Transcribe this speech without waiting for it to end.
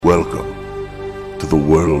Welcome to the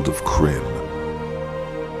world of Kryn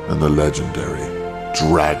and the legendary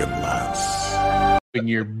Dragonlance. In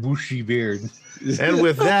your bushy beard. And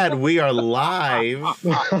with that, we are live.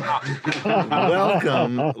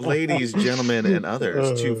 Welcome, ladies, gentlemen, and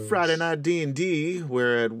others, to Friday Night D&D,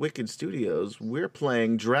 where at Wicked Studios, we're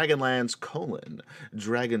playing Dragonlance: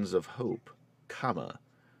 Dragons of Hope,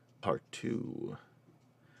 Part 2.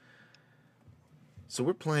 So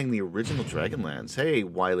we're playing the original Dragonlance. Hey,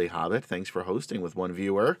 Wily Hobbit, thanks for hosting with one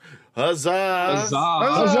viewer. Huzzah! Huzzah!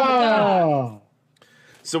 Huzzah!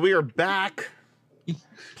 So we are back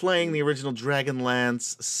playing the original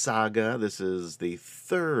Dragonlance saga. This is the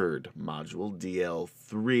third module,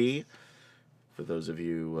 DL3, for those of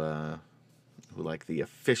you who like the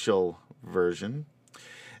official version.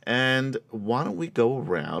 And why don't we go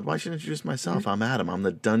around? Well, I should introduce myself. I'm Adam. I'm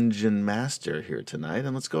the Dungeon Master here tonight.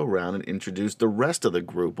 And let's go around and introduce the rest of the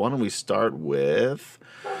group. Why don't we start with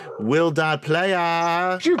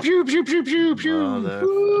Will.Player. Pew, pew, pew, pew, pew,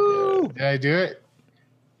 pew. Did I do it?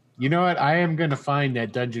 You know what? I am going to find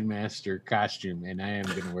that Dungeon Master costume, and I am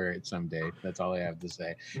going to wear it someday. That's all I have to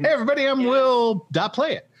say. Hey, everybody, I'm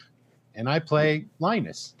Will.Player, and I play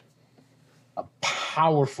Linus, a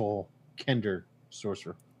powerful Kender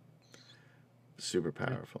sorcerer. Super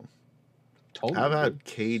powerful. Totally. How about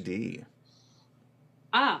KD?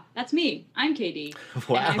 That's me. I'm KD.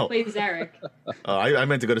 Wow. And I play Zarek. Oh, I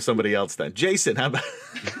meant to go to somebody else then. Jason, how about,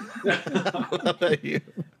 how about you?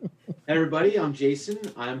 Hey everybody, I'm Jason.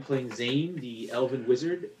 I'm playing Zane, the Elven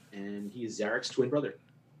Wizard, and he is Zarek's twin brother.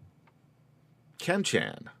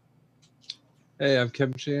 Kem-Chan. Hey, I'm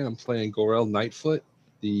Kem-Chan. I'm playing Gorel Nightfoot,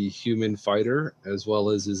 the human fighter, as well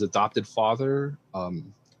as his adopted father,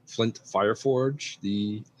 Flint Fireforge,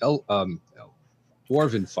 the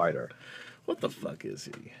dwarven fighter. What the fuck is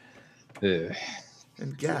he?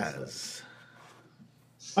 And Gaz.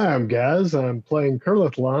 Hi, I'm Gaz. I'm playing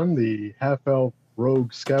Kurlithlan, the half-elf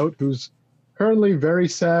rogue scout, who's currently very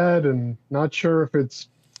sad and not sure if it's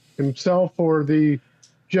himself or the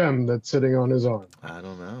gem that's sitting on his arm. I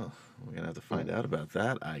don't know. We're going to have to find out about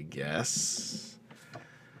that, I guess.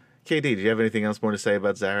 KD, do you have anything else more to say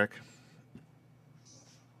about Zarek?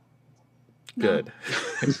 No. Good.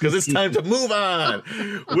 Because it's time to move on.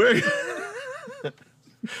 We're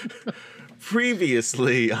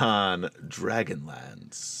previously on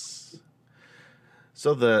Dragonlance.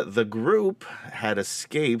 So the group had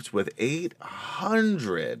escaped with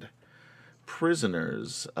 800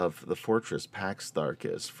 prisoners of the fortress Pax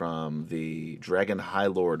Tharkis from the Dragon High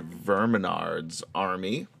Lord Verminard's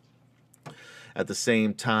army. At the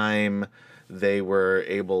same time, they were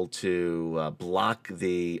able to block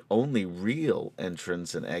the only real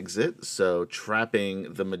entrance and exit, so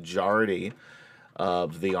trapping the majority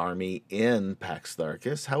of the army in Pax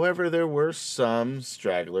Tharkis. However, there were some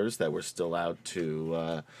stragglers that were still out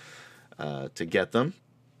to get them.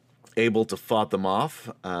 Able to fight them off.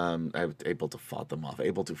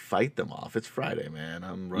 It's Friday, man.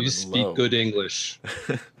 I'm running You speak low. good English.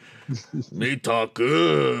 Me talk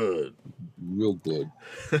good. Real good.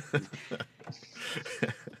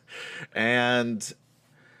 And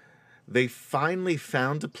they finally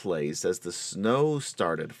found a place as the snow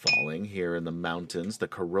started falling here in the mountains, the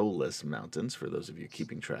Carolus Mountains, for those of you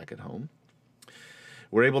keeping track at home.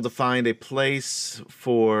 We're able to find a place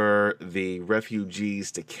for the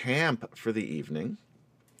refugees to camp for the evening.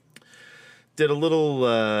 Did a little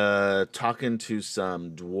talking to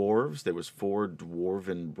some dwarves. There was 4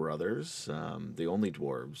 dwarven brothers, the only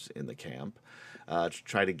dwarves in the camp, to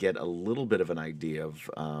try to get a little bit of an idea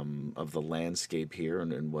of the landscape here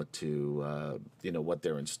and what to what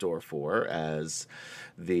they're in store for, as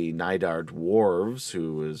the Nidar dwarves,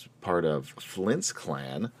 who is part of Flint's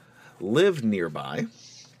clan, lived nearby.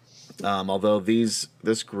 Although this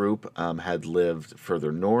group had lived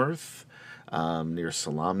further north, near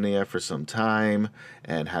Solamnia for some time,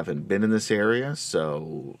 and haven't been in this area,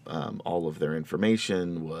 so all of their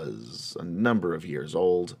information was a number of years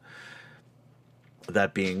old.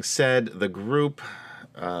 That being said, the group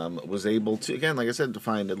was able to, again, like I said, to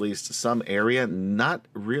find at least some area, not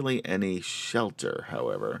really any shelter,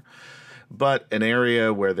 however, but an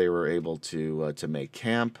area where they were able to make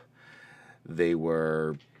camp. They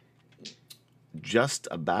were just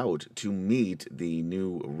about to meet the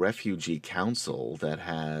new refugee council that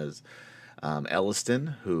has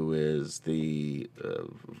Elliston, who is the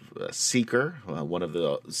seeker, one of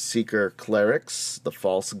the seeker clerics, the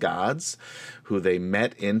false gods, who they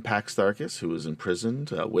met in Pax Tharkis, who was imprisoned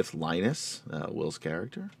with Linus, Will's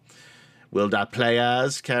character.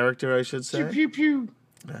 Will.Player's character, I should say. Pew, pew, pew.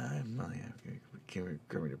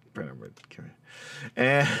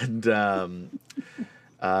 And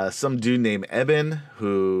Some dude named Eben,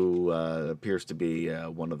 who appears to be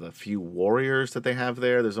one of the few warriors that they have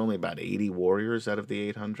there. There's only about 80 warriors out of the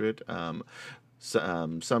 800.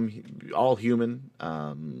 Some all human,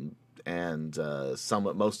 and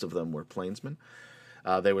most of them were plainsmen.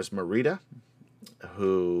 There was Merida,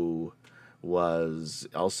 who was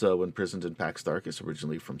also imprisoned in Pax Darkus,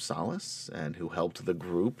 originally from Solace, and who helped the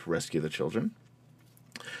group rescue the children.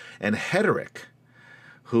 And Hederic,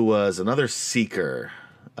 who was another seeker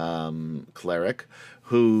cleric,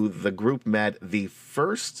 who the group met the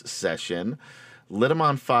first session, lit him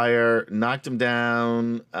on fire, knocked him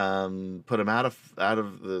down, put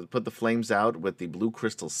him put the flames out with the blue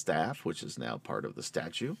crystal staff, which is now part of the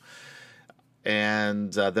statue.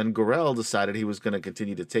 And then Gorel decided he was going to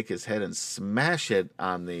continue to take his head and smash it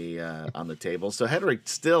on the table. So Hederic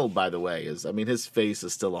still, by the way, his face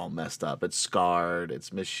is still all messed up. It's scarred.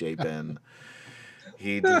 It's misshapen.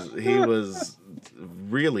 He was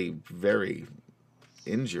really very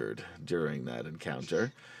injured during that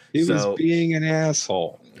encounter. He was being an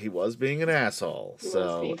asshole. He was being an asshole. He was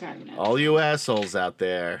So being kind of an all asshole. you assholes out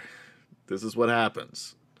there, this is what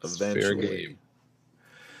happens eventually. Fair game.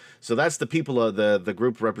 So that's the people of the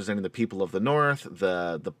group representing the people of the North.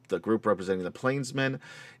 The group representing the Plainsmen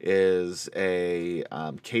is a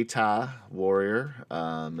Keta warrior,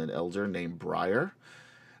 an elder named Briar.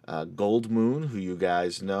 Gold Moon, who you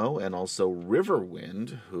guys know, and also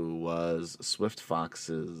Riverwind, who was Swift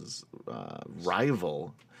Fox's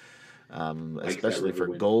rival, especially for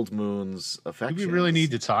Riverwind. Gold Moon's Do affection. we really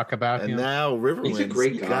need to talk about And him? now He's a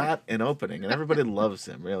great Riverwind's guy. got an opening, and everybody loves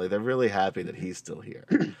him. Really, they're really happy that he's still here.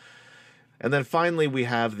 And then finally, we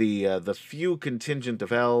have the few contingent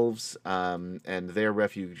of elves, and their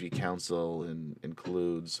refugee council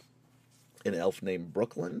includes an elf named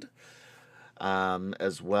Brookland,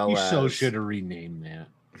 as well You as so should have renamed that.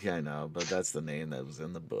 Yeah, I know, but that's the name that was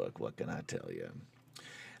in the book. What can I tell you?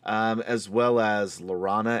 As well as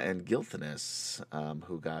Lorana and Gilthanis,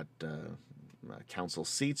 who got council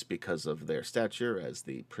seats because of their stature as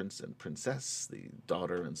the prince and princess, the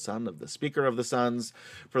daughter and son of the Speaker of the Suns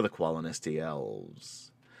for the Qualinisti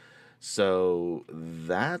Elves. So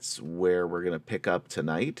that's where we're going to pick up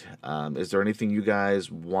tonight. Is there anything you guys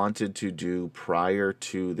wanted to do prior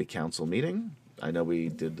to the council meeting? I know we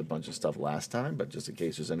did a bunch of stuff last time, but just in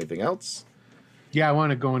case there's anything else. Yeah, I want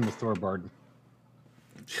to go into Thorbarden.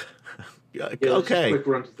 Yeah, Yeah, let's just okay. quick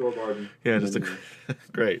run to Thorbarden. Yeah, just And a,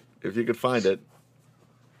 great. If you could find it.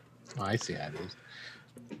 Oh, I see how it is.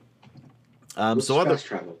 let's So other fast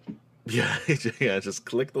travel. yeah, just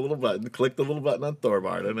click the little button on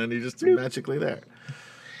Thorbarden, and then you're just magically there.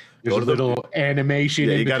 There's Go a to the- little animation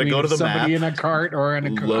Yeah, in you gotta between go to the somebody map. in a cart or in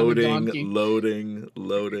a Loading, donkey.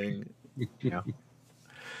 loading. Yeah.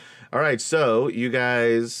 All right, so you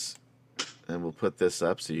guys, and we'll put this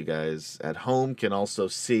up so you guys at home can also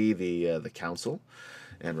see the council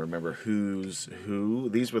and remember who's who.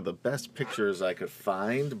 These were the best pictures I could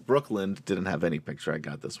find. Brooklyn didn't have any picture. I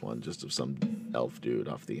got this one just of some elf dude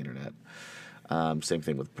off the internet. Same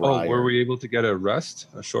thing with Briar. Oh, were we able to get a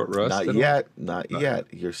short rest? Not at all? yet, not yet.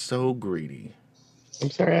 You're so greedy.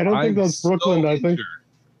 I'm sorry, I don't think I'm that's Brooklyn. so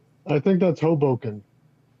I think that's Hoboken.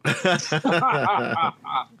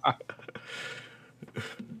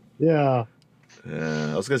 Yeah.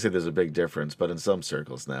 I was gonna say there's a big difference, but in some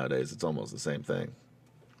circles nowadays, it's almost the same thing.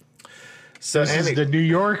 So, This is the New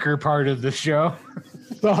Yorker part of the show.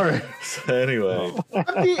 Sorry. anyway,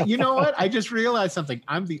 You know what? I just realized something.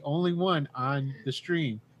 I'm the only one on the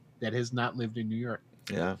stream that has not lived in New York.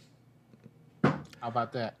 yeah, How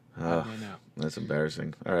about that? Oh. I know. that's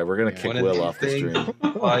embarrassing. All right, we're gonna Yeah. kick One of Will these off the things, stream.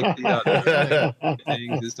 like the other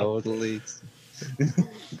things is totally.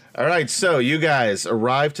 All right, so you guys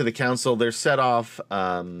arrive to the council. They're set off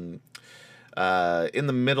in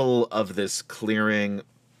the middle of this clearing.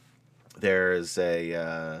 There's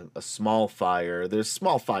a small fire. There's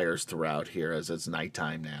small fires throughout here as it's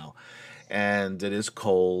nighttime now, and it is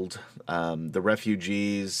cold. The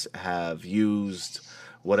refugees have used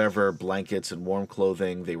whatever blankets and warm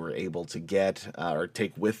clothing they were able to get or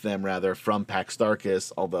take with them, rather, from Pax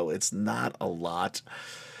Darkus, although it's not a lot.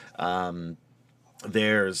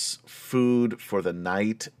 There's food for the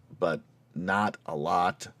night, but not a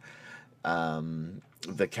lot.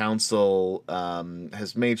 The council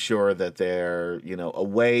has made sure that they're,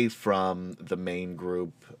 away from the main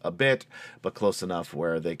group a bit, but close enough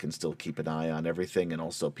where they can still keep an eye on everything, and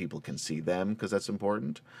also people can see them because that's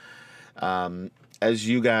important. As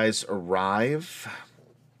you guys arrive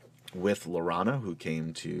with Lorana, who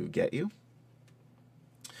came to get you,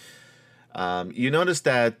 you notice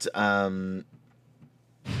that.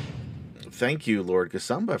 Thank you, Lord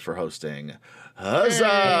Gasamba, for hosting. Huzzah!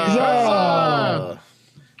 Huzzah!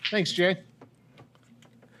 Thanks, Jay.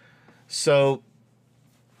 So,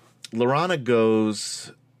 Lorana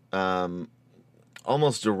goes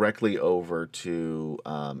almost directly over to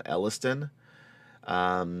Elliston.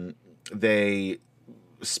 They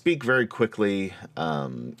speak very quickly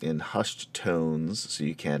in hushed tones, so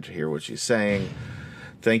you can't hear what she's saying.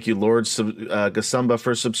 Thank you, Lord Gasumba,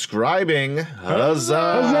 for subscribing.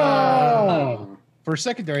 Huzzah! Huzzah! For a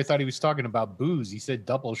second there, I thought he was talking about booze. He said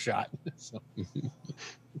double shot. So.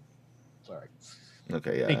 Sorry.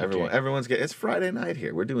 Okay, yeah, Thank you, Jay. everyone's getting. It's Friday night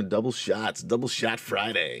here. We're doing double shots, double shot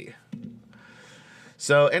Friday.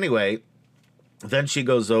 So anyway, then she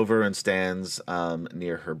goes over and stands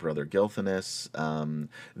near her brother Gilthanas.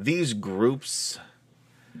 These groups,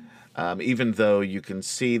 even though you can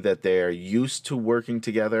see that they're used to working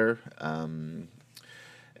together,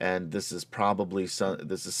 and this is probably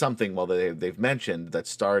something they've mentioned that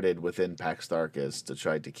started within Pax Starkis to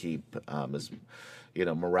try to keep as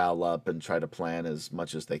morale up and try to plan as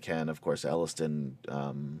much as they can. Of course, Elliston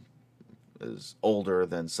is older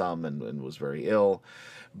than some and was very ill,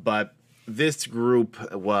 but this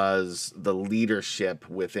group was the leadership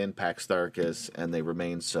within Pax Starkis, and they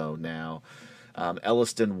remain so now.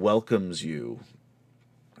 Elliston welcomes you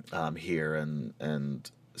here and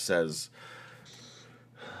says,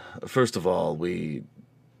 first of all, we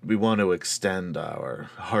want to extend our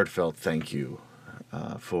heartfelt thank you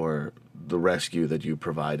for the rescue that you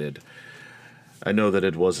provided. I know that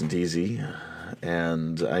it wasn't easy,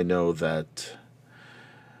 and I know that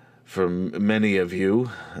for many of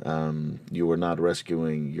you, you were not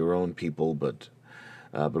rescuing your own people, but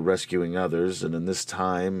rescuing others. And in this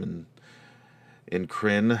time, in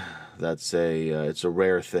Krynn, it's a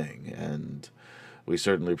rare thing, and we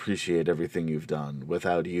certainly appreciate everything you've done.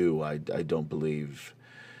 Without you, I don't believe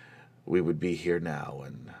we would be here now.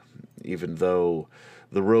 And even though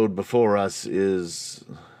the road before us is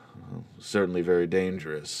certainly very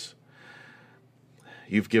dangerous,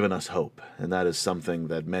 you've given us hope, and that is something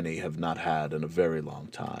that many have not had in a very long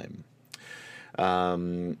time.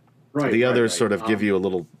 The others sort of give you a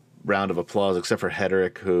little round of applause, except for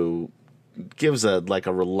Hederick, who gives a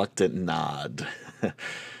reluctant nod.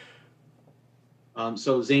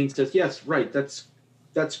 So Zane says, yes, right, that's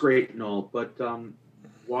great and all, but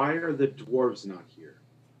why are the dwarves not here?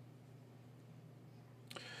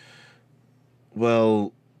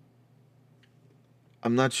 Well,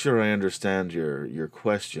 I'm not sure I understand your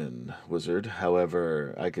question, Wizard.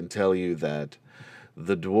 However, I can tell you that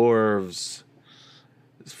the dwarves,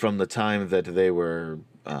 from the time that they were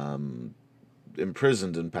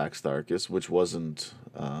imprisoned in Pax Starkis, which wasn't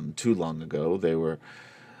too long ago, they were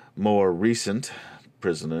more recent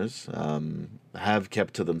prisoners, have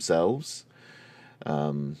kept to themselves,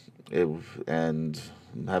 and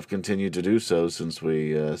have continued to do so since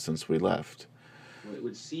we left. Well, it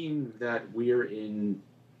would seem that we're in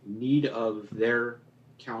need of their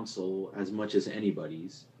counsel as much as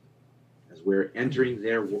anybody's, as we're entering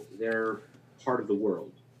their part of the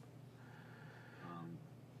world.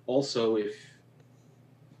 Also, if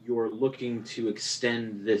you're looking to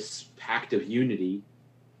extend this pact of unity,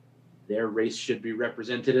 their race should be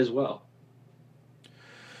represented as well.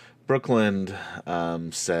 Brooklyn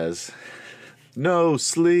says, "No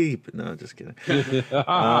sleep." No, just kidding.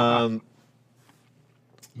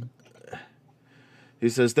 He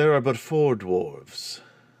says, there are but 4 dwarves.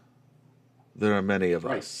 There are many of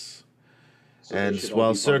us. So And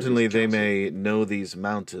while certainly they may know these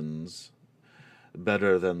mountains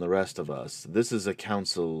better than the rest of us, this is a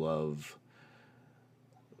council of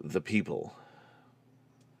the people.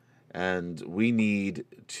 And we need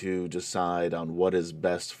to decide on what is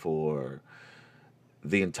best for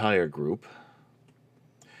the entire group.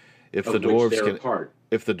 If the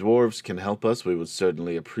dwarves can help us, we would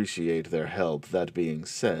certainly appreciate their help. That being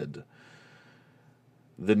said,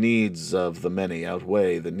 the needs of the many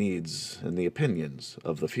outweigh the needs and the opinions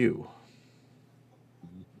of the few.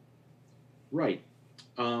 Right.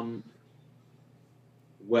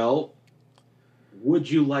 Well, would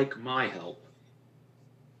you like my help?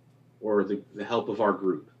 Or the help of our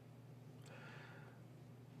group?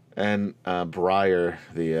 And Briar,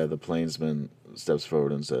 the plainsman, steps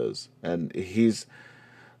forward and says, and he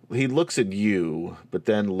looks at you, but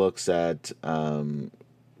then looks at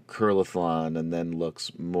Curlithlon, and then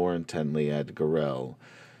looks more intently at Gorel,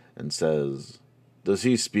 and says, does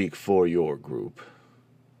he speak for your group?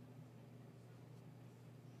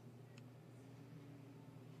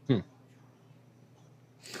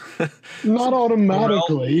 Not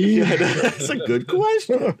automatically. Yeah, that's a good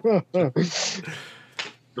question.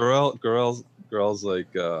 Girl's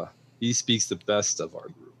like, he speaks the best of our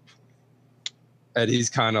group. And he's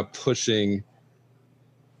kind of pushing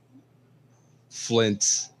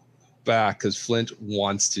Flint back because Flint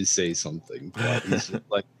wants to say something, but he's just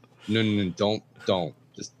like, no, don't,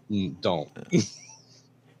 just don't.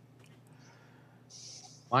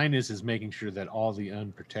 Linus is making sure that all the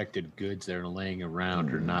unprotected goods that are laying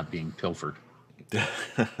around are not being pilfered. By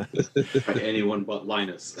anyone but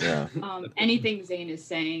Linus. Yeah. Anything Zane is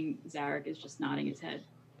saying, Zarek is just nodding his head.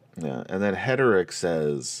 Yeah. And then Hederick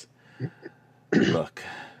says, look,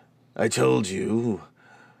 I told you,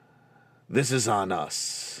 this is on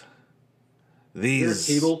us. Is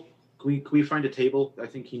there a table? Can we find a table? I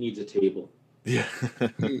think he needs a table. Yeah.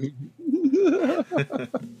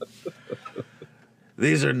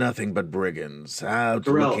 These are nothing but brigands out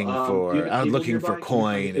Darrell, looking nearby? for Can you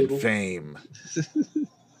coin find a and table? fame.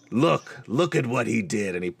 Look at what he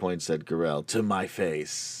did, and he points at Garel to my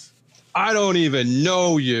face. I don't even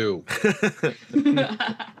know you.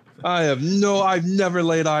 I've never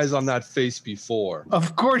laid eyes on that face before.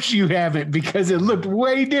 Of course you haven't, because it looked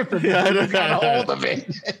way different when you got a hold of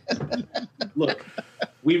it. Look,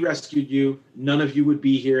 we rescued you. None of you would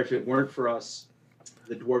be here if it weren't for us.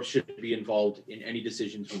 The dwarves shouldn't be involved in any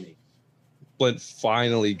decisions we make. Flint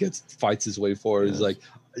finally fights his way forward. He's like,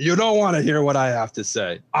 you don't want to hear what I have to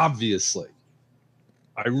say, obviously.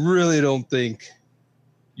 I really don't think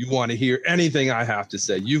you want to hear anything I have to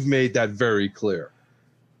say. You've made that very clear.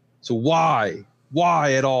 So why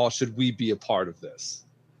at all should we be a part of this?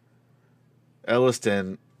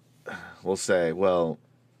 Elliston will say, well,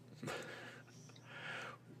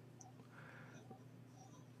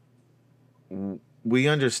 we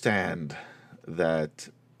understand that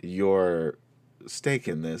your stake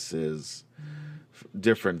in this is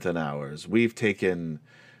different than ours. We've taken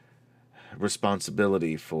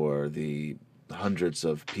responsibility for the hundreds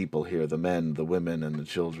of people here, the men, the women, and the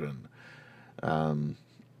children.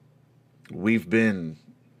 We've been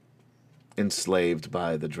enslaved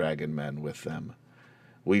by the dragon men with them.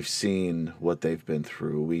 We've seen what they've been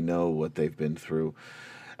through. We know what they've been through.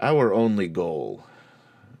 Our only goal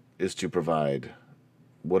is to provide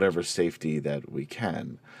whatever safety that we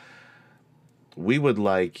can. We would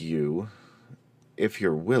like you, if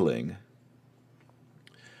you're willing,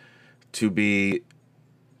 to be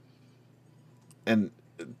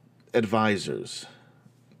advisors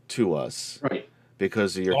to us. Right.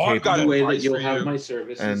 Because you're The capable. way that you'll have my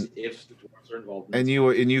services if the dwarves are involved. And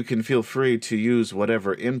you can feel free to use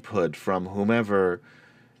whatever input from whomever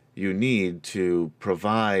you need to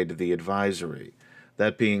provide the advisory.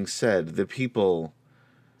 That being said, the people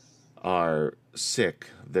are sick,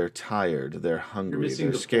 they're tired, they're hungry,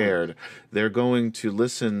 they're scared. They're going to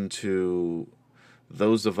listen to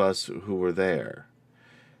those of us who were there.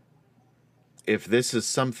 If this is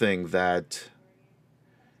something that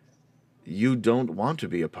you don't want to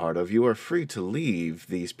be a part of, you are free to leave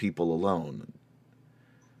these people alone.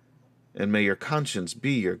 And may your conscience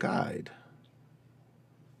be your guide.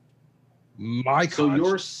 My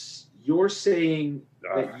conscience. So you're saying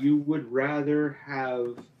that you would rather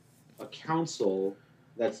have a council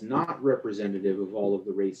that's not representative of all of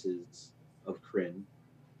the races of Kryn,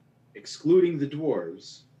 excluding the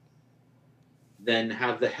dwarves, than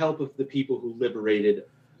have the help of the people who liberated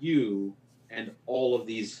you and all of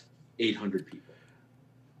these 800 people.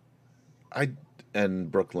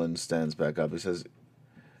 And Brooklyn stands back up. He says,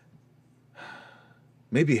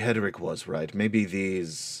 maybe Hederick was right. Maybe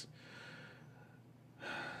these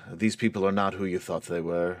people are not who you thought they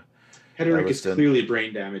were. Hederick is clearly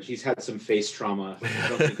brain damaged. He's had some face trauma. I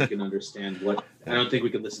don't think he can understand what. I don't think we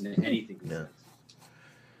can listen to anything. Yeah.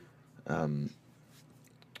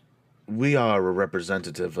 We are a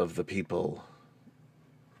representative of the people.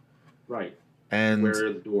 Right. And where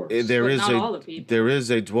are the dwarves? there is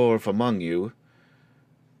a dwarf among you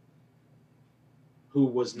who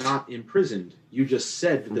was not imprisoned. You just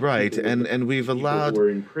said that right, and we've allowed were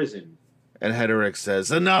in prison. And Hederick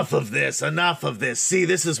says, enough of this. See,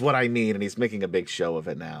 this is what I mean. And he's making a big show of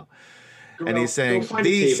it now. Girl, and he's saying, go find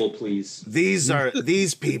a table, please.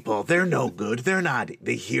 These people, they're no good. They're not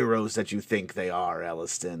the heroes that you think they are,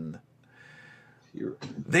 Elliston.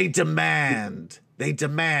 They demand.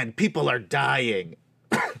 People are dying.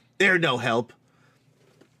 They're no help.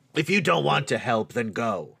 If you don't want to help, then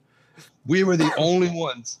go. We were the only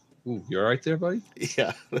ones. Ooh, you all right there, buddy?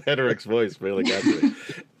 Yeah, Hederick's voice really got to me.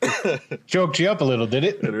 Choked you up a little, did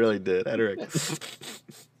it? It really did. Hederick.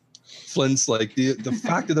 Flint's like, the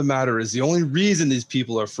fact of the matter is the only reason these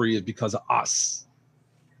people are free is because of us.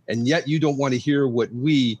 And yet you don't want to hear what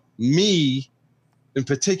me in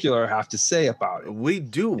particular have to say about it. We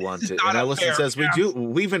do want it. not And a Ellison fair says we council. do.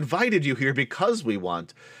 We've invited you here because we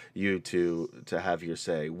want you to have your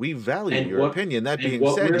say. We value And your what- opinion. That and being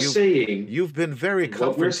what we're said, saying, you've been very and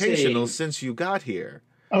what we're confrontational saying- since you got here.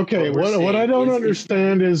 Okay, What we're what I saying don't is if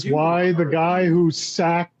understand is you why the are- guy who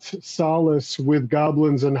sacked Solace with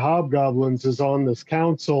goblins and hobgoblins is on this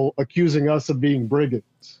council accusing us of being brigands.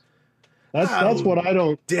 That's How what I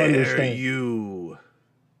don't Dare understand. you?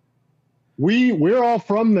 We're all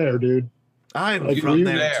from there, dude. I'm Like, from we-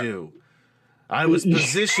 there there. too. I was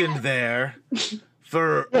positioned there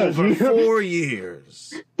for Yeah, over you- 4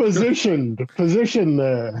 years, Positioned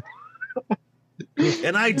there.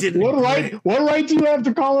 and I didn't. What right do you have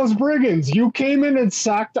to call us brigands? You came in and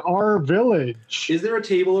sacked our village. is there a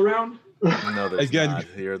table around? No, there's Again- not.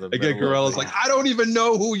 You're the Again, middle of Gorella's the- like, I don't even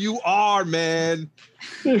know who you are, man.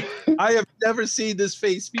 I have never seen this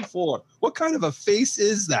face before. What kind of a face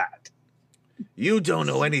is that? You don't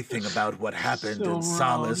know anything about what happened So in wrong.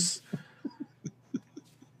 Solace.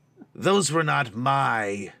 Those were not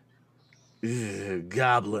my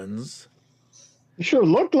goblins. You sure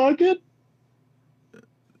looked like it.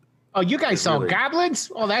 Oh, you guys It saw really-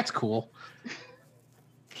 goblins? Oh, that's cool.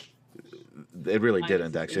 They really Minus didn't,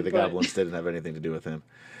 his actually. The input. goblins didn't have anything to do with him.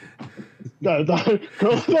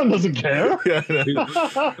 Corleone doesn't care.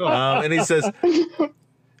 And he says,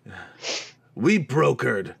 we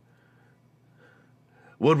brokered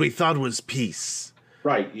what we thought was peace.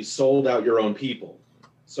 Right, you sold out your own people.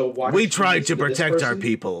 So why? We don't you tried listen to this protect our person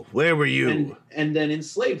people. Where were you? and then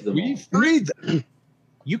enslaved them. We all. freed them.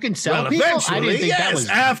 You can sell Well, people? I eventually, didn't think that yes, was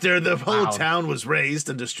after the whole Wow. town was razed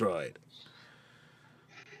and destroyed.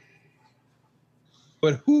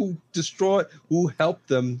 But who destroyed? Who helped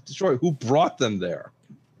them destroy? Who brought them there?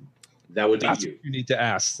 That would be That's you. what you need to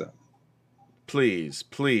ask them. Please,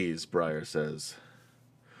 please, Briar says.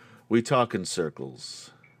 We talk in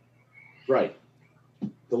circles. Right.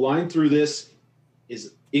 The line through this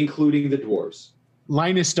is including the dwarves.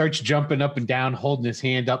 Linus starts jumping up and down, holding his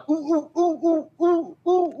hand up. Ooh, ooh, ooh, ooh, ooh,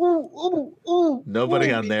 ooh, ooh, ooh, ooh.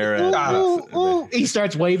 Nobody ooh, on their ooh, end. ooh, ooh. He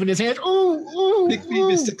starts waving his hand. Ooh, ooh, Pick me, ooh,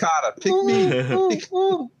 Mr. Carter. Pick me. ooh,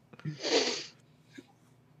 ooh.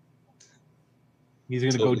 He's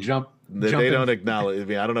gonna go Totally. jump. They jumping- don't acknowledge. I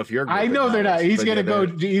mean, I don't know if you're. I know they're not. He's gonna go.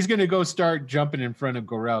 go. He's gonna go start jumping in front of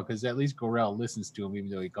Gorell because at least Gorell listens to him, even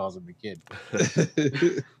though he calls him a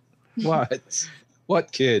kid. What?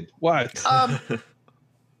 What kid? What?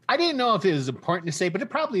 I didn't know if it was important to say, but it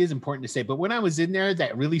probably is important to say. But when I was in there,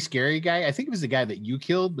 that really scary guy, I think it was the guy that you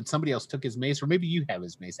killed, but somebody else took his mace, or maybe you have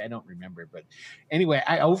his mace. I don't remember. But anyway,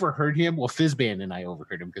 I overheard him. Well, Fizzband and I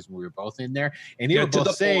overheard him because we were both in there, and they were Get to both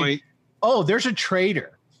the saying, point. "Oh, there's a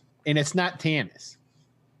traitor, and it's not Tanis."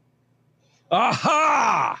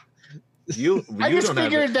 Aha! You I just don't have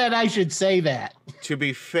figured that I should say that. To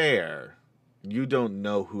be fair, you don't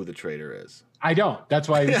know who the traitor is. I don't. That's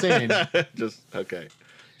why I'm saying. Just okay.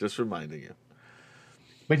 Just reminding you.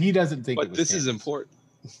 But he doesn't think. it But was this is Tanis. important.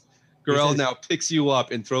 Gorell says- now picks you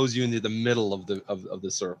up and throws you into the middle of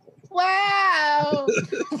the circle. Wow.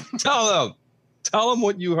 Tell them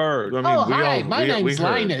what you heard. I mean, Oh, we hi. all- My we name's heard.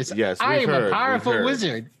 Linus. Yes, I we've am heard, a we've powerful heard.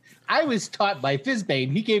 wizard. I was taught by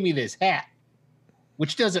Fizzbane. He gave me this hat,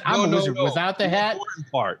 which doesn't. I'm No, a no, wizard no. without the hat.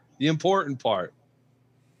 The important part.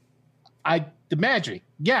 The magic.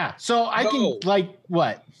 Yeah. So I No. can like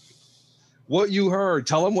what? What you heard.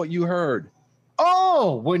 Tell them what you heard.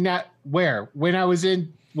 Oh, when I was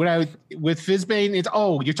with Fizzbane. It's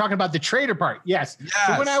you're talking about the traitor part. Yes.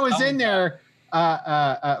 So when I was tell in them there,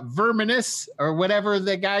 Verminus or whatever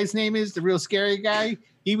the guy's name is, the real scary guy,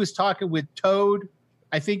 he was talking with Toad.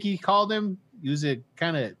 I think he called him. He was a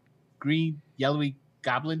kind of green, yellowy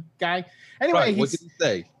goblin guy. Anyway, Right, what did he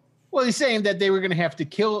say? well, he's saying that they were going to have to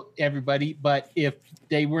kill everybody, but if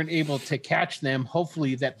they weren't able to catch them,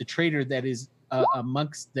 hopefully that the traitor that is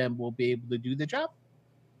amongst them will be able to do the job.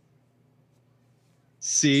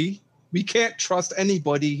 See, we can't trust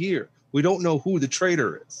anybody here. We don't know who the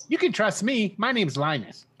traitor is, You can trust me. My name's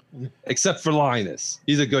Linus. except for Linus.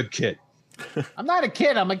 He's a good kid. I'm not a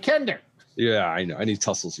kid. I'm a kender. Yeah, I know. And he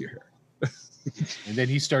tussles your hair. And then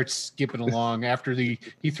he starts skipping along after he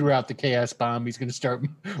threw out the chaos bomb. He's going to start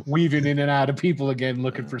weaving in and out of people again,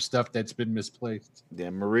 looking for stuff that's been misplaced. Yeah,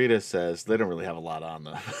 Marita says they don't really have a lot on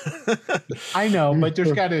them. I know, but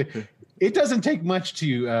there's got to. It doesn't take much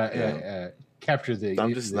to capture the.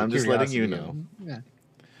 I'm just letting you curiosity know. of- Yeah.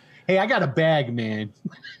 Hey, I got a bag, man.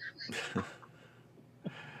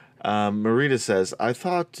 Marita says, I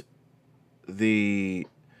thought the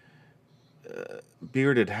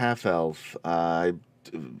bearded half-elf, I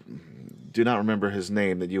do not remember his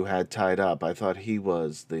name, that you had tied up. I thought he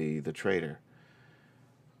was the traitor.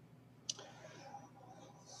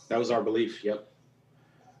 That was our belief. Yep.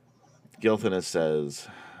 Gilthanas says,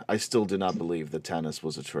 I still do not believe that Tanis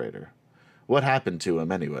was a traitor. What happened to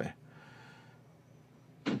him anyway?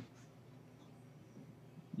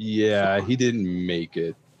 Yeah, he didn't make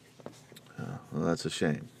it. Oh, well, that's a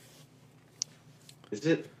shame. Is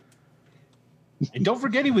it? And don't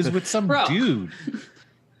forget, he was with some Bro. dude,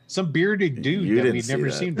 some bearded dude You that didn't we'd see never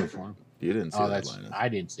that. seen before. You didn't see Oh, that, that's Linus. I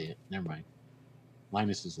didn't see it. Never mind.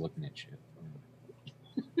 Linus is looking at shit.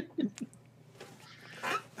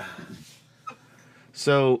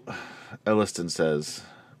 So, Elliston says,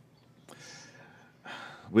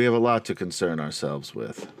 we have a lot to concern ourselves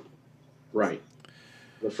with. Right.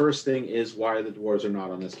 The first thing is why the dwarves are not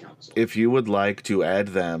on this council. If you would like to add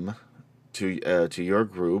them to your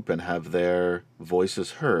group and have their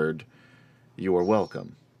voices heard, you are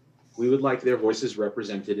welcome. We would like their voices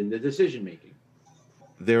represented in the decision making.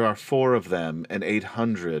 There are 4 of them and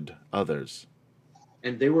 800 others.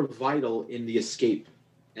 And they were vital in the escape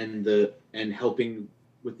and helping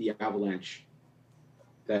with the avalanche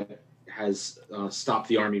that has stopped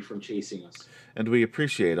the army from chasing us. And we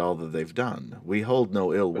appreciate all that they've done. We hold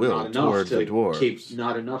no ill But will not enough toward to the dwarves.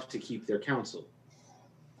 not enough to keep their council.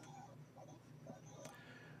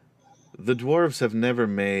 The dwarves have never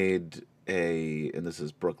made and this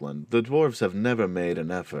is Brooklyn, the dwarves have never made an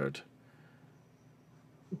effort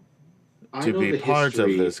I to know be the part of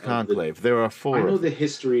history this conclave. There are 4 I know of them. the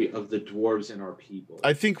history of the dwarves and our people.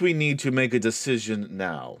 I think we need to make a decision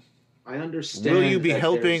now. I understand. Will you be that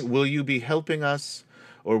helping? Will you be helping us,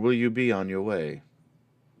 or will you be on your way?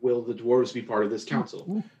 Will the dwarves be part of this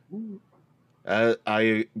council?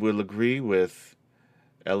 I will agree with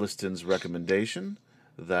Elliston's recommendation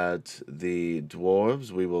that the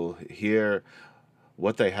dwarves, we will hear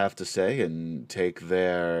what they have to say and take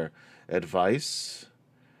their advice,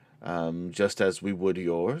 just as we would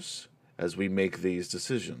yours, as we make these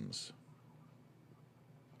decisions.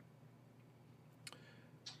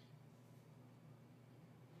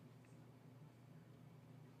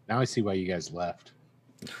 Now I see why you guys left.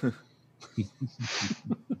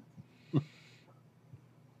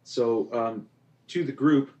 So, to the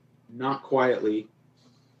group, not quietly,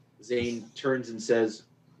 Zane turns and says,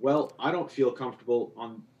 well, I don't feel comfortable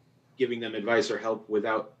on giving them advice or help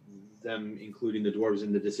without them including the dwarves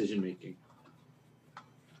in the decision making.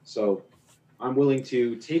 So I'm willing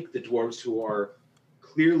to take the dwarves who are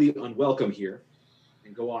clearly unwelcome here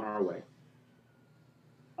and go on our way.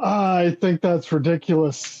 I think that's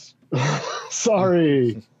ridiculous.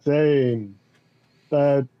 Sorry, Zane.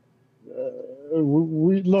 That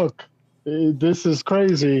we look. This is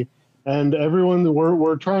crazy, and everyone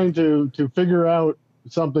we're trying to figure out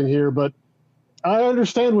something here. But I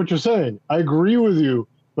understand what you're saying. I agree with you.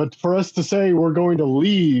 But for us to say we're going to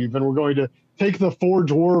leave and we're going to take the 4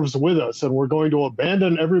 dwarves with us and we're going to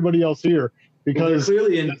abandon everybody else here because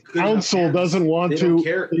the council doesn't want to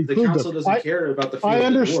include the council them. doesn't care about the fate I of the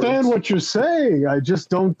understand dwarves. what you're saying. I just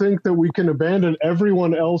don't think that we can abandon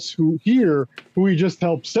everyone else who we just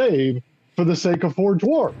helped save for the sake of 4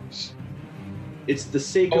 dwarves. It's the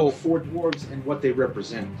sake of 4 dwarves and what they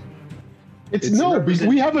represent. It's no, because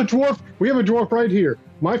we have a dwarf. We have a dwarf right here.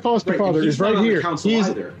 My foster father and he's is right not on here. The council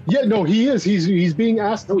either. Yeah, no, he is. He's being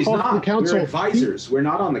asked No, to he's talk to the not. council. We're advisors. We're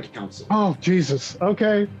not on the council. Oh Jesus.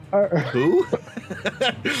 Okay. Who?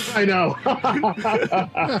 I know.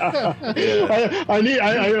 I need.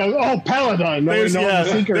 Oh, Paladin. No, There's- no, yeah,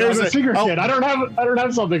 the seeker. there's I'm a- a seeker oh. kid. I don't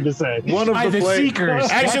have something to say. One of the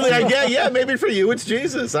Seekers. Actually, I get. Yeah, maybe for you it's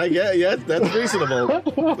Jesus. I get. Yeah, that's reasonable.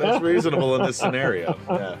 That's reasonable in this scenario.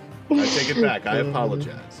 Yeah, I take it back. I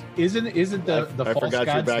apologize. Isn't the I false forgot your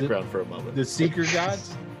gods background for a moment. the seeker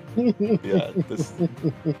gods? Yeah. This,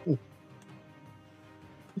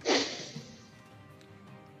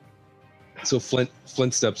 So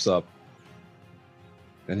Flint steps up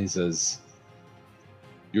and he says,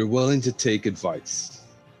 "You're willing to take advice,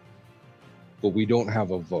 but we don't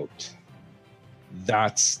have a vote.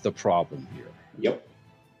 That's the problem here. Yep.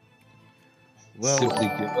 well, Simply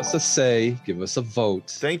give us a say, give us a vote.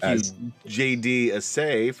 thank you, as- JD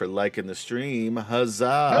Assay, for liking the stream.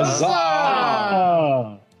 Huzzah!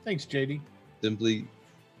 Ah. Thanks, JD. Simply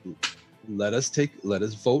let us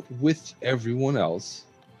vote with everyone else,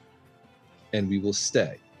 and we will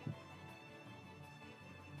stay.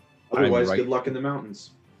 Otherwise, right. good luck in the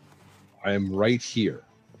mountains. I am right here.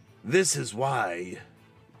 This is why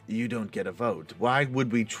you don't get a vote. Why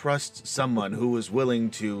would we trust someone who is willing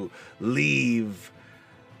to leave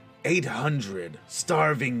 800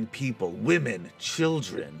 starving people, women,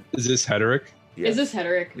 children? Is this Hederick? Yes. Is this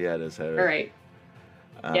Hederick? Yeah, it is Hederick. All right.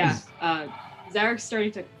 Yeah. Zarek's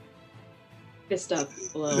starting to fist up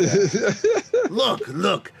a little bit.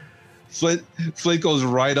 Look, Flint goes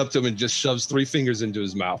right up to him and just shoves 3 fingers into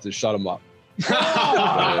his mouth to shut him up.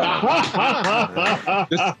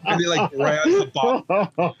 Just, and he like grabs the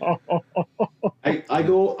bottle.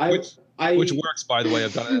 Which works, by the way.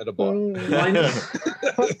 I've done it at a bar.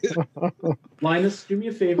 Linus, do me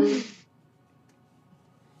a favor.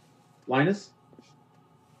 Linus?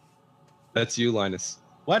 That's you, Linus.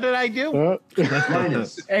 What did I do?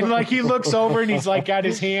 Linus. And like he looks over and he's like got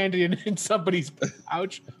his hand in somebody's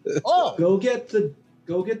pouch. Oh, Go get the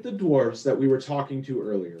dwarves that we were talking to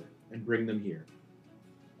earlier and bring them here.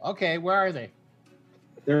 okay. Where are they?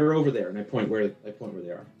 They're over there, and I point where they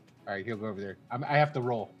are. All right, he'll go over there. I have to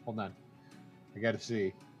roll. Hold on. I got to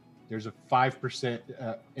see. There's a 5%.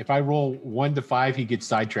 If I roll 1 to 5, he gets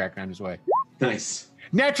sidetracked on his way. Nice.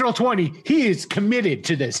 Natural 20. He is committed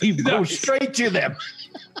to this. He goes Nice. straight to them.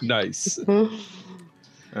 Nice. All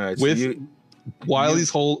right. So With while he's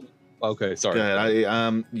hold. Okay, sorry. go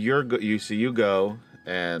ahead. You go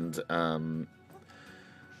and go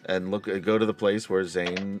to the place where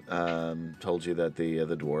Zane told you that the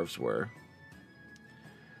dwarves were.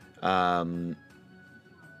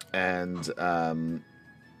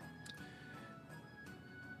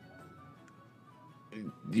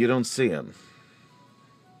 You don't see him.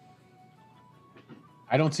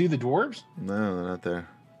 I don't see the dwarves. No, they're not there.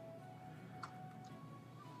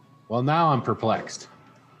 Well, now I'm perplexed.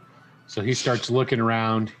 So he starts looking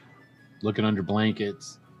around, looking under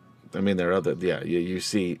blankets. I mean, there are other. Yeah,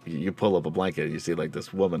 you pull up a blanket, and you see like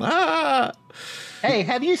this woman. Ah! Hey,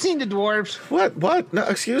 have you seen the dwarves? What? No,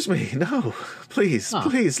 excuse me. No, please, Huh.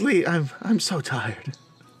 please, Lee. I'm so tired.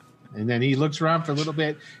 And then he looks around for a little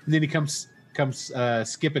bit, and then he comes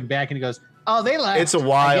skipping back, and he goes, "Oh, they left." It's a I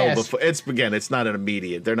while guess." before. It's not an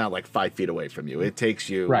immediate. They're not like 5 feet away from you. It takes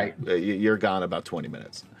you. Right. You're gone about 20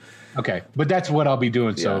 minutes. Okay, but that's what I'll be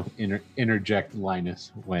doing. So interject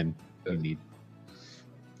Linus when you need.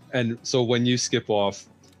 And so when you skip off,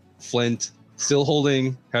 Flint still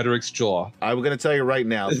holding Hedric's jaw. I'm going to tell you right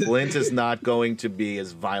now, Flint is not going to be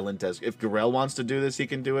as violent as if Garel wants to do this. He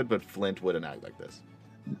can do it, but Flint wouldn't act like this.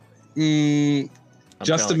 I'm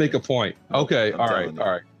Just to telling make you. a point. No, Okay, I'm all telling right, you.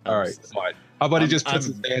 all right, fine. How about he just puts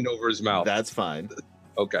I'm- his hand over his mouth? That's fine.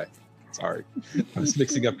 Okay, sorry. I was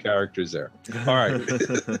mixing up characters there. All right.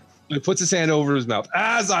 He puts his hand over his mouth.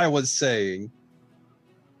 As I was saying,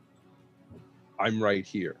 I'm right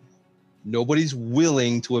here. Nobody's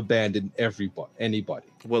willing to abandon anybody.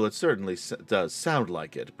 Well, it certainly does sound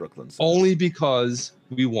like it, Brooklyn says. Only because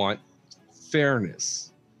we want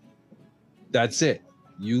fairness. That's it.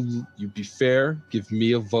 You be fair, give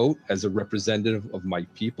me a vote as a representative of my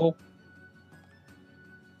people,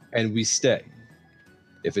 and we stay.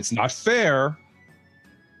 If it's not fair,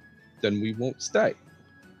 then we won't stay.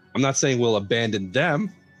 I'm not saying we'll abandon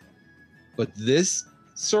them, but this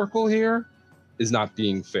circle here is not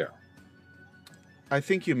being fair. I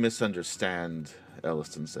think you misunderstand,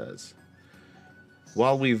 Elliston says.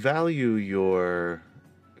 While we value your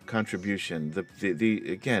contribution,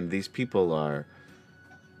 again, these people are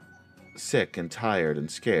sick and tired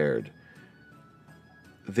and scared.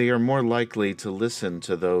 They are more likely to listen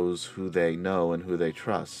to those who they know and who they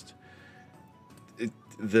trust.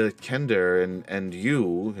 The Kender and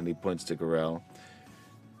you, and he points to Garel,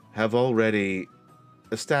 have already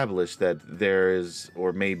established that there is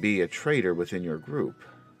or may be a traitor within your group.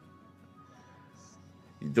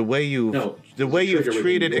 The way you've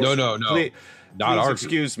treated No, not please our group.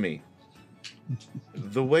 excuse me.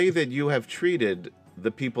 The way that you have treated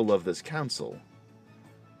the people of this council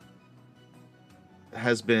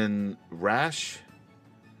has been rash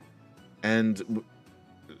and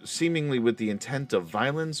seemingly with the intent of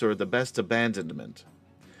violence or the best abandonment.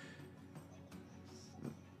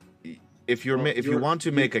 If you want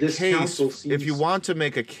to make a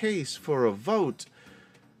case for a vote,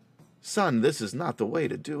 son, this is not the way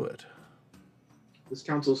to do it. This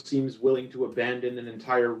council seems willing to abandon an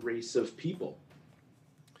entire race of people.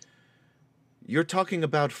 You're talking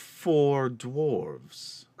about 4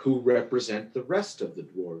 dwarves. Who represent the rest of the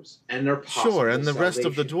dwarves and their possible Sure, and the rest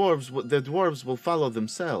of the salvation. dwarves will follow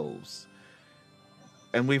themselves.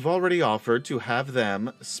 And we've already offered to have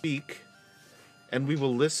them speak, and we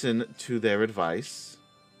will listen to their advice,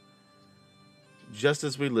 just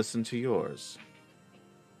as we listen to yours.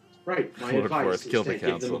 Right. My Lord advice Forth, is kill to the give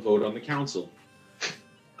them council. a vote on the council.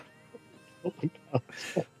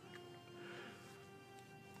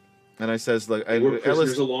 And I says, like, They were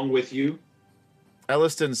prisoners along with you.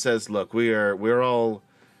 Elliston says, "Look, we're all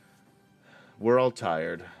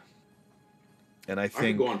tired, and I I could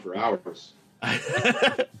think go on for hours.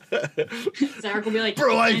 Zarek will be like,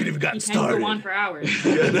 Bro, I "You haven't can- even gotten you can go on started." for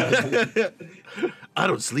hours. I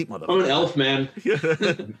don't sleep, I'm an motherfucker. elf, man.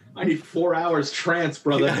 I need 4 hours trance,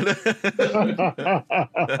 brother.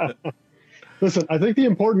 Listen, I think the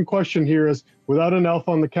important question here is: without an elf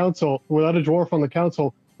on the council, without a dwarf on the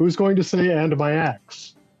council, who's going to say "and my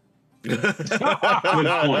axe"?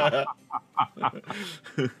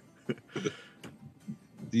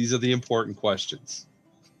 These are the important questions.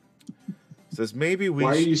 Says maybe we.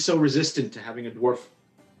 Why are you so resistant to having a dwarf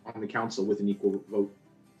on the council with an equal vote?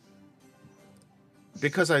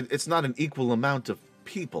 Because it's not an equal amount of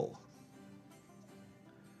people.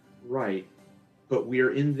 Right. But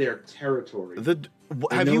we're in their territory.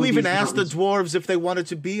 Have know you even these asked the mountains- dwarves if they wanted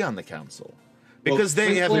to be on the council? Well, Because they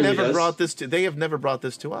Flint have clearly never does. brought this to. They have never brought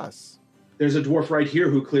this to us. There's a dwarf right here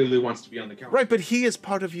who clearly wants to be on the council. Right, but he is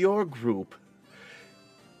part of your group.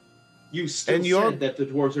 You still And you're- said that the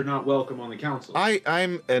dwarves are not welcome on the council. And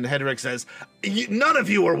Hedrick says, none of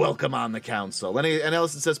you are welcome on the council. And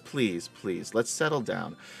Ellison says, please, let's settle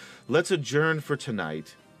down. Let's adjourn for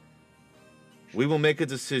tonight. We will make a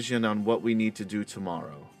decision on what we need to do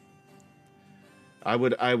tomorrow. I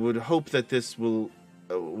would hope that this will,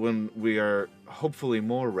 when we are hopefully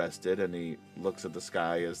more rested, and he looks at the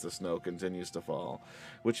sky as the snow continues to fall,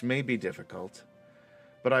 which may be difficult,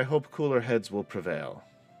 but I hope cooler heads will prevail.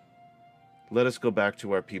 Let us go back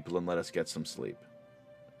to our people and let us get some sleep.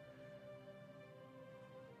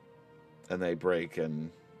 And they break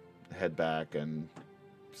and head back, and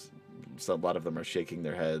a lot of them are shaking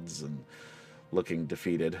their heads and looking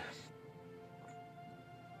defeated.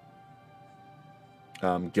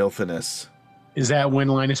 Gilthanas. Is that when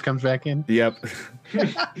Linus comes back in? Yep.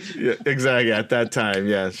 Yeah, exactly. At that time,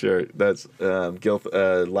 yeah, sure. That's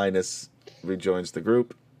Linus rejoins the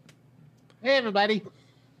group. Hey, everybody.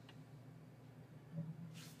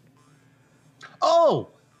 Oh,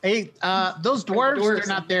 hey, those dwarves, they're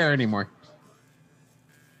not there anymore.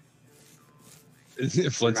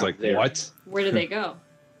 Flint's Not like, there. what? Where did they go?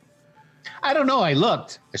 I don't know. I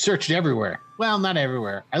looked. I searched everywhere. Well, not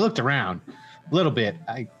everywhere. I looked around a little bit.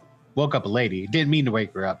 I woke up a lady. Didn't mean to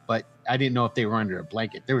wake her up, but I didn't know if they were under a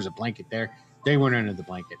blanket. There was a blanket there. They weren't under the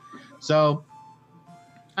blanket. So,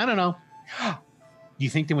 I don't know. Do you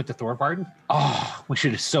think they went to Thorbarton? Oh, we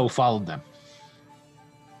should have so followed them.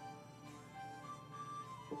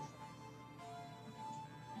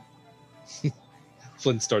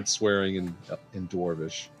 Flint starts swearing in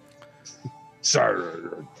Dwarvish. Sorry,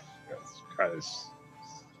 guys.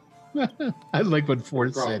 I like what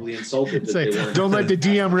Ford said. Probably insulted that Say, they weren't. don't let the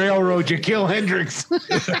DM railroad you. Kill Hendrix.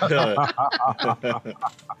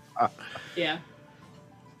 Yeah.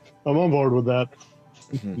 I'm on board with that.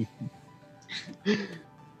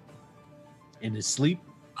 In his sleep.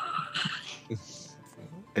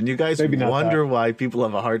 And you guys Maybe not wonder why people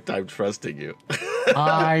have a hard time trusting you.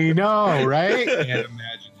 I know, right? Can't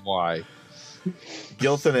imagine why.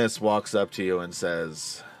 Gilthanas walks up to you and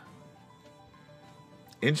says,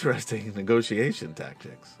 interesting negotiation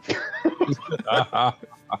tactics.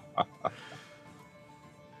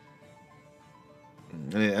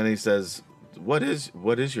 And he says, what is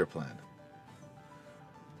your plan?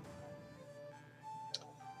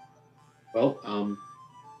 Well,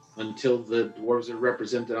 until the dwarves are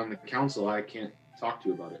represented on the council, I can't talk to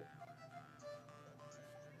you about it.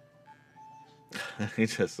 He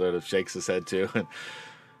just sort of shakes his head too. And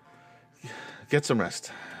get some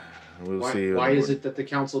rest. We'll see you. Why is it that the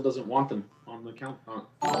council doesn't want them on the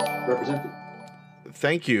represented?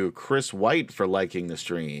 Thank you, Chris White, for liking the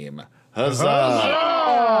stream. Huzzah!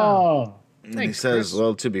 Oh, And he Thanks, says, Chris.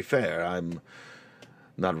 well, to be fair, I'm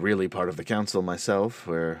not really part of the council myself.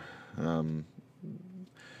 We're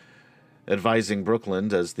advising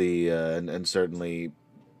Brookland as the, and certainly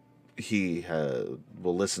he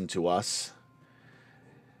will listen to us,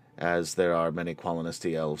 as there are many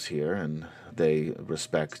Qualinesti elves here, and they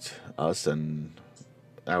respect us and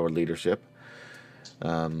our leadership.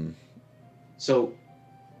 So,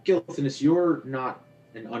 Gilthanas, you're not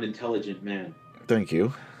an unintelligent man. Thank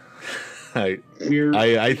you. I We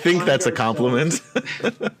think find that's a ourselves- compliment.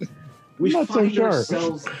 We Not so find sure.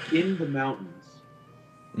 ourselves in the mountains.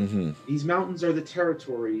 Hmm. These mountains are the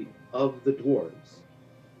territory of the dwarves.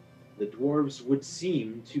 The dwarves would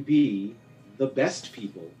seem to be the best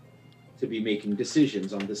people to be making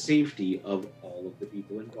decisions on the safety of all of the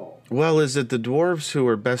people involved. Well, is it the dwarves who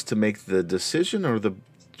are best to make the decision, or the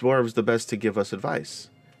dwarves the best to give us advice?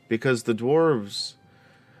 Because the dwarves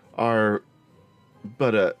are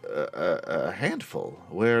but a handful,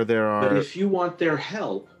 where there But are if you want their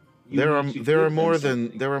help, you there need to are there are give them more than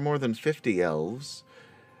something. there are more than 50 elves,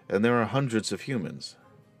 and there are hundreds of humans.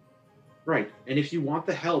 Right. And if you want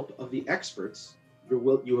the help of the experts,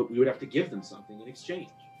 you would have to give them something in exchange.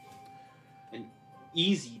 An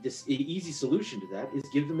easy solution to that is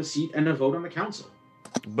give them a seat and a vote on the council.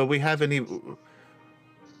 But we haven't even...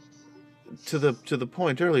 To the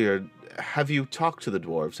point earlier, have you talked to the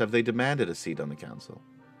dwarves? Have they demanded a seat on the council?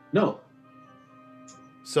 No.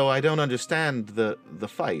 So I don't understand the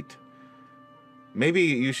fight. Maybe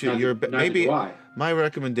you should... maybe my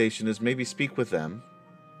recommendation is maybe speak with them.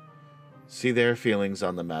 See their feelings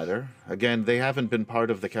on the matter. Again, they haven't been part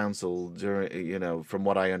of the council during, from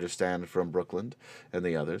what I understand from Brookland and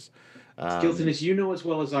the others. Skiltonus, you know as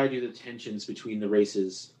well as I do the tensions between the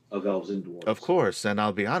races of elves and dwarves. Of course, and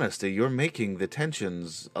I'll be honest, you're making the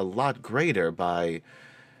tensions a lot greater by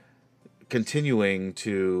continuing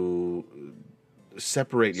to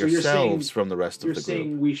separate yourselves from the rest of the group. You're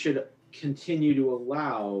saying we should continue to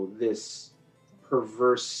allow this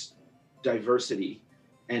perverse diversity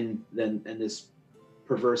and this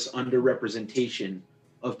perverse underrepresentation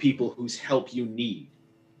of people whose help you need.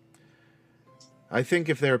 I think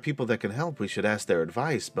if there are people that can help, we should ask their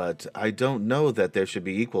advice, but I don't know that there should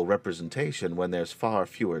be equal representation when there's far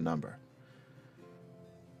fewer number.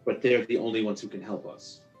 But they're the only ones who can help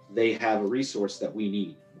us. They have a resource that we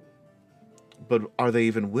need. But are they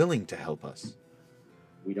even willing to help us?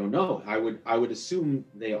 We don't know. I would assume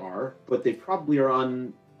they are, but they probably are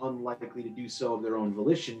unlikely to do so of their own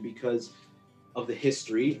volition because of the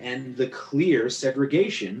history and the clear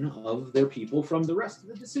segregation of their people from the rest of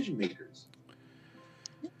the decision makers.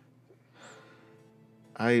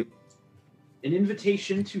 An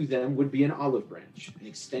invitation to them would be an olive branch, an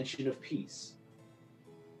extension of peace.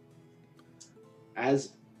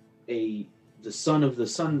 As the son of the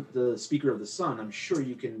sun, the speaker of the sun, I'm sure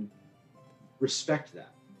you can respect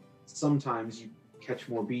that. Sometimes you catch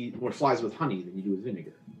more flies with honey than you do with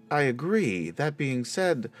vinegar. I agree. That being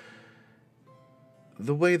said,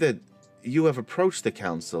 the way that you have approached the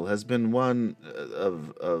council has been one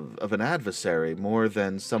of an adversary more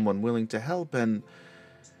than someone willing to help. And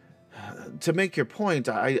to make your point,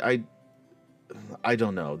 I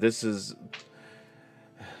don't know. This is,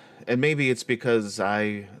 and maybe it's because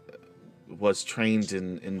I was trained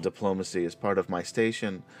in diplomacy as part of my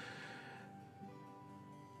station.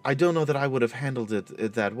 I don't know that I would have handled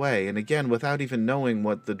it that way. And again, without even knowing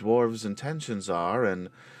what the dwarves' intentions are and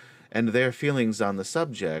their feelings on the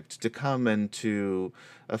subject, to come and to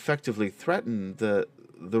effectively threaten the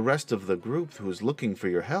rest of the group who's looking for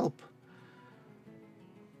your help.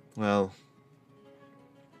 Well,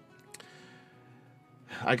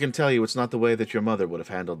 I can tell you it's not the way that your mother would have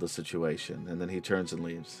handled the situation. And then he turns and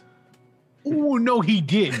leaves. Oh, no, he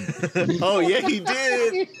didn't. Oh, yeah, he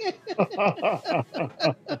did.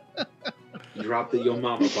 Drop the yo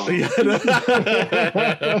mama bomb.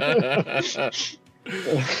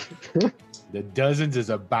 The dozens is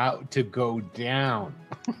about to go down.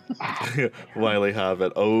 Wiley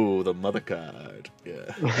Hobbit. Oh, the mother card.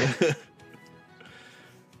 Yeah.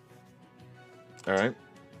 All right.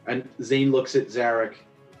 And Zane looks at Zarek.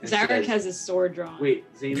 Zarek has his sword drawn. Wait,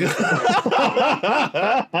 Zane looks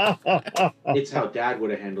it's how Dad would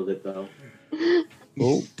have handled it, though.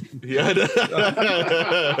 Oh. Yeah.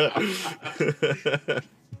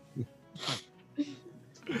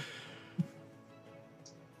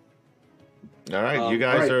 All right, you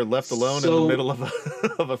guys are left alone in the middle of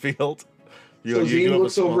a field. So Zane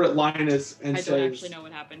looks over at Linus and says... I don't actually know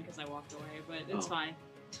what happened because I walked away, but it's fine.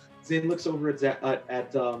 Zane looks over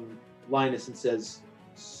at Linus and says,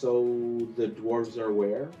 "So the dwarves are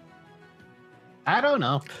where?" I don't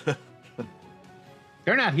know.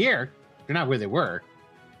 They're not here. They're not where they were.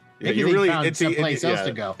 Yeah, Maybe they found someplace else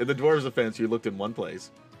to go. In the dwarves' offense, you looked in one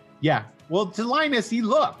place. Yeah. Well, to Linus, he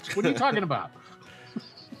looked. What are you talking about?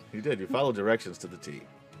 You did. You followed directions to the T.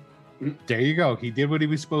 There you go. He did what he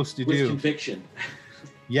was supposed to With do. conviction.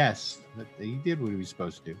 Yes, he did what he was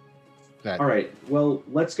supposed to do. All right. Well,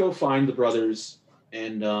 let's go find the brothers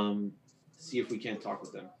and see if we can't talk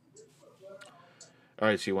with them. All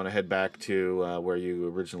right. So you want to head back to where you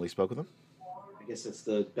originally spoke with them? I guess that's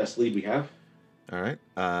the best lead we have. All right.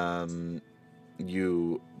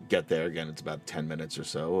 You get there again. It's about 10 minutes or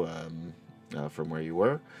so from where you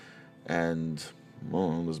were, and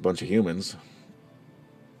well, there's a bunch of humans.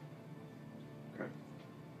 Okay.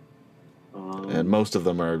 And most of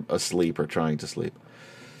them are asleep or trying to sleep,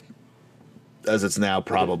 as it's now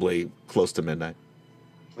probably close to midnight.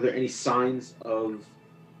 Are there any signs of,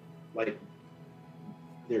 like,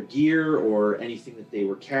 their gear or anything that they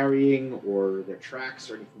were carrying or their tracks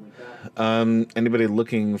or anything like that? Anybody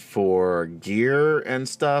looking for gear and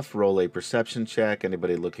stuff, roll a perception check.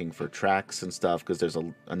 Anybody looking for tracks and stuff, because there's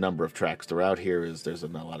a number of tracks throughout here. There's a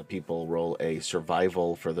lot of people. Roll a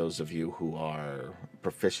survival for those of you who are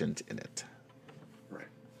proficient in it. Right.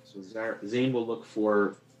 So Zane will look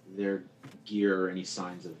for their gear or any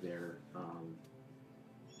signs of their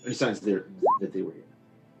that they were here.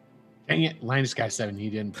 Dang it, Linus got 7. He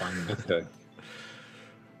didn't find them. Okay.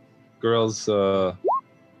 Girls,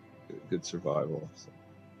 good survival. So.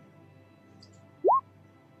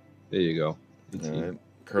 There you go. All right.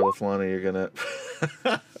 Curlithlon, you're gonna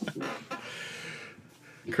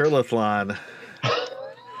Curlithlon.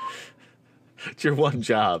 It's your one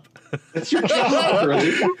job. That's your job,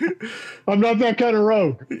 really. I'm not that kind of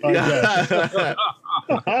rogue. I guess.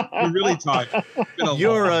 You're really tired.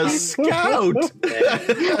 You're a scout.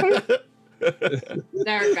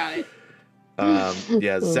 Zarek got it.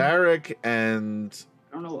 Yeah, Zarek and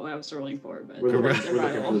I don't know what I was rolling for, but We're looking for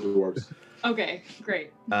survival. the dwarves. Okay,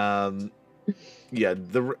 great. yeah,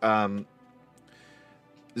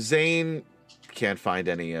 Zane can't find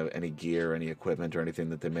any gear, any equipment, or anything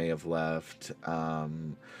that they may have left.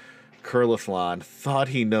 Curlithlon thought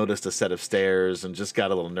he noticed a set of stairs and just got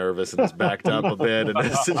a little nervous and is backed up a bit and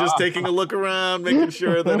is just taking a look around, making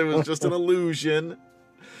sure that it was just an illusion.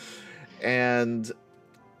 And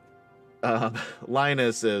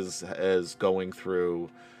Linus is going through,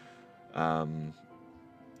 a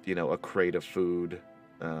crate of food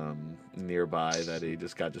nearby that he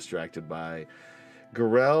just got distracted by.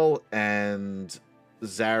 Gorell and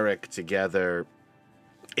Zarek together,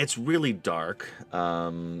 it's really dark.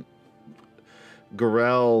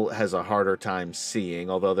 Gorell has a harder time seeing,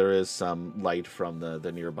 although there is some light from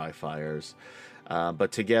the nearby fires.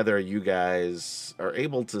 But together, you guys are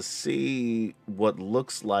able to see what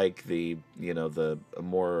looks like the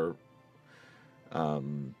more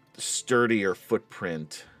sturdier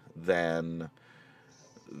footprint than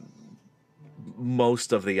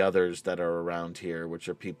most of the others that are around here, which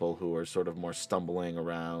are people who are sort of more stumbling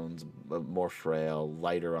around, more frail,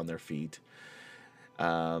 lighter on their feet.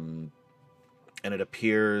 And it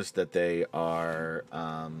appears that they are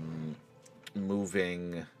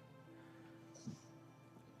moving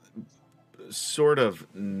sort of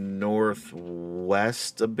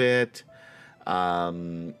northwest a bit,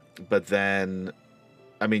 but then,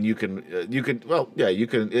 I mean, you can.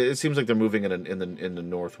 It seems like they're moving in the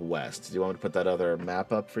northwest. Do you want me to put that other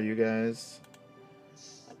map up for you guys?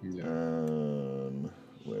 Yeah.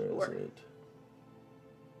 Where is it?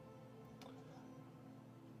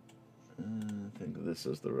 I think this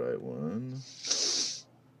is the right one.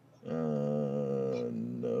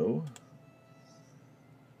 No.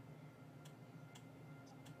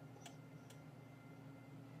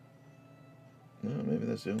 No, maybe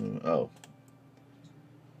that's the only one. Oh.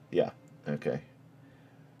 Yeah, okay.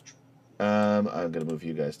 I'm going to move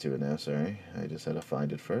you guys to it now, sorry. I just had to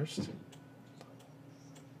find it first.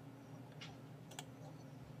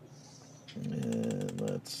 And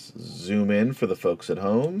let's zoom in for the folks at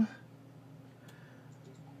home.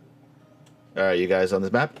 All right, you guys on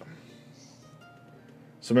this map?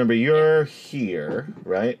 So remember, you're here,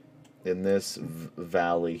 right? In this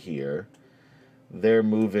valley here. They're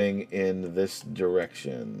moving in this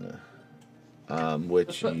direction.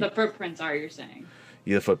 Which The footprints are, you're saying?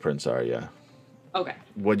 Yeah, the footprints are, yeah. Okay,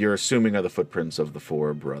 What you're assuming are the footprints of the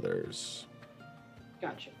four brothers.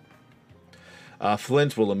 gotcha.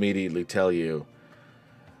 Flint will immediately tell you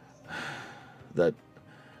that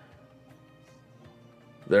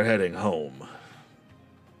they're heading home.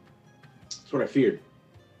 That's what I feared.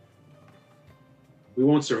 We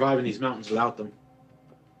won't survive in these mountains without them.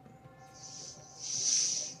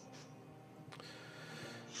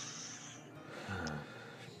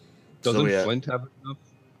 Doesn't So, yeah. Flint have enough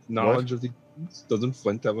knowledge of the? Doesn't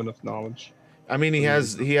Flint have enough knowledge? I mean, he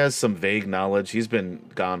has some vague knowledge. He's been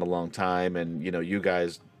gone a long time, and you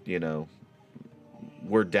guys,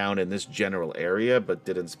 were down in this general area, but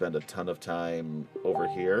didn't spend a ton of time over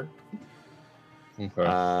here. Okay.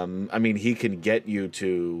 I mean, he can get you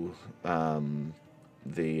to the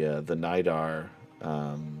Nidar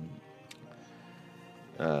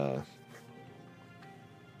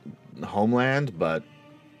homeland, but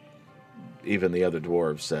even the other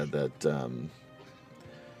dwarves said that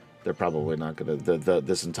they're probably not going to.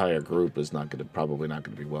 This entire group is probably not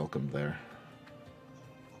going to be welcomed there.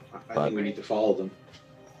 I think we need to follow them.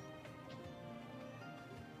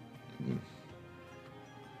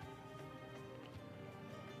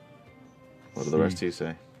 What do the rest of you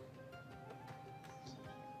say?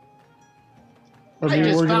 I mean,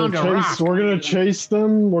 just we're found gonna a chase. rock. We're gonna chase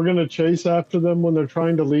them. We're gonna chase after them when they're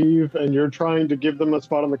trying to leave, and you're trying to give them a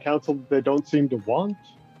spot on the council that they don't seem to want.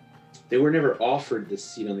 They were never offered this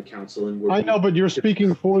seat on the council, and I know, but you're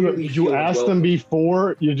speaking for them. clearly Did you feel ask them welcome.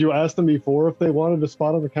 before? Did you ask them before if they wanted a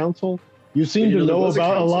spot on the council? You seem didn't to know there know was a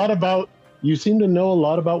about a council. lot about. You seem to know a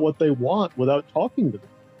lot about what they want without talking to them.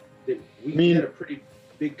 We I mean- had a pretty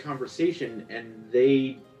big conversation, and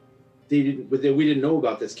they didn't. We didn't know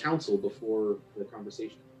about this council before the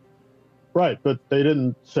conversation. Right, but they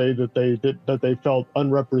didn't say that they felt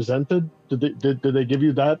unrepresented. Did they give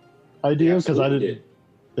you that idea? Because I absolutely didn't.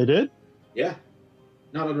 They did. Yeah,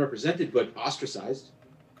 not unrepresented, but ostracized.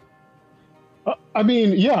 I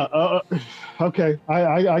mean, yeah. Okay,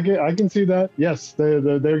 I can see that. Yes,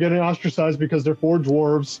 they're getting ostracized because they're 4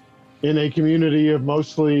 dwarves in a community of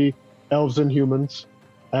mostly elves and humans,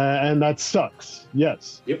 and that sucks.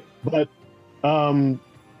 Yes. Yep. But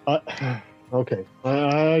okay.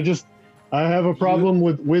 I have a problem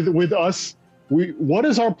with us. What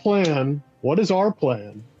is our plan? What is our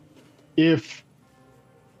plan if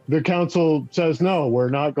the council says no, we're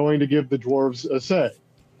not going to give the dwarves a say?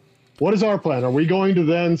 What is our plan? Are we going to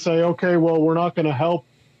then say, okay, well, we're not going to help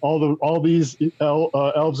all these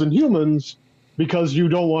elves and humans because you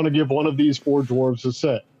don't want to give one of these 4 dwarves a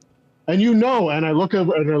say? And and I look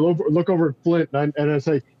over at Flint and I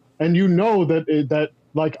say, and you know that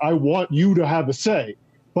like I want you to have a say,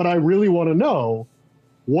 but I really want to know,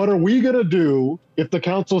 what are we going to do if the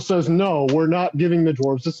council says no, we're not giving the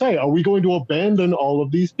dwarves a say? Are we going to abandon all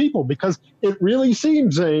of these people? Because it really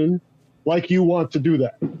seems, Zane, like you want to do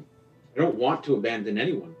that. I don't want to abandon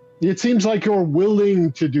anyone. It seems like you're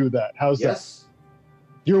willing to do that. How's that? Yes.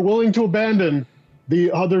 You're willing to abandon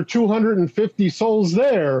the other 250 souls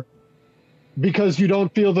there because you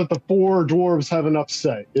don't feel that the 4 dwarves have enough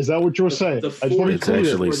say. Is that what you're saying? the I just want to be It's clear.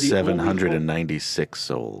 actually We're the only 796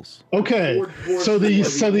 souls. Okay, 4 dwarves so who are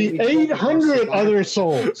the only 800 survivors.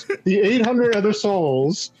 other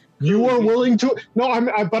souls, you are willing to?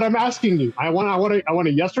 No, but I'm asking you. I want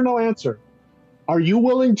a yes or no answer. Are you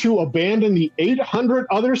willing to abandon the 800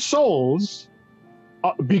 other souls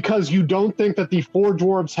because you don't think that the 4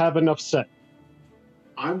 dwarves have enough say?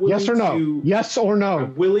 I'm willing Yes or no? to, Yes or no?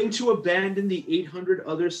 I'm willing to abandon the 800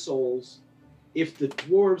 other souls if the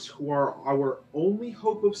dwarves, who are our only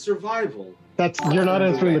hope of survival. You're not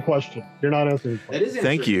answering the question. You're not answering the That question. is answering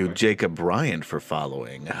Thank the you, question. Jacob Bryant, for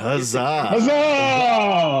following. Huzzah!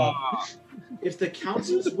 Huzzah! If the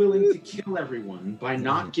council's willing to kill everyone by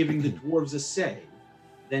not giving the dwarves a say,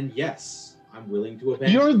 then yes, I'm willing to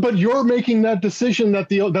abandon. You're making that decision that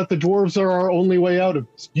the dwarves are our only way out of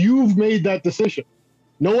this. You've made that decision.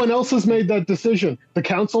 No one else has made that decision. The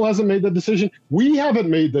council hasn't made that decision. We haven't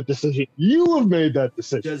made that decision. You have made that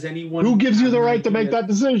decision. Does anyone? Who gives you have the an right to make idea- that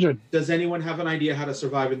decision? Does anyone have an idea how to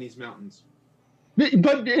survive in these mountains?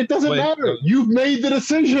 But it doesn't Wait, matter. You've made the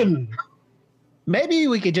decision. Maybe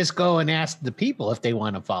we could just go and ask the people if they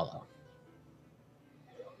want to follow.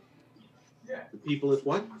 The people is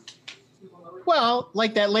what? Well,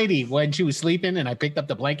 like that lady when she was sleeping and I picked up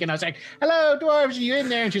the blanket and I was like, hello, dwarves, are you in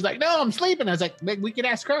there? And she's like, no, I'm sleeping. I was like, we could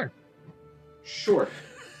ask her. Sure.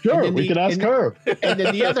 Sure, then we the- could ask and- her. And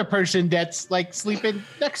then the other person that's like sleeping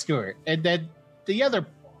next to her. And then the other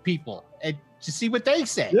people and to see what they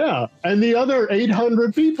say. Yeah, and the other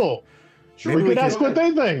 800 people. Sure. We Maybe could we ask what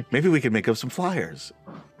they think. Maybe we could make up some flyers.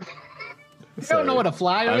 I don't know what a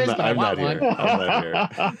flyer is, but I I'm want not one. here. I'm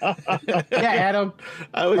not here. Yeah, Adam.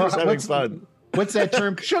 I was just having What's- fun. What's that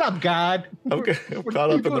term? Shut up, God. Okay, I'm We're caught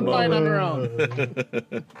up in the doing fine on moment. our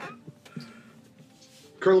own.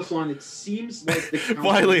 Curliflon, it seems like the council...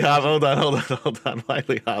 Wiley Hoffman, hold on.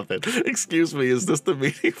 Wiley Hoffman. Excuse me, is this the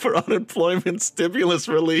meeting for unemployment stimulus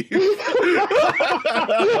relief?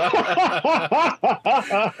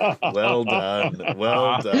 Well done.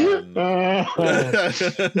 Well done.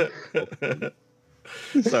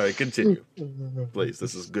 Sorry, continue. Please,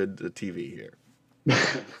 this is good TV here.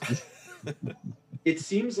 It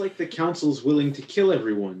seems like the council's willing to kill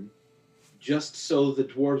everyone just so the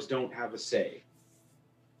dwarves don't have a say.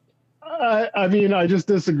 I mean, I just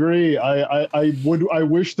disagree. I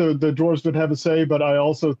wish the dwarves would have a say, but I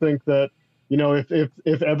also think that, you know,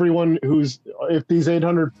 if everyone if these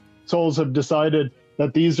 800 souls have decided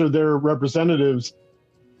that these are their representatives,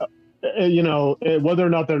 you know, whether or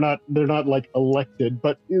not they're not like elected,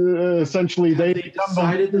 but essentially Have they they become the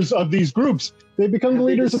decided- leaders of these groups. They become the Have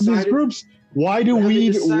they leaders of these decided- groups. Why do Have we?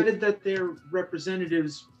 they decided that they're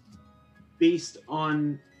representatives based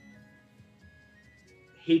on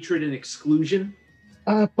hatred and exclusion?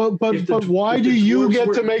 But If the- why if do the you dwarves get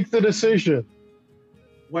were- to make the decision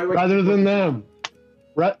Why would- rather than them?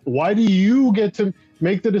 Why do you get to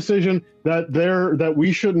make the decision that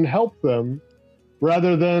we shouldn't help them,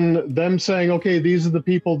 rather than them saying, okay, these are the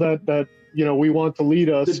people that we want to lead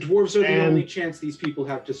us? The dwarves are the only chance these people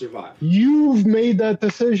have to survive. You've made that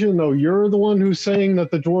decision, though. You're the one who's saying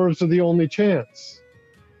that the dwarves are the only chance.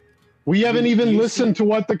 We haven't even listened to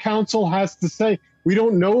what the council has to say. We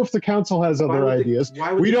don't know if the council has other ideas.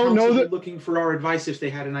 Why would we the don't council know be looking for our advice if they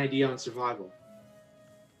had an idea on survival?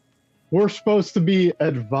 We're supposed to be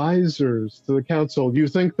advisors to the council. Do you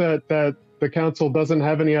think that the council doesn't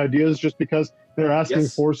have any ideas just because they're asking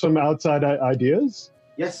for some outside ideas?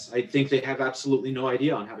 Yes, I think they have absolutely no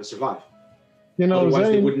idea on how to survive. Otherwise,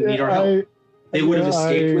 they wouldn't need our help. They would have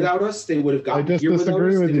escaped without us. They would have gotten here without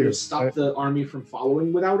us. They would have stopped the army from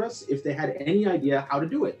following without us if they had any idea how to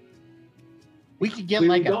do it. We could get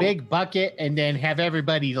like a big bucket and then have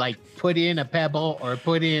everybody like put in a pebble or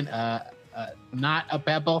put in not a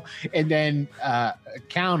pebble and then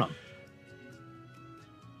count them.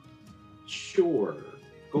 Sure.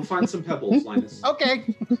 Go find some pebbles, Linus.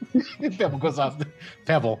 Okay. Pebble goes off.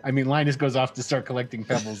 Linus goes off to start collecting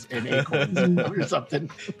pebbles and acorns or something.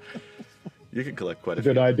 You can collect quite a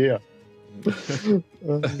few. Good idea.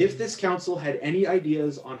 If this council had any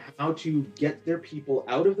ideas on how to get their people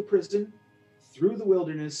out of the prison, through the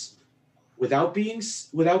wilderness, without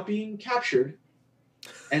being captured,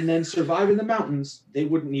 and then survive in the mountains, they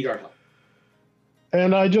wouldn't need our help.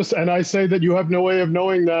 And I say that you have no way of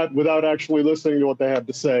knowing that without actually listening to what they have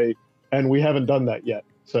to say, and we haven't done that yet.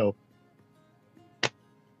 So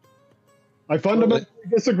I fundamentally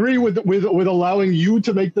disagree with allowing you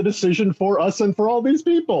to make the decision for us and for all these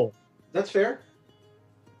people. That's fair.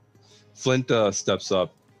 Flint steps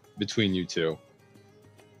up between you two,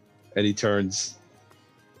 and he turns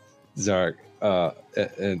Zarek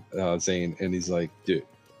and Zane, and he's like, "Dude,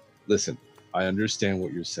 listen, I understand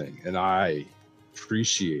what you're saying, and I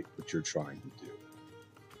appreciate what you're trying to do.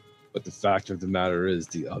 But the fact of the matter is,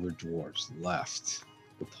 the other dwarves left.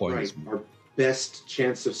 The point is, our best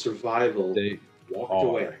chance of survival. They walked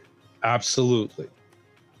away. Absolutely,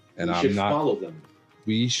 and we should follow them.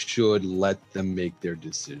 We should let them make their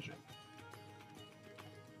decision.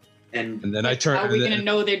 And then I turn. How are we going to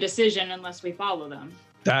know their decision unless we follow them?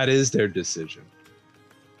 That is their decision.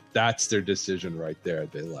 That's their decision right there.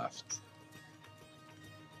 They left.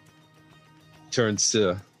 Turns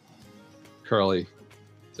to Curly.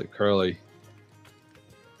 So Curly,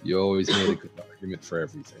 you always made a good argument for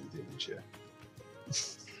everything, didn't you?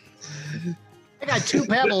 I got 2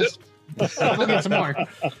 pebbles. We'll get some more.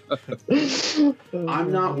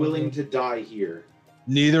 I'm not willing to die here.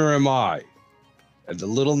 Neither am I. And the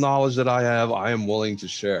little knowledge that I have, I am willing to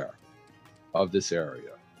share of this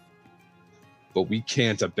area. But we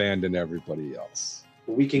can't abandon everybody else.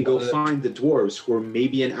 We can go find the dwarves who are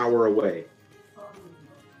maybe an hour away.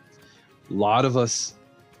 A lot of us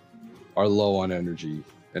are low on energy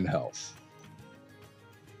and health.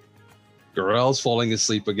 Gorell's falling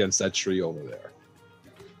asleep against that tree over there.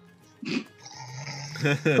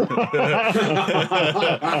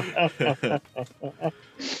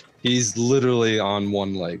 He's literally on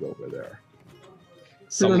one leg over there.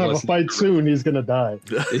 We don't have a fight soon. He's going to die.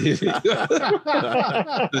 He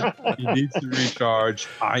needs to recharge.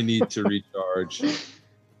 I need to recharge.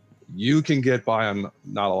 You can get by on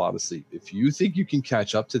not a lot of sleep. If you think you can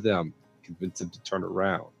catch up to them, convince them to turn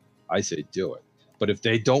around, I say do it. But if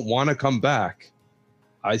they don't want to come back,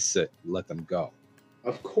 I say let them go.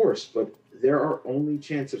 Of course, but they're our only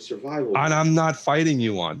chance of survival. And I'm not fighting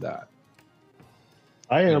you on that.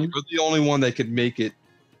 I am. You're the only one that could make it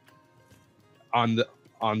on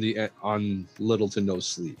little to no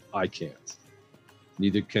sleep. I can't.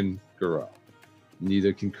 Neither can Gorell.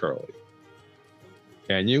 Neither can Curly.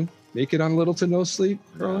 Can you make it on little to no sleep,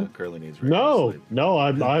 Curly? Curly needs sleep. No,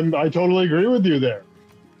 I totally agree with you there.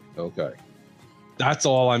 Okay. That's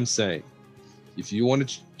all I'm saying. If you want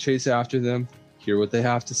to chase after them, hear what they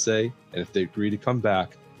have to say, and if they agree to come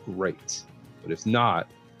back, great. But if not,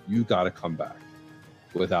 you got to come back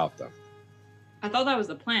without them. I thought that was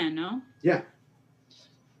the plan, no? Yeah.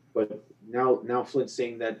 But now Flint's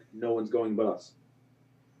saying that no one's going but us.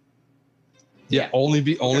 Yeah, only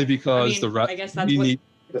because the rest. I guess that's what we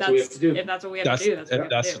have to do. If that's what we have to do,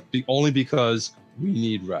 that's only because we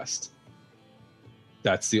need rest.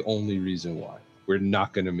 That's the only reason why. We're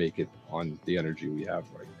not going to make it on the energy we have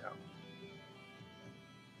right now.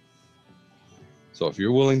 So if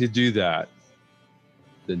you're willing to do that,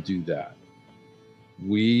 then do that.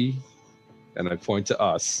 We, and I point to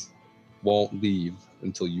us, won't leave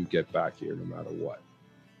until you get back here no matter what.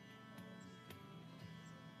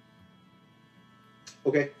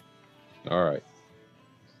 Okay. All right.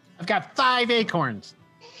 I've got 5 acorns.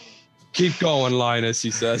 Keep going, Linus,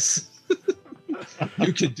 he says.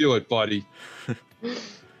 You can do it, buddy.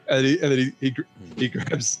 And then he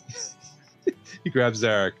grabs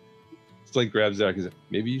Zarek. Flint grabs Zarek and says,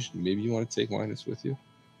 maybe you want to take Linus with you?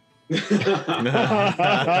 He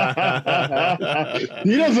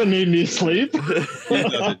doesn't need any sleep.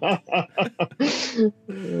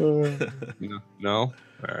 No?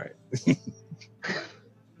 All right.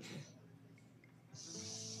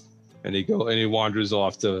 And he wanders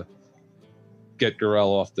off to get Gorell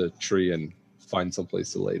off the tree and find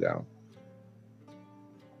someplace to lay down.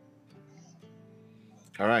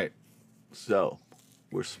 All right. So,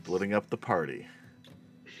 we're splitting up the party.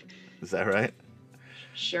 Is that right?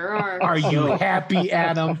 Sure are. Are you happy,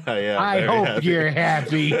 Adam? I hope you're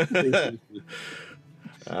happy. All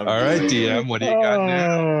right, DM, what do you got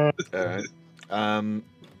now? All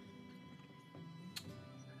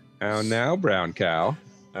right. Now, brown cow.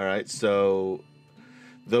 All right. So,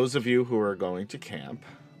 those of you who are going to camp,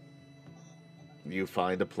 you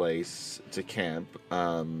find a place to camp.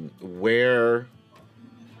 Where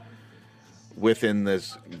within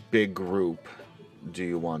this big group do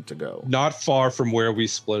you want to go? Not far from where we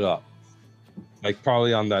split up. Like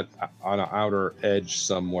probably on an outer edge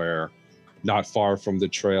somewhere, not far from the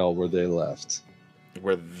trail where they left.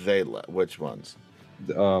 Where they left? Which ones?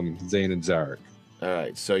 Zane and Zarek. All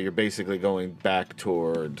right. So you're basically going back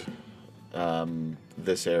toward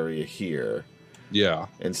this area here. Yeah.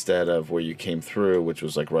 Instead of where you came through, which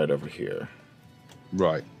was like right over here.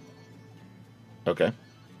 Right. Okay.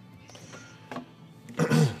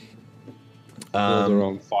 Build their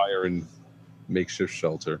own fire and makeshift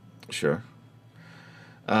shelter. Sure.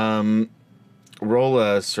 Roll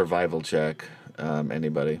a survival check.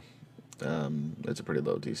 Anybody. It's a pretty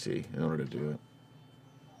low DC in order to do it.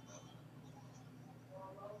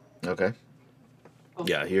 Okay. Oh,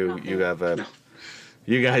 Yeah, you have a. No.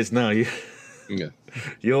 You guys know you. Yeah.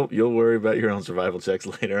 You'll worry about your own survival checks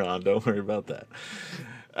later on. Don't worry about that.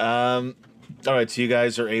 All right, so you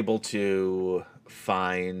guys are able to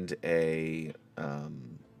find a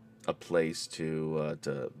place to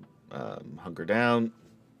hunker down,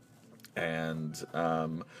 and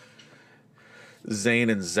Zane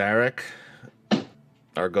and Zarek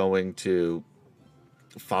are going to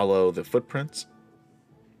follow the footprints.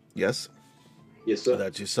 Yes. Yes, sir.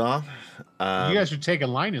 That you saw. You guys are taking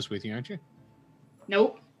Linus with you, aren't you?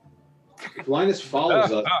 Nope. If Linus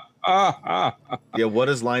follows us, Yeah, what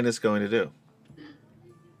is Linus going to do?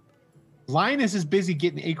 Linus is busy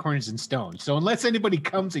getting acorns and stones. So unless anybody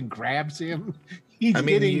comes and grabs him, he's I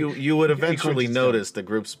mean, getting. you would eventually acorns and notice the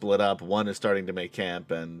group split up. One is starting to make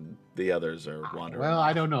camp, and the others are wandering. Well,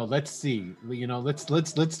 I don't know. Let's see. You know, let's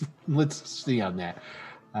see on that.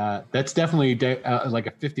 That's definitely like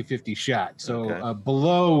a 50-50 shot. So Okay.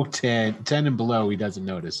 below 10 and below, he doesn't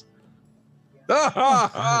notice.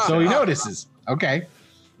 So he notices. Okay.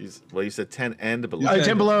 You said 10 and below.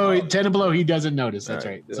 10 below, 10 and below, he doesn't notice. That's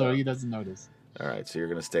All right. right. So he doesn't notice. All right, so you're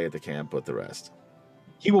going to stay at the camp with the rest.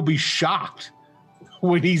 He will be shocked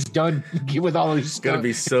when he's done with all his He's stuff. going to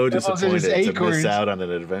be so With all his disappointed to acorns. miss out on an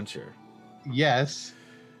adventure. Yes.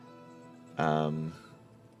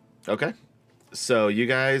 Okay. So you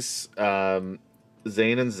guys, Zane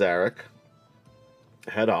and Zarek,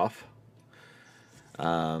 head off.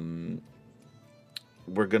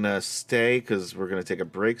 We're going to stay because we're going to take a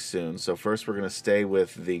break soon. So first we're going to stay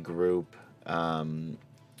with the group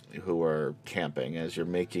who are camping as you're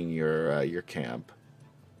making your camp.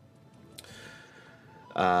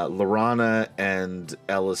 Lorana and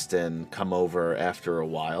Elliston come over after a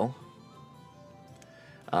while.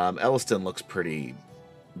 Elliston looks pretty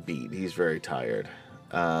beat. He's very tired.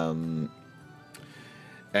 You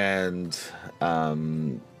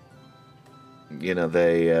know,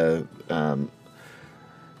 they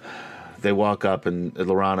walk up and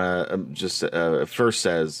Lorana just first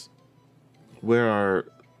says, "Where are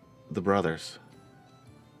the brothers?"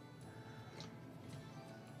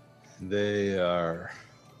 They'll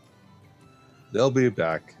be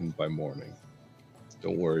back by morning.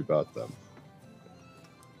 Don't worry about them.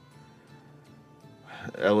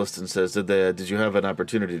 Elliston says, "Did you have an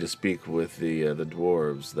opportunity to speak with the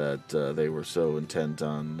dwarves that they were so intent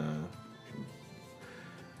on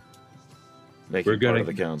making part of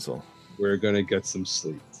the council?" We're gonna get some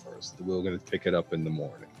sleep first. We're gonna pick it up in the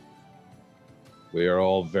morning. We are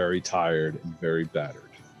all very tired and very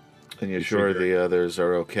battered. And you're sure the others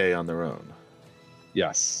are okay on their own?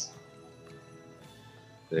 Yes.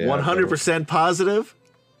 100% positive?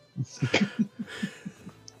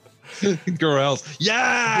 Girls,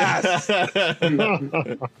 yes!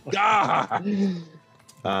 Ah!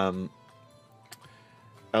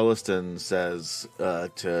 Elliston says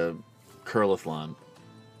to Kurlithlon,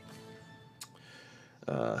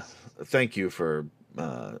 thank you for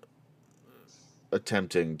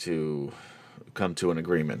attempting to come to an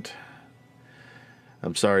agreement.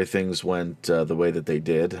 I'm sorry things went the way that they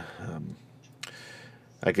did.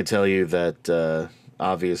 I could tell you that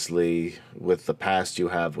obviously with the past you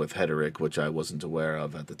have with Hederick, which I wasn't aware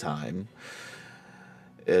of at the time,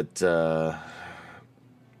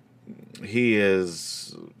 he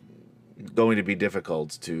is going to be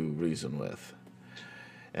difficult to reason with.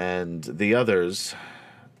 And the others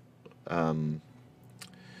are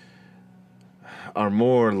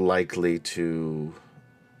more likely to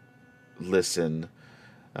listen.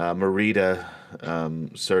 Marita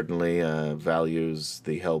certainly values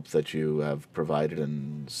the help that you have provided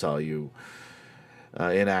and saw you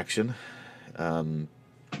in action. Eben,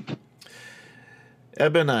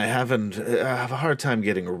 I have a hard time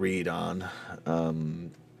getting a read on.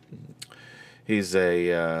 He's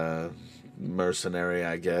a mercenary,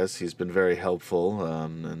 I guess. He's been very helpful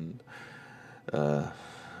and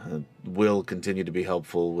will continue to be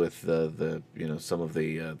helpful with the some of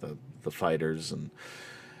the fighters and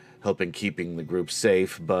helping keeping the group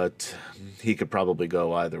safe. But he could probably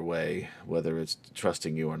go either way, whether it's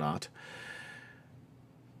trusting you or not.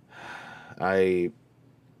 I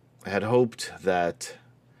had hoped that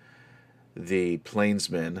the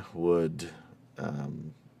Plainsmen would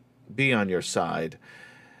be on your side.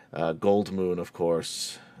 Gold Moon, of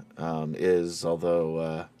course, is,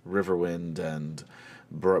 although Riverwind and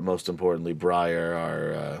most importantly Briar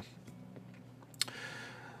are,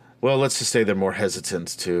 well, let's just say they're more hesitant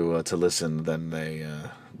to listen than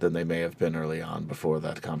they may have been early on before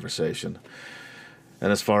that conversation.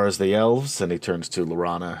 And as far as the elves, and he turns to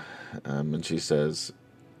Lorana, and she says,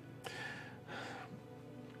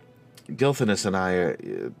 Gilthanas and I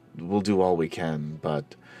will do all we can,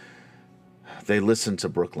 but they listened to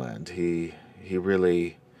Brookland. He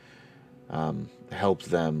really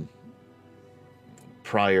helped them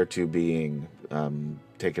prior to being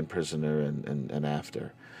taken prisoner and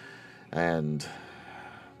after. And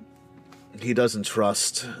he doesn't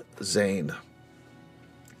trust Zane.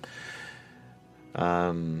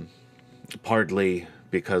 Partly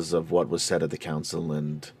because of what was said at the council,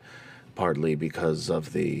 and partly because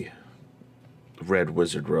of the red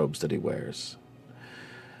wizard robes that he wears.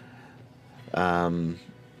 And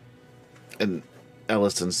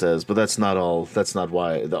Elliston says, but that's not all. That's not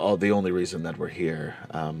why. The only reason that we're here.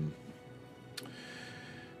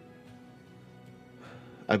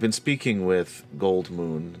 I've been speaking with Gold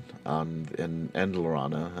Moon and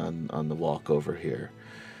Lorana on the walk over here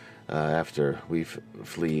after we've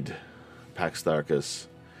fled Pax Tharkus,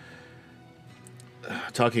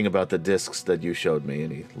 talking about the discs that you showed me,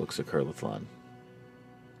 and he looks at Kurlithlon.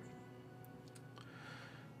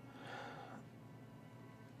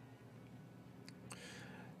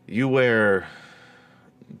 You wear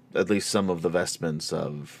at least some of the vestments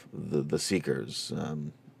of the Seekers.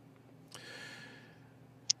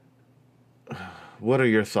 What are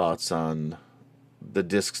your thoughts on the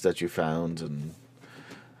discs that you found and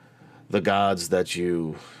the gods that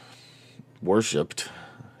you worshipped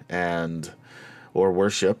or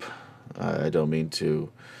worship? I don't mean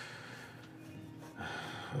to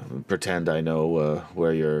pretend I know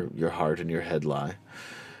where your heart and your head lie.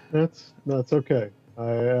 That's okay.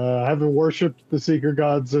 I haven't worshipped the Seeker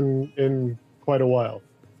gods in quite a while.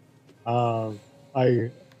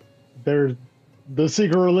 The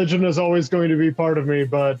Seeker religion is always going to be part of me,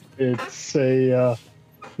 but it's I'm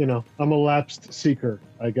a lapsed Seeker,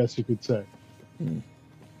 I guess you could say.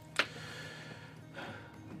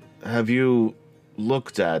 Have you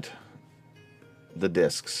looked at the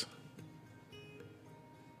discs?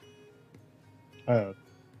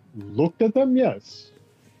 Looked at them? Yes.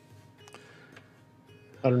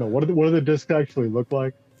 I don't know. What do the discs actually look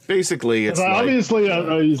like? Basically, it's obviously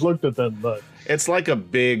he's looked at them, but it's like a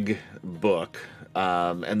big book,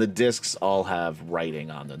 and the discs all have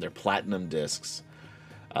writing on them. They're platinum discs.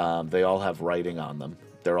 They all have writing on them.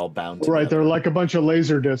 They're all bound together. Right, they're like a bunch of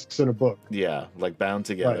laser discs in a book. Yeah, like bound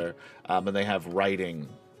together, right. And they have writing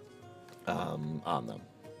on them.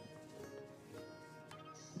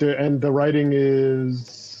 And the writing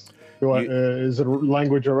is. Is it a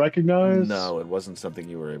language I recognize? No, it wasn't something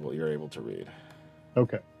you're able to read.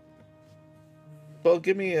 Okay. Well,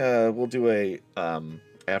 give me we'll do a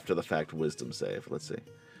after the fact wisdom save. Let's see.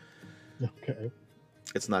 Okay.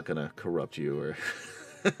 It's not gonna corrupt you or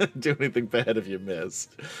do anything bad if you miss.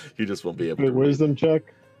 You just won't be able to wisdom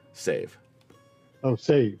check? Save. Oh,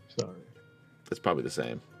 save, sorry. It's probably the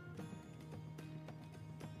same.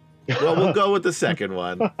 Well, we'll go with the second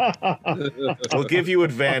one. We'll give you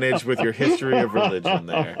advantage with your history of religion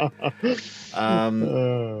there.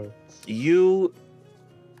 You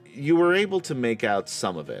were able to make out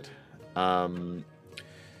some of it.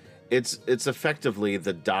 It's effectively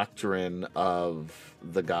the doctrine of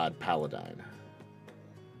the god Paladine.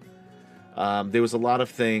 There was a lot of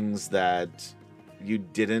things that you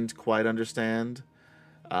didn't quite understand,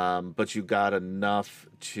 but you got enough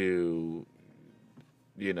to,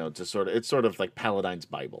 to it's sort of like Paladine's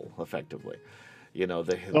Bible, effectively.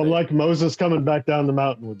 Like Moses coming back down the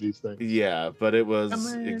mountain with these things. Yeah, but it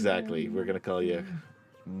was exactly. We're gonna call you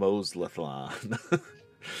Moslethlon.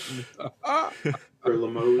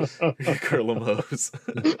 Kurlamose. Kurlamose.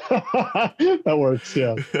 That works,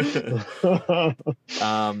 yeah.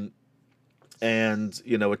 And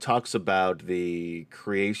it talks about the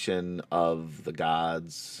creation of the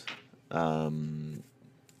gods. You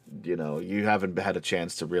haven't had a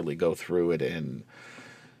chance to really go through it in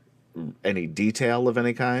any detail of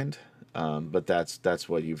any kind, but that's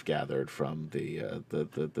what you've gathered from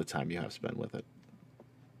the time you have spent with it.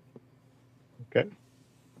 Okay.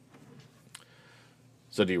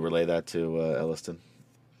 So do you relay that to Elliston?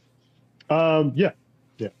 Yeah.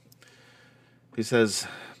 He says,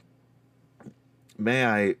 May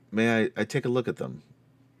I take a look at them?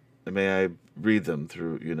 May I read them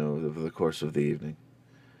through, over the course of the evening?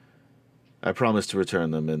 I promise to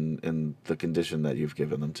return them in the condition that you've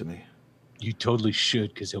given them to me. You totally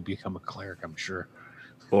should, because he'll become a cleric, I'm sure.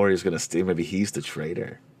 Or he's going to steal. Maybe he's the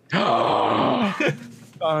traitor.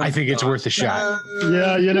 I think it's worth a shot.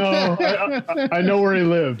 Yeah, I know where he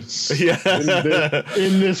lives. Yeah.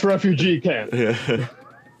 In this refugee camp. Yeah.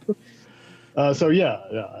 I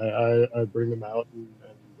bring them out and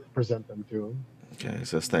present them to him. Okay, he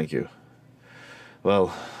says, thank you.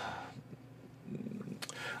 Well,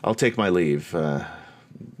 I'll take my leave.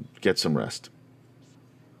 Get some rest.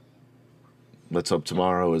 Let's hope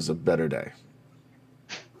tomorrow is a better day.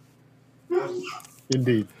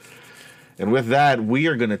 Indeed. And with that, we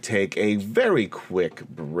are going to take a very quick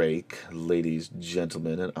break, ladies,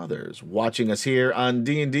 gentlemen, and others watching us here on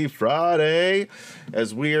D&D Friday,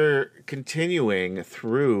 as we're continuing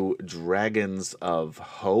through Dragons of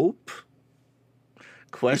Hope?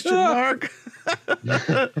 Question mark?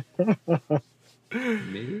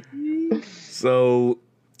 Maybe. So,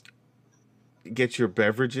 get your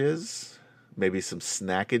beverages, maybe some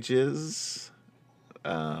snackages,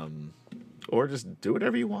 or just do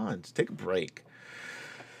whatever you want. Just take a break.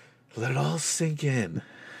 Let it all sink in.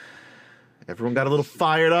 Everyone got a little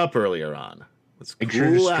fired up earlier on. Let's Make sure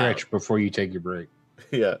to cool stretch out. before you take your break.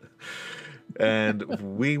 Yeah.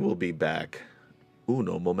 And we will be back.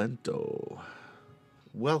 Uno momento.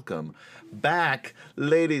 Welcome back,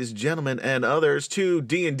 ladies, gentlemen, and others, to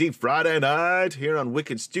D&D Friday Night here on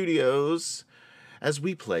Wicked Studios, as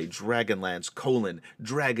we play Dragonlance: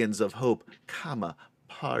 Dragons of Hope,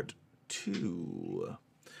 Part 2.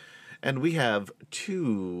 And we have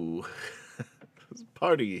two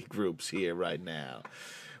party groups here right now.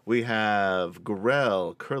 We have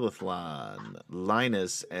Gorell, Kurlathlon,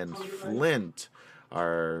 Linus, and Flint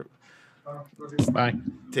are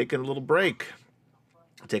taking a little break,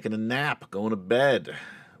 taking a nap, going to bed.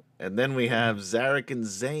 And then we have Zarek and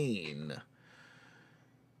Zane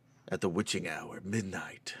at the witching hour,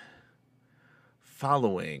 midnight,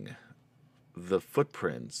 following the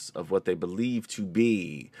footprints of what they believe to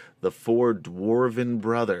be the four dwarven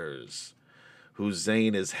brothers, who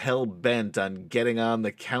Zane is hell-bent on getting on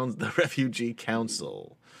the refugee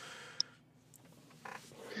council,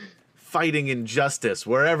 fighting injustice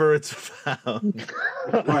wherever it's found.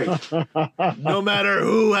 Right. No matter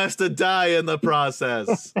who has to die in the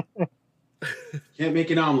process. Can't make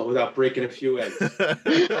an omelet without breaking a few eggs.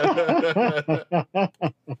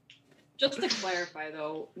 Just to clarify,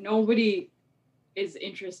 though, nobody is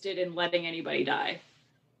interested in letting anybody die.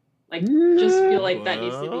 Like, just feel like that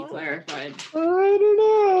needs to be clarified. I don't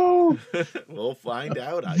know. We'll find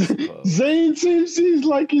out, I suppose. Zane seems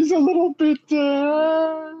like he's a little bit.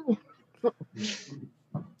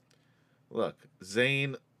 Look,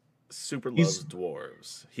 Zane super loves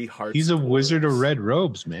dwarves. He's a dwarves. wizard of red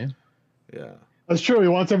robes, man. Yeah. That's true. He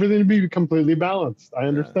wants everything to be completely balanced. I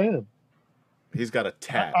understand. He's got a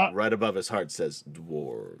tat right above his heart says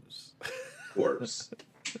dwarves. Dwarves.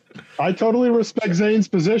 I totally respect Zane's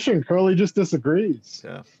position. Curly just disagrees.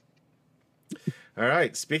 Yeah. All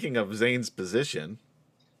right. Speaking of Zane's position,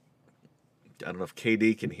 I don't know if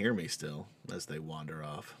KD can hear me still as they wander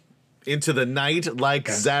off into the night like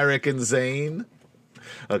Zarek and Zane.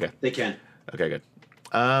 Okay. They can. Okay, good.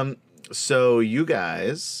 So you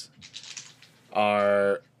guys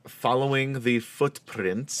are following the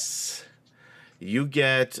footprints, you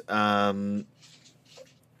get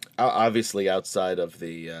obviously outside of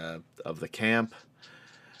the camp.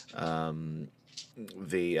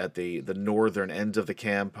 At the northern end of the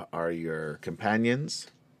camp are your companions.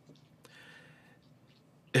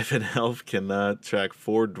 If an elf cannot track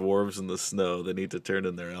 4 dwarves in the snow, they need to turn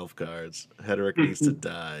in their elf cards. Hederick needs to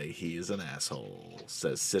die. He is an asshole,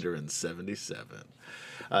 says Sidorin77.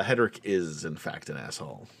 Hederick is, in fact, an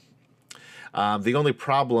asshole. The only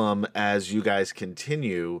problem as you guys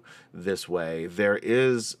continue this way, there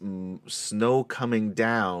is snow coming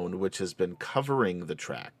down, which has been covering the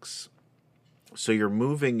tracks. So you're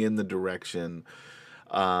moving in the direction.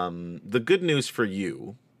 The good news for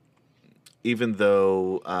you, even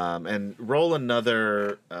though, and roll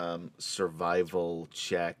another survival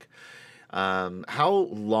check. How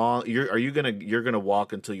long you're gonna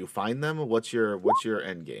walk until you find them? What's your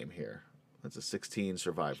end game here? That's a 16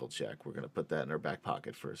 survival check. We're gonna put that in our back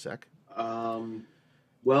pocket for a sec.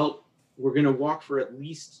 Well, we're gonna walk for at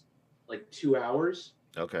least like 2 hours.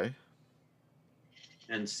 Okay.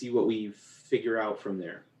 And see what we figure out from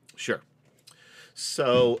there. Sure.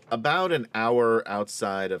 So about an hour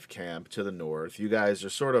outside of camp to the north, you guys are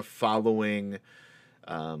sort of following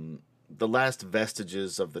the last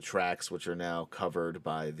vestiges of the tracks, which are now covered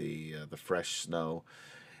by the fresh snow.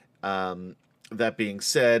 That being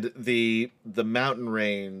said, the mountain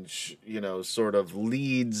range, sort of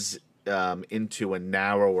leads into a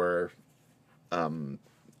narrower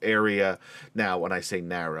area. Now, when I say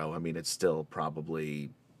narrow, I mean it's still probably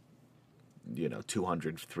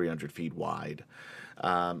 200, 300 feet wide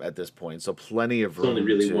at this point. So plenty of room. It's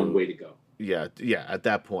only really one way to go. Yeah. At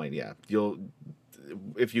that point, yeah.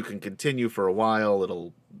 If you can continue for a while,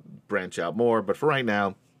 it'll branch out more. But for right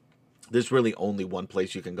now, there's really only one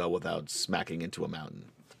place you can go without smacking into a mountain.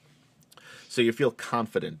 So you feel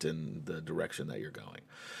confident in the direction that you're going.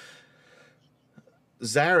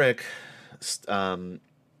 Zarek,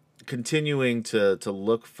 continuing to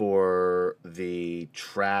look for the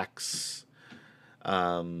tracks.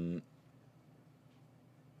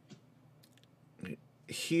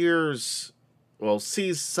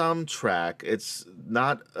 Sees some track. It's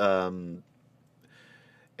not the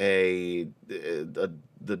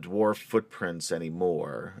dwarf footprints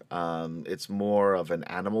anymore. It's more of an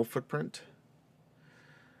animal footprint.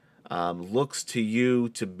 Looks to you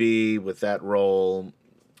to be, with that roll,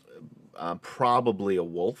 probably a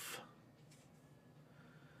wolf.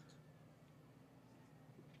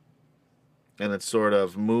 And it sort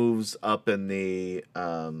of moves up in the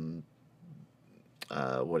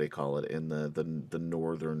what do you call it, in the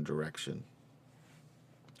northern direction,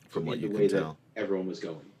 from what you can tell. Everyone was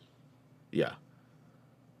going. Yeah.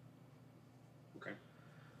 Okay.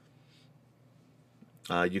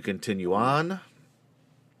 You continue on.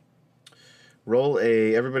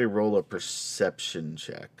 Everybody roll a perception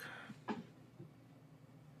check.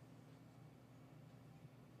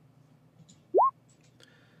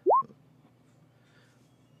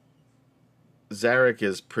 Zarek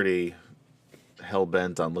is pretty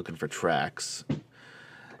hell-bent on looking for tracks.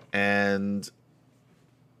 And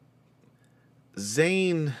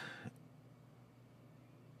Zane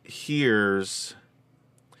hears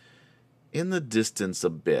in the distance a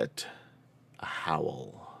bit a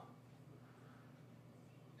howl.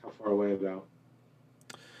 How far away about?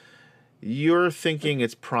 You're thinking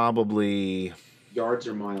it's probably yards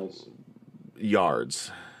or miles? Yards.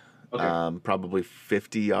 Okay. Probably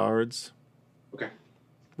 50 yards. Okay.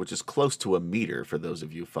 Which is close to a meter for those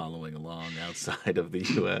of you following along outside of the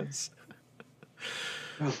U.S.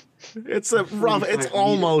 Oh, It's a rough. It's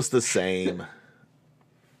almost the same.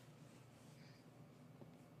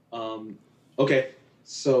 Okay,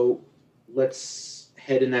 so let's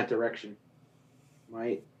head in that direction.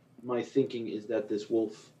 My thinking is that this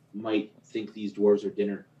wolf might think these dwarves are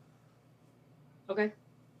dinner. Okay.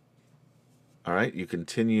 All right, you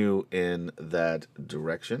continue in that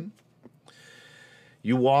direction.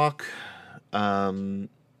 You walk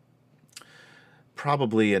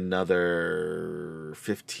probably another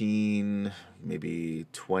 15, maybe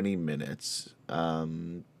 20 minutes.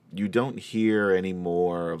 You don't hear any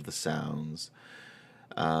more of the sounds.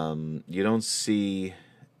 You don't see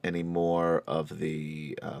any more of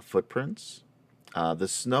the footprints. The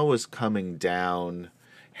snow is coming down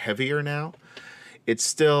heavier now. It's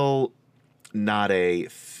still not a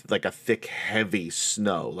thick, heavy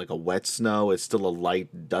snow, like a wet snow. It's still a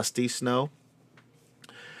light, dusty snow.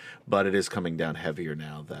 But it is coming down heavier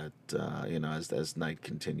now that, as night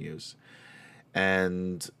continues.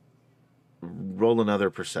 And roll another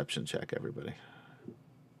perception check, everybody.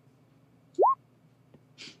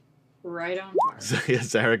 Right on par.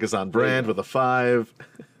 Zarek is on brand with a 5.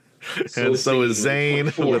 So And is so is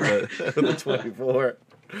Zane Zane with with a 24.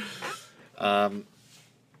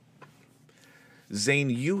 Zane,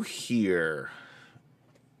 you hear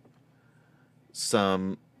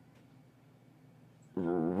some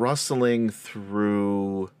rustling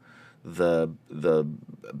through the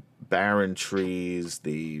barren trees,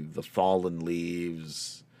 the fallen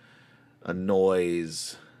leaves, a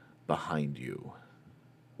noise behind you.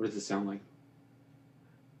 What does it sound like?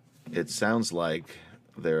 It sounds like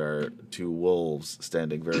there are 2 wolves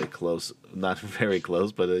standing very close, not very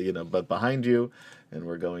close, but but behind you, and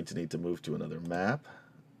we're going to need to move to another map.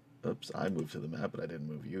 Oops, I moved to the map, but I didn't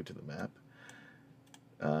move you to the map.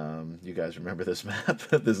 You guys remember this map?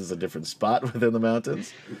 This is a different spot within the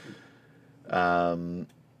mountains. And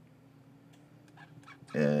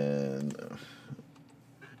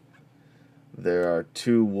there are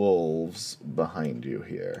 2 wolves behind you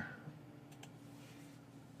here.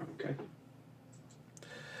 Okay.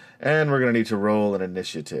 And we're going to need to roll an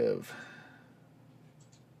initiative.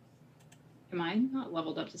 Am I not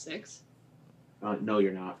leveled up to 6? No,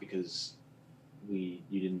 you're not, because you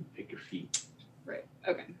didn't pick your feat. Right.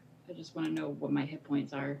 Okay. I just want to know what my hit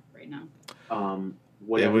points are right now.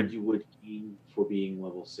 Whatever you would gain for being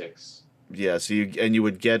level 6. Yeah, so you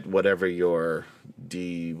would get whatever your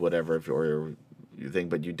whatever or your thing,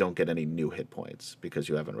 but you don't get any new hit points because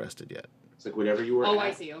you haven't rested yet. It's like whatever you were. Oh, at,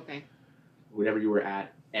 I see. Okay. Whatever you were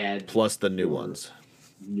at, add plus the new your ones.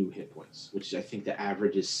 New hit points, which I think the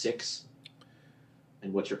average is 6.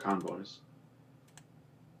 And what's your con bonus?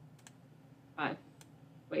 5.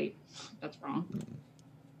 Wait, that's wrong.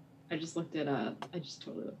 I just looked at I just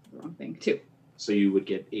totally looked at the wrong thing too. So you would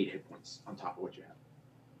get 8 hit points on top of what you have.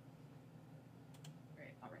 All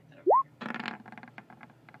right, I'll write that over here.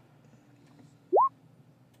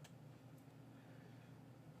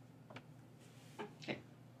 Okay,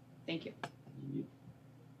 thank you.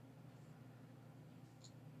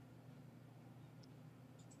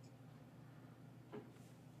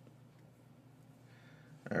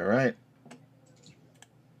 All right.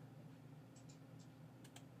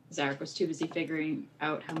 Zarek was too busy figuring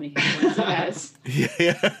out how many hit points he has.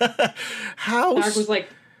 Yeah. How? Zarek was like,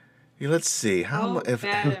 Yeah, let's see.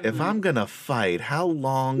 If I'm gonna fight, how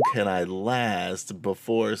long can I last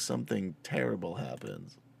before something terrible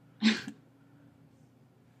happens?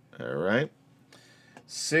 All right.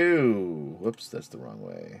 Sue. Whoops, that's the wrong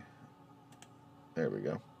way. There we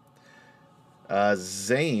go.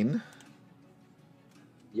 Zane.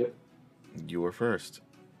 Yep. You were first.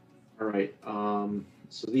 All right.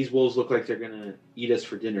 So these wolves look like they're gonna eat us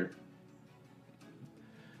for dinner.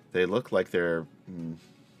 They look like they're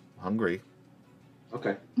hungry.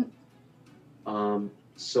 Okay.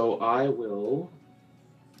 So I will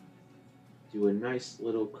do a nice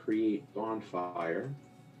little create bonfire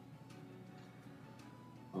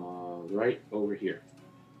right over here.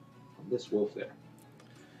 On this wolf there.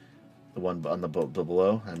 The one on the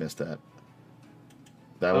below? I missed that.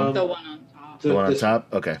 That one? the one on top. The one on this-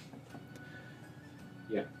 top? Okay.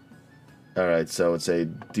 Yeah. All right, so it's a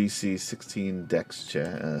DC 16 Dex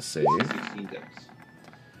save. 16 dex.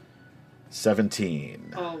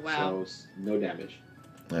 17. Oh wow. So no damage.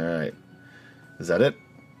 All right. Is that it?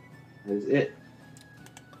 That is it.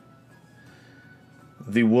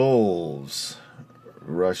 The wolves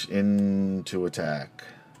rush in to attack.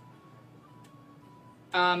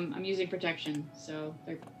 I'm using protection, so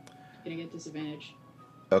they're gonna get disadvantage.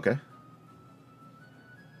 Okay.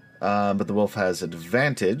 But the wolf has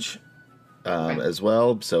advantage Okay. as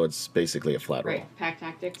well, so it's basically a flat roll. Right, pack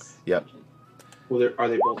tactics. Yep. Well, are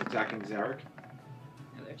they both attacking Zarek?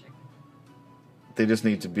 No, they're checking. They just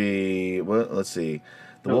need to be. Well, let's see.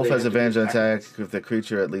 The No, wolf they has have to be advantage on attack attacking. if the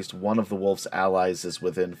creature, at least one of the wolf's allies, is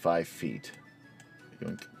within 5 feet.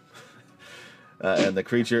 Yoink. And the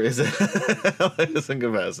creature is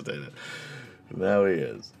incapacitated. Now he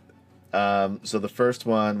is. So the first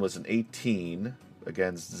one was an 18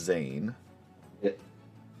 against Zane. Hit.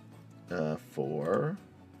 For.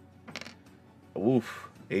 Woof.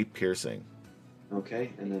 8 piercing.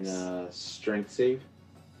 Okay, and then strength save.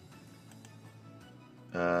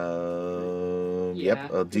 Yep.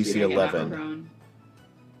 DC Yeah, 11.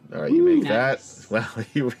 All right, you make Nice. that. Well,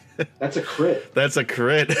 you. That's a crit. That's a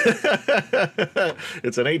crit.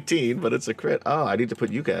 It's an 18, but it's a crit. Oh, I need to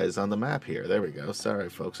put you guys on the map here. There we go. Sorry,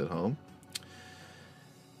 folks at home.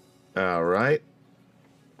 All right.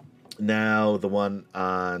 Now the one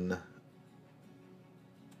on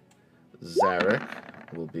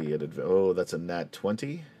Zarek will be at oh, that's a nat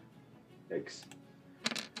 20. Yikes.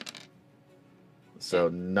 So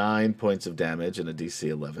 9 points of damage and a DC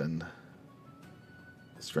 11.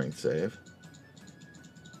 strength save.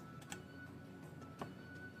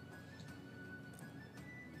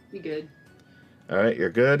 Be good. All right, you're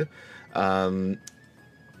good. In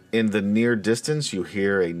the near distance, you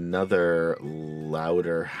hear another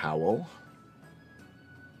louder howl.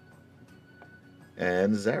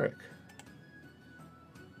 And Zarek.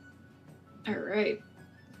 All right.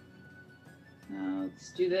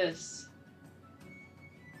 Let's do this.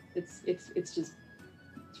 It's just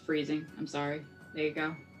freezing. I'm sorry. There you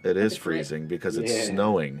go. It is That's a crit. freezing because it's Yeah.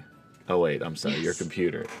 snowing. Oh, wait, I'm sorry, your Yes.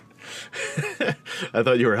 computer. I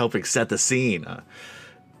thought you were helping set the scene.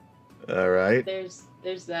 All right.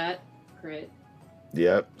 There's that crit.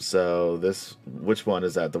 Yep. So which one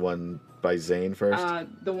is that? The one by Zane first?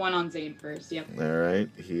 The one on Zane first. Yep. All right.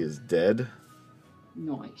 He is dead.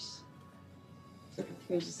 Nice.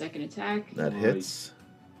 Here's the second attack. That Nice. hits.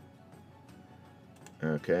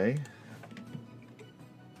 Okay.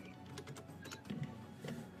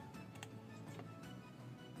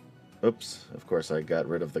 Oops. Of course, I got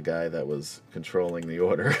rid of the guy that was controlling the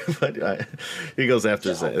order. But he goes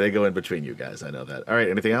after Zane. They go in between you guys. I know that. All right.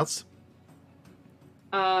 Anything else?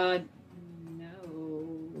 No.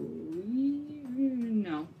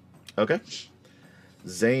 No. Okay.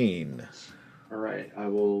 Zane. All right, I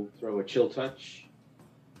will throw a chill touch.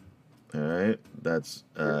 All right. That's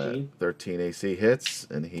 13. 13 AC hits,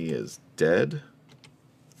 and he is dead.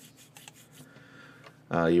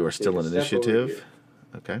 You are still Take a in step over initiative. here.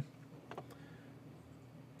 Okay.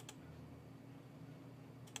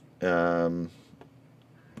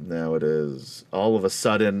 Now it is all of a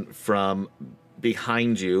sudden from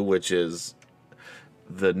behind you, which is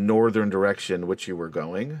the northern direction which you were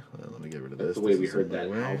going. Let me get rid of That's this. the way This we is heard in my that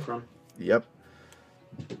way. howl from. Yep.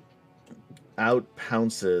 Out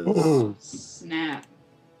pounces Ooh. Snap.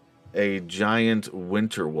 a giant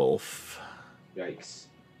winter wolf, Yikes.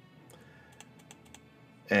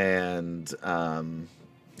 and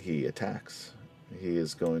he attacks. He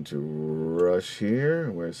is going to rush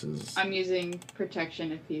here. Where's his? I'm using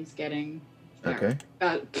protection if he's getting. Okay.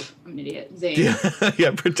 I'm an idiot. Zane. Yeah,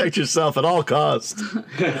 yeah. Protect yourself at all costs.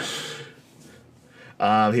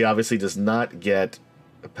 He obviously does not get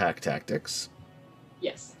a pack tactics.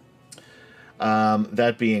 Yes.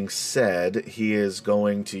 That being said, he is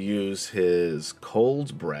going to use his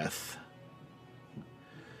cold breath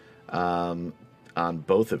on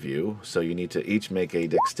both of you. So you need to each make a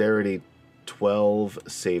dexterity 12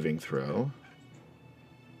 saving throw.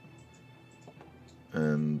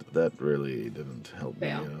 And that really didn't help me,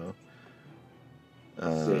 Fail. you know.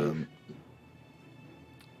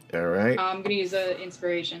 All right. I'm gonna use a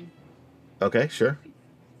inspiration. Okay, sure.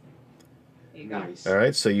 There you go. Nice. All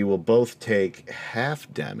right, so you will both take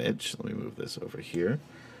half damage. Let me move this over here.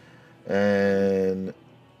 And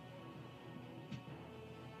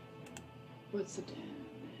What's the damage?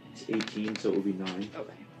 It's 18, so it will be 9.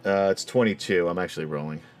 Okay. it's 22. I'm actually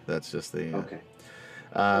rolling. That's just the. Okay,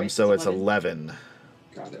 Wait, So it's 11. 11.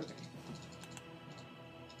 got it. Okay.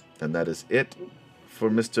 And that is it for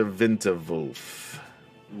Mr. Winterwolf.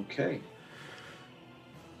 Okay.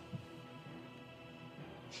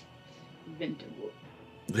 Vinterwood.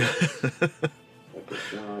 Good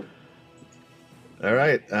job. All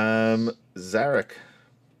right, Zarek.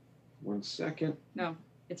 1 second. No,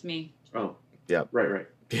 it's me. Oh. Yep. Right.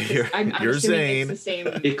 You're, I'm you're assuming it's Zane.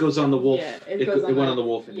 the same. It goes on the wolf. Yeah, it goes went the- on the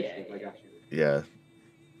wolf Yeah, initiative. I got you. Yeah.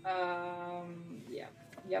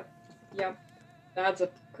 Yep. That's a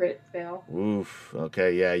crit fail. Oof.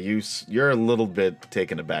 Okay. Yeah. You're a little bit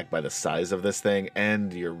taken aback by the size of this thing,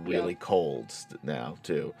 and you're really cold now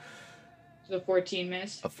too. So 14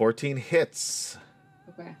 miss. A 14 hits.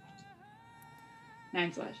 Okay.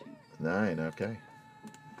 9 slashing. 9. Okay.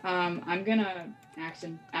 I'm gonna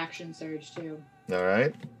action surge too. All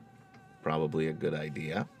right. Probably a good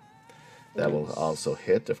idea. That will also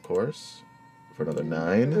hit, of course, for another Go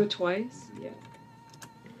 9. twice. Yeah.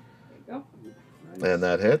 There you go. Nice. And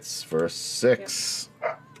that hits for 6.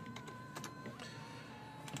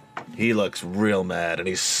 He looks real mad, and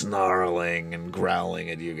he's snarling and growling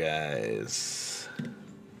at you guys.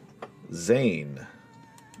 Zane.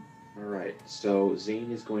 All right. So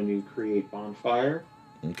Zane is going to create bonfire.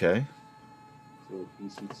 Okay. So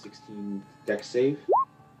DC 16 dex save.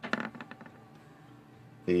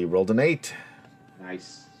 He rolled an 8.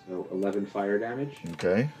 Nice. So 11 fire damage.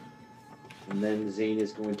 Okay. And then Zane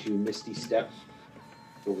is going to Misty Step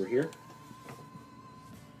over here.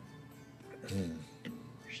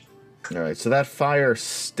 All right. So that fire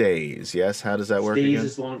stays. Yes. How does that work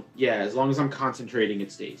Stays again? as long as I'm concentrating,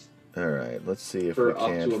 it stays. All right. Let's see if For we up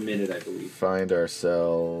can to a minute, I believe. find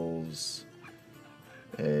ourselves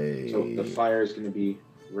a. So the fire is going to be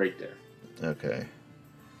right there. Okay.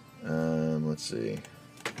 Let's see.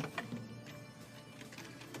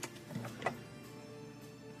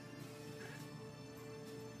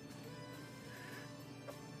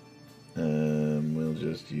 We'll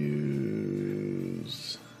just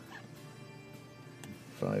use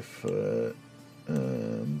 5 foot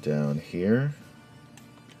down here.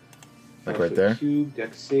 Like right there. Cube,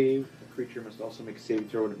 deck save. The creature must also make a saving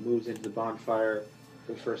throw when it moves into the bonfire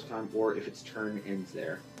for the first time, or if its turn ends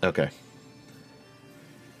there. Okay.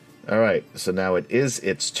 All right. So now it is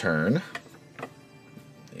its turn.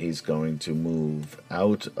 He's going to move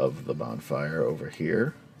out of the bonfire over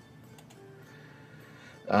here.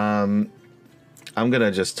 I'm going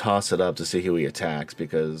to just toss it up to see who he attacks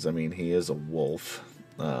because, I mean, he is a wolf.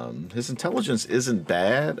 His intelligence isn't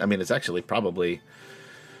bad. I mean, it's actually probably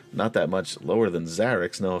not that much lower than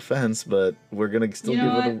Zarek's, no offense, but we're going to still give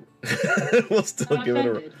it a... we'll still give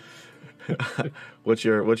it a... What's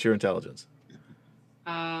your intelligence?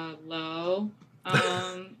 Low.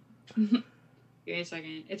 Give me a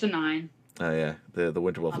second. It's a 9. Oh, yeah. The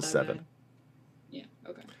Winter Wolf Not is that 7. bad. Yeah,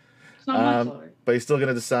 okay. It's not much lower. But he's still going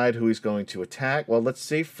to decide who he's going to attack. Well, let's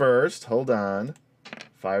see first. Hold on.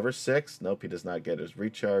 5 or 6. Nope, he does not get his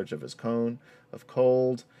recharge of his cone of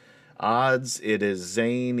cold. Odds, it is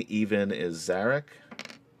Zane. Even is Zarek.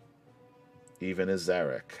 Even is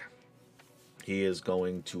Zarek. He is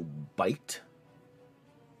going to bite.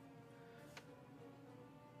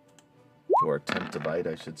 Or attempt to bite,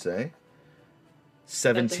 I should say.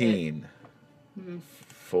 17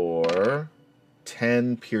 for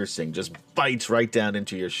 10 piercing. Just bites right down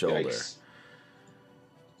into your shoulder. Yikes.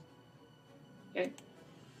 Okay.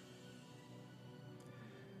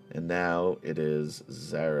 And now it is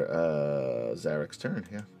Zarek's turn,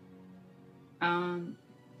 yeah. All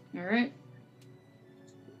right.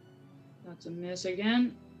 That's a miss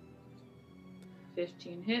again.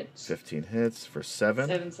 15 hits. 15 hits for 7.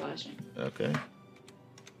 7 slashing. Okay.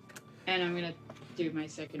 And I'm gonna do my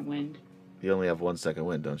second wind. You only have 1 second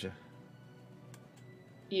wind, don't you?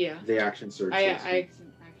 Yeah. The action surge. I yes. action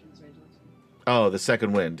surge. Oh, the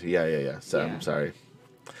second wind. Yeah. So, Yeah. I'm sorry.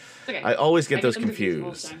 It's okay. I always get those them all the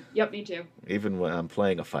confused. time. Yep, me too. Even when I'm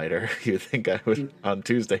playing a fighter, you think I would, on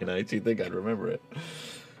Tuesday nights, you'd think I'd remember it.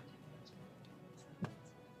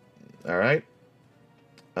 All right.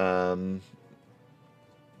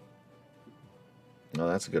 Oh,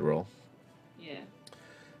 that's a good roll. Yeah.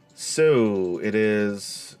 So it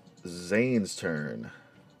is Zane's turn.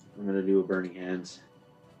 I'm going to do a Burning Hands.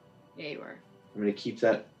 Yeah, you are. I'm going to keep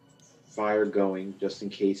that fire going just in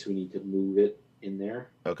case we need to move it in there.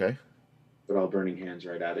 Okay, But I'll Burning Hands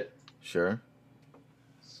right at it. sure.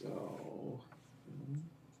 So...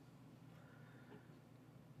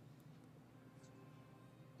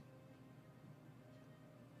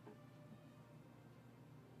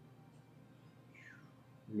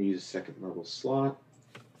 I'm going to use a second level slot.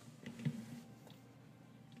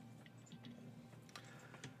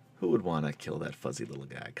 Who would want to kill that fuzzy little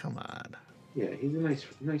guy? Come on. Yeah, he's a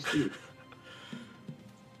nice dude.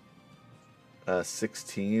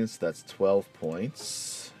 16, so that's 12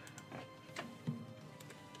 points.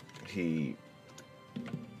 He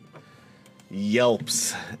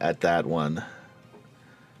yelps at that one.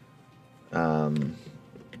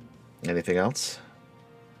 Anything else?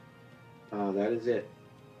 That is it.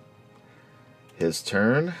 His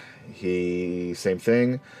turn. He, same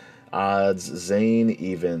thing. Odds, Zane,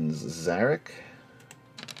 evens, Zarek.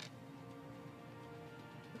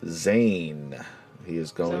 Zane. He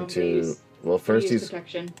is going to... Well, first he's...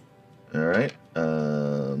 protection. All right.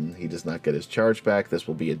 He does not get his charge back. This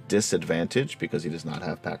will be a disadvantage because he does not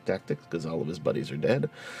have pack tactics because all of his buddies are dead.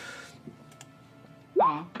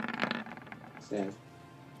 Aw. Sad.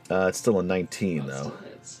 It's still a 19, though.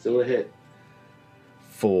 Still a hit.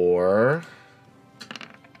 For...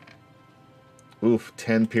 Oof,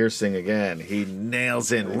 10 piercing again. He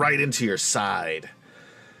nails in right into your side.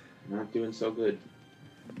 Not doing so good.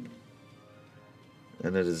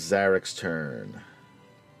 And it is Zarek's turn.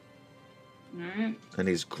 Alright. And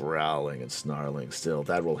he's growling and snarling still.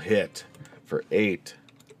 That will hit for 8.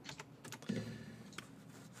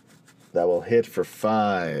 That will hit for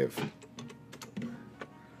 5.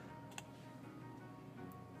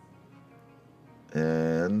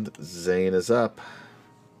 And Zane is up.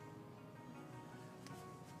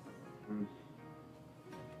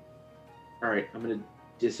 Alright, I'm going to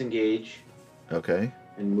disengage Okay.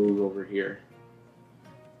 and move over here.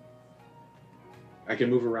 I can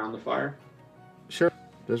move around the fire? Sure.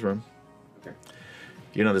 There's room. Okay.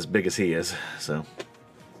 You're not as big as he is, so.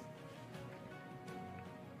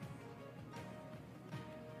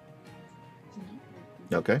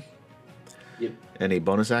 Okay. Yep. Any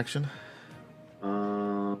bonus action?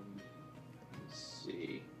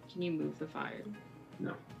 Can you move the fire?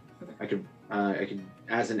 No. Okay. I can,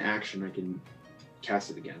 as an action, I can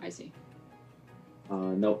cast it again. I see.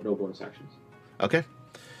 No bonus actions. Okay.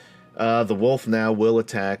 The wolf now will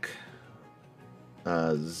attack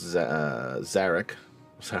Zarek.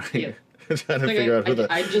 Sorry. Yeah. Trying to Okay, figure out who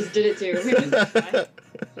I just did it too.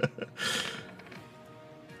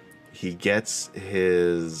 He gets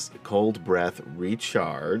his cold breath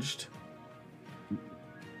recharged.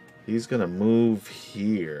 He's going to move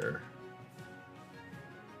here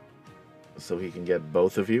so he can get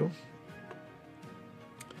both of you.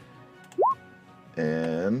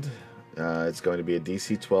 And it's going to be a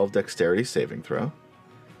DC 12 dexterity saving throw. I'm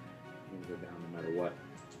gonna go down no matter what.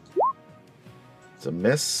 It's a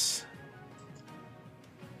miss.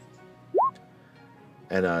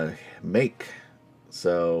 And a make.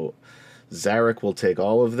 So Zarek will take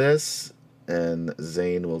all of this, and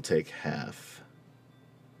Zane will take half.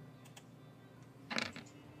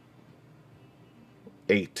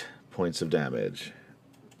 8 points of damage.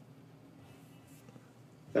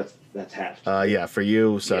 That's half. Yeah, for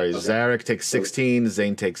you, sorry. Yeah, okay. Zarek takes 16,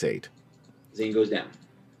 Zane takes 8. Zane goes down.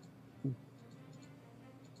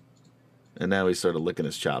 And now he's sort of licking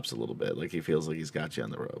his chops a little bit, like he feels like he's got you on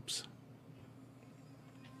the ropes.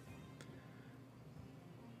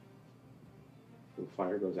 The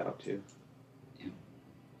fire goes out too. Yeah.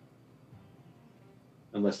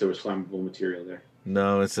 Unless there was flammable material there.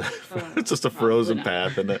 No, it's it's just a frozen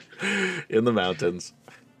path in the mountains.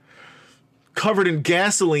 Covered in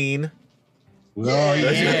gasoline. Oh,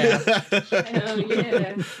 yeah. Hell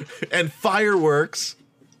yeah. And fireworks.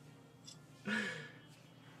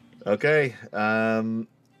 Okay.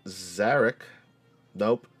 Zarek.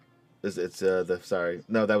 Nope. Sorry.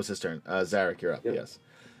 No, that was his turn. Zarek, you're up. Yep. Yes.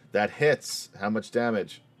 That hits. How much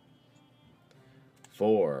damage?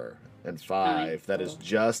 4 and 5. Nice. That is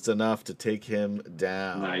just enough to take him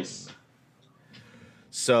down. Nice. I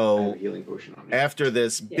So have a healing potion on me. after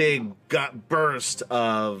this Yeah. big gut burst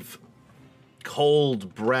of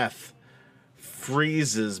cold breath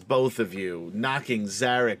freezes both of you, knocking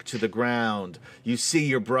Zarek to the ground. You see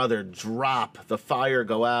your brother drop, the fire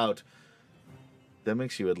go out. That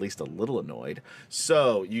makes you at least a little annoyed.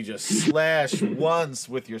 So you just slash once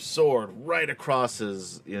with your sword right across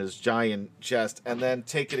his giant chest, and then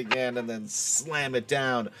take it again and then slam it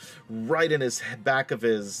down right in his back of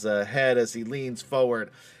his head as he leans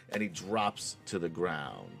forward, and he drops to the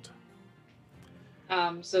ground.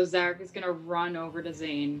 So Zarek is gonna run over to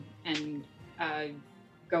Zane and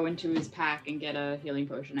go into his pack and get a healing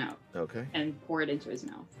potion out Okay, and pour it into his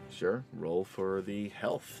mouth. sure. Roll for the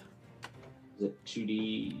health. Is it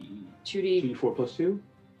 2D 2D. 2D4 plus 2?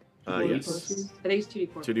 Yes. I think it's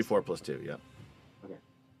 2D4. 2d4 plus 2, yeah. Okay.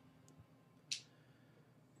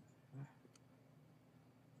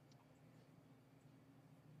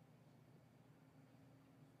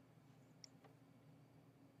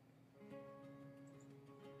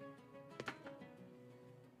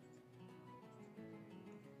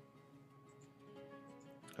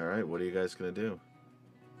 All right, what are you guys going to do?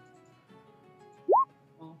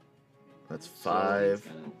 Well, That's so 5.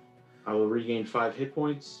 he's gonna- I will regain 5 hit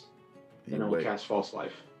points, You and I will wait. cast False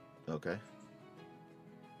Life. Okay.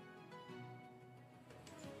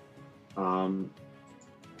 All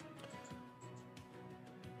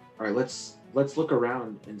right, let's look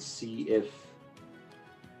around and see if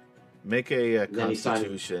Make a Then he signed-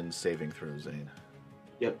 Constitution saving throw, Zane.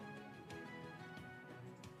 Yep.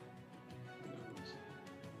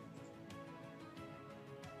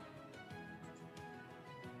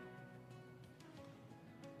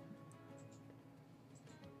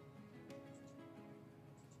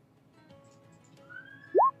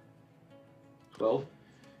 Well,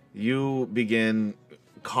 You begin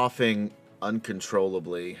coughing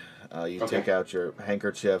uncontrollably. You Okay. take out your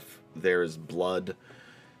handkerchief. There's blood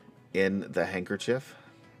in the handkerchief.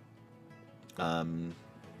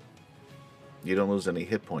 You don't lose any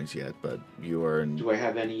hit points yet, but you are in. do I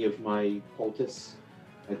have any of my poultice?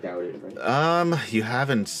 I doubt it, right? You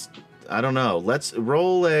haven't. I don't know. Let's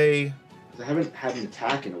roll a 'Cause I haven't had an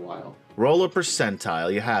attack in a while.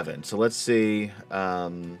 percentile. You haven't. So let's see.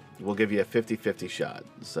 We'll give you a 50-50 shot.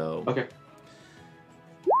 So Okay,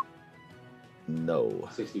 no.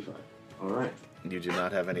 65. All right. You do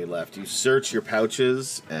not have any left. You search your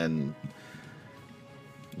pouches and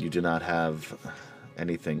you do not have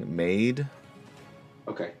anything made.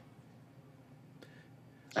 Okay.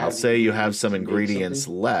 I'll say you have some to make ingredients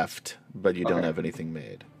something? left, but you don't Okay. have anything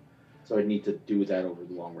made. So I need to do that over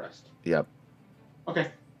the long rest. Yep.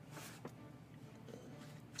 Okay.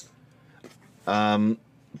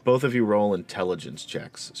 Both of you roll intelligence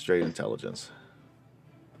checks, straight intelligence.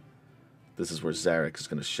 This is where Zarek is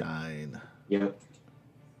going to shine. Yep.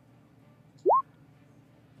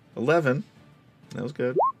 11. That was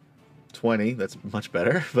good. 20. That's much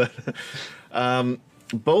better. But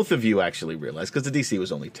both of you actually realize, because the DC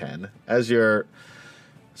was only 10, as you're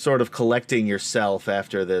sort of collecting yourself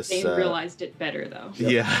after this. They realized it better, though.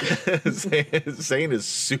 Yeah. Zane is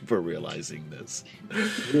super realizing this.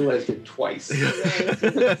 Realized it twice.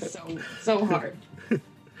 so hard.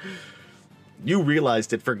 You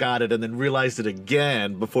realized it, forgot it, and then realized it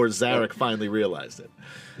again before Zarek finally realized it.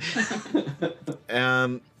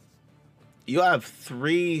 You have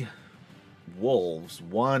 3 wolves,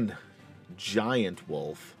 1 giant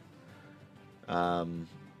wolf.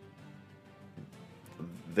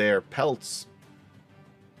 Their pelts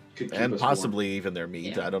and possibly even their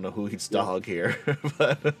meat. Yeah. I don't know who eats dog here,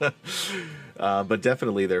 but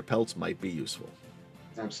definitely their pelts might be useful.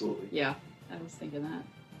 Absolutely. Yeah, I was thinking that.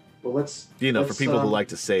 Well, let's. For people who like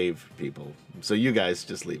to save people. So you guys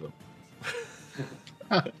just leave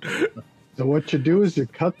them. So what you do is you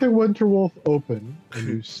cut the winter wolf open and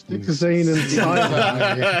you stick Zane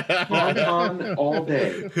inside. on all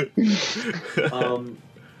day.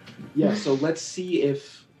 Yeah, so let's see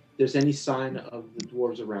if there's any sign of the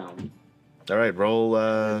dwarves around. All right, roll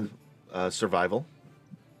survival.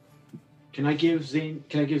 Can I give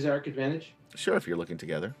Zarek advantage? Sure, if you're looking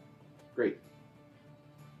together. Great.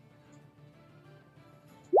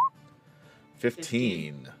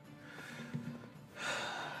 15.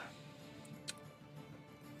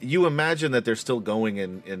 You imagine that they're still going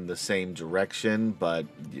in the same direction, but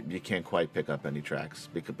you can't quite pick up any tracks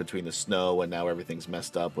between the snow and now everything's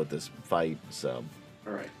messed up with this fight. So,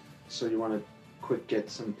 all right. So you want to quick get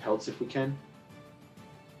some pelts if we can?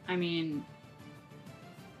 I mean,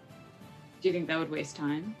 do you think that would waste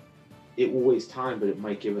time? It will waste time, but it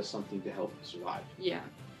might give us something to help survive. Yeah.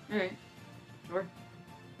 All right. Sure.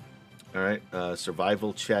 All right.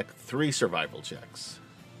 Survival check. 3 survival checks.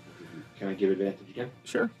 Can I give advantage again?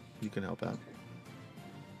 Sure. You can help out.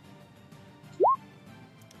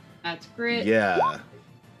 That's great. Yeah.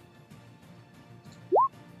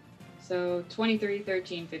 So 23,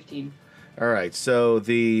 13, 15. All right. So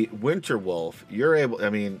the winter wolf, you're able.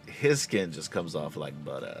 I mean, his skin just comes off like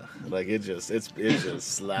butter. Like it just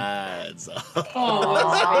slides off.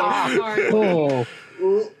 Oh,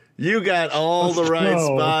 You got all the right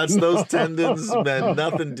No. spots. Those tendons meant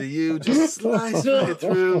nothing to you. Just slice right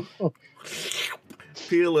through.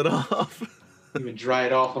 Peel it off. Even dry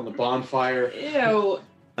it off on the bonfire. Ew.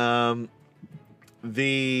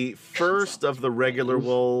 The first of the regular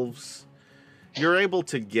wolves, you're able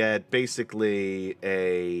to get basically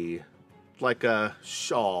a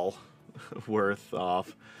shawl worth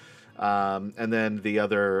off, and then the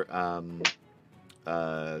other,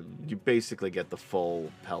 you basically get the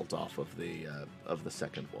full pelt off of the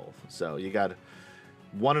second wolf. So you got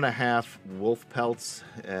 1.5 wolf pelts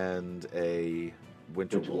and a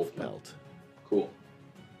winter wolf pelt. Cool.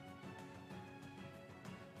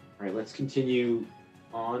 All right, let's continue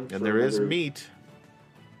on. And there is meat,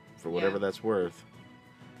 for whatever that's worth.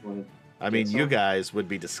 I mean, you guys would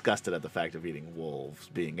be disgusted at the fact of eating wolves,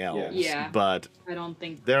 being elves. Yeah. But I don't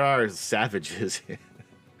think there are savages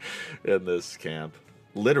in this camp,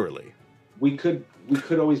 literally. We could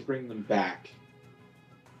always bring them back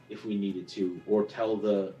if we needed to, or tell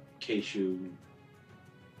the Keishu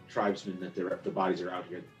tribesmen that the bodies are out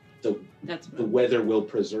here. So the weather will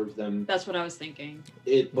preserve them. That's what I was thinking.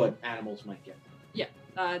 But animals might get them. Yeah,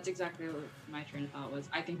 that's exactly what my train of thought was.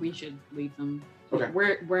 I think we should leave them. Okay.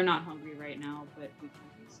 We're not hungry right now, but we can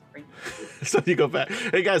just bring them. So you go back.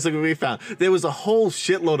 Hey guys, look what we found. There was a whole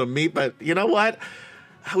shitload of meat, but you know what?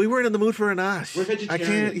 We weren't in the mood for an ash. We're vegetarians. I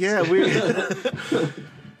can't. Yeah,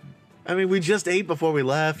 I mean, we just ate before we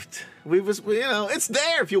left. It's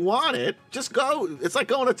there if you want it. Just go. It's like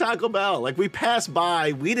going to Taco Bell. Like we passed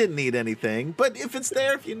by, we didn't need anything, but if it's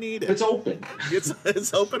there, if you need it, it's open.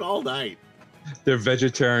 It's open all night. They're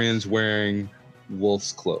vegetarians wearing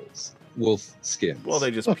wolf's clothes, wolf skins. Well, they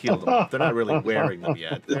just peeled them off. They're not really wearing them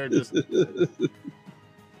yet. They're just.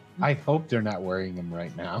 I hope they're not wearing them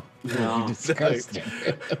right now. No. Disgusting.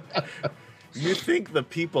 You think the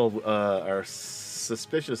people are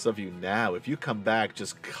suspicious of you now if you come back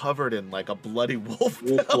just covered in like a bloody wolf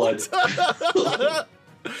blood. pelt?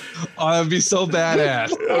 Oh, that'd be so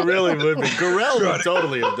badass. It really would be. Gorell would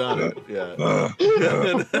totally have done it. Yeah.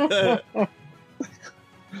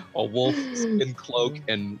 A wolf skin cloak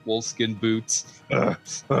and wolf skin boots. All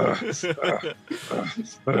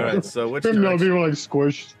right. So which no, direction? people like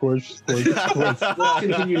squish, squish, squish, squish. Let's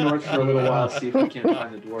continue north for a little while, see if we can't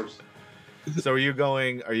find the dwarves. So are you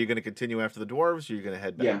going to continue after the dwarves? Or are you going to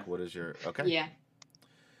head back? Yeah. What is your okay? Yeah.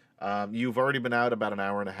 You've already been out about an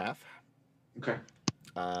hour and a half. Okay.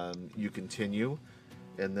 You continue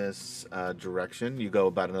in this direction. You go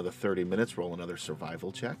about another 30 minutes. Roll another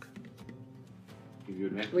survival check. Give you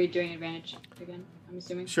advantage. Are we doing advantage again? I'm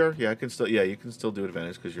assuming. Sure. Yeah, I can still. Yeah, you can still do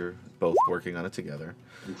advantage because you're both working on it together.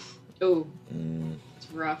 Oh, Mm, it's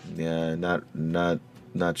rough. yeah,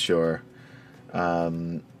 not sure. I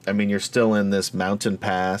mean, you're still in this mountain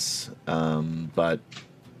pass, but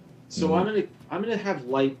So I'm gonna have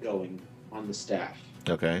light going on the staff.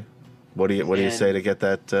 okay. What do you And- say to get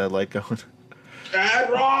that light going? Bad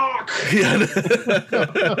rock.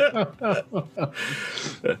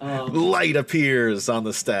 Light appears on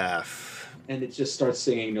the staff. And it just starts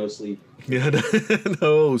singing "No Sleep." Yeah,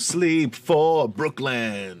 no sleep for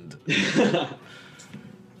Brookland.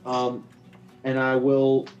 And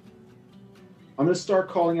I'm gonna start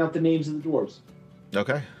calling out the names of the dwarves.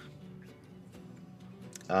 Okay.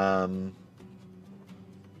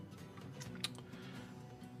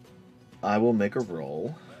 I will make a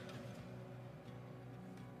roll.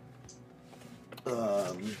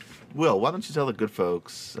 Will, why don't you tell the good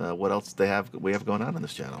folks what else we have going on in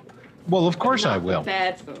this channel? Well, of course I Not the will.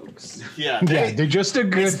 Bad folks. Yeah, Yeah, they're just a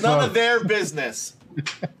good it's none of folk. their business.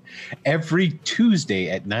 Every Tuesday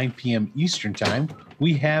at 9 p.m. Eastern Time,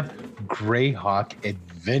 we have Greyhawk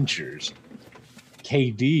Adventures.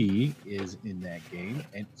 KD is in that game,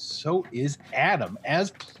 and so is Adam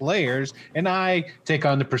as players, and I take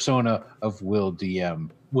on the persona of Will.dm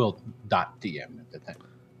at the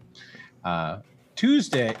time.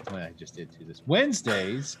 Tuesday, well, I just did do this.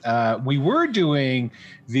 Wednesdays, we were doing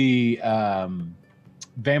the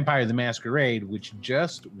Vampire the Masquerade, which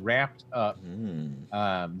just wrapped up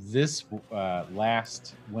this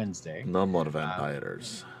last Wednesday. No more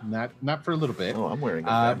vampires. Not for a little bit. Oh, I'm wearing a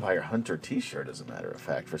Vampire Hunter t-shirt, as a matter of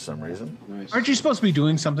fact, for some reason. Nice. Aren't you supposed to be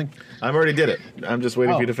doing something? I already did it. I'm just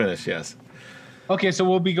waiting for Oh. you to finish, yes. Okay, so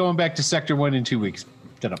we'll be going back to Sector 1 in 2 weeks.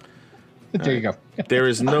 Ta-da. There you go. There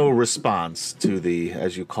is no response to the,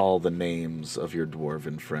 as you call the names of your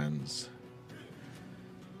dwarven friends.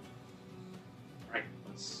 All right,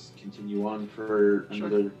 let's continue on for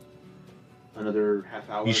Sure. another half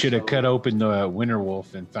hour. You should have or cut so. open the winter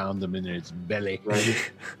wolf and found them in its belly. Right.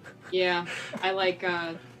 Yeah, I like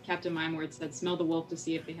Captain Mimeward said, "Smell the wolf to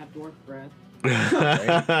see if they have dwarf breath."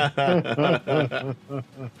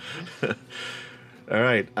 All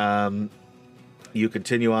right. You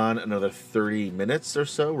continue on another 30 minutes or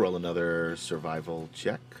so. Roll another survival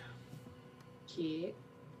check. Okay.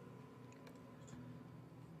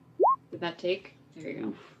 Did that take? There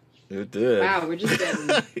you You did. go. Wow, we're just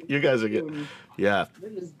getting. You guys are getting. Yeah. We're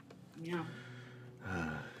just, yeah.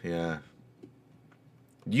 Yeah.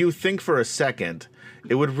 You think for a second,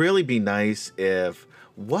 it would really be nice if.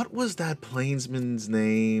 What was that plainsman's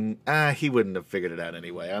name? He wouldn't have figured it out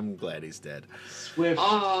anyway. I'm glad he's dead. Swift.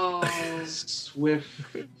 Oh, Swift.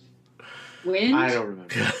 wind. I don't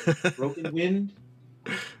remember. Broken Wind.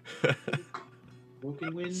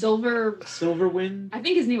 Broken Wind. Silver. Wind. I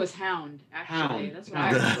think his name was Hound. Actually, Hound. that's what I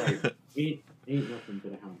Hound. remember. Right. Ain't nothing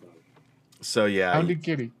but a hound dog. So yeah, Hounded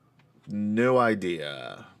kitty. no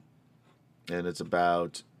idea. And it's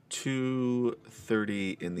about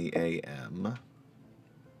 2:30 in the a.m.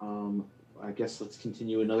 I guess let's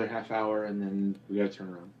continue another half hour and then we gotta turn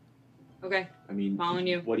around. Okay, I mean, Following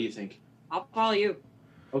you. What do you think? I'll follow you.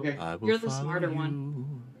 Okay, I will You're the follow smarter you.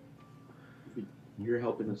 one. you're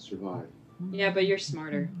helping us survive. Yeah, but you're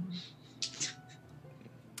smarter.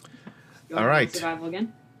 You All want right. Survival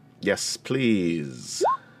again. Yes, please.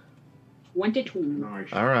 22.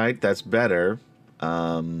 Nice. All right, that's better.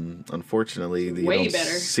 Unfortunately, you Way don't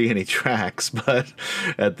better. see any tracks, but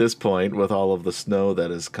at this point, with all of the snow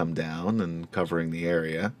that has come down and covering the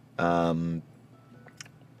area, but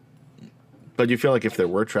you feel like if there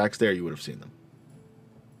were tracks there, you would have seen them.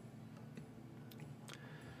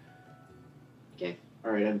 Okay.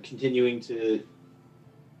 All right, I'm continuing to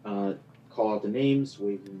call out the names,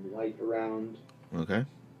 waving the light around. Okay.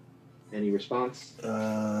 Any response?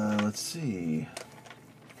 Let's see.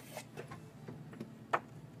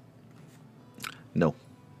 No.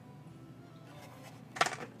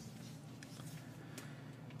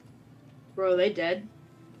 Bro, they dead?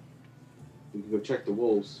 We can go check the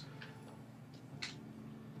wolves.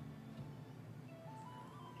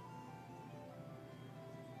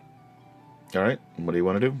 All right. What do you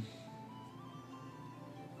want to do?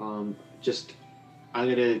 I'm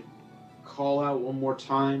gonna call out one more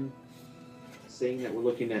time, saying that we're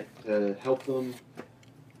looking at to help them.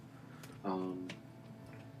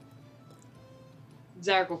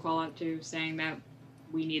 Zarek will call out too, saying that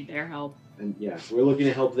we need their help. And yeah, so we're looking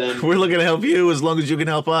to help them. We're looking to help you as long as you can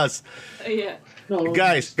help us. Yeah. No,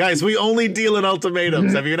 Guys, we only deal in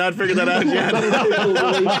ultimatums. Have you not figured that out yet?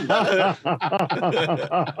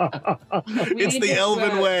 We It's need the to,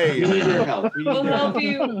 Elven we way. need your help. We need We'll your help. help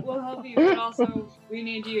you. We'll help you, but also we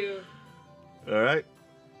need you. All right.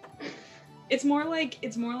 It's more like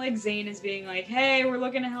Zane is being like, "Hey, we're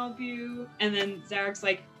looking to help you," and then Zarek's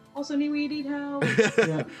like, "Also, we need help."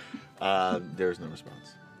 Yeah. There's no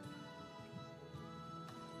response.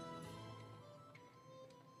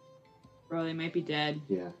 Bro, they might be dead.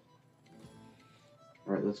 Yeah.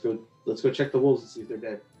 All right, let's go. Let's go check the wolves and see if they're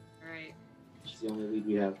dead. All right, It's the only lead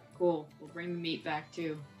we have. cool. We'll bring the meat back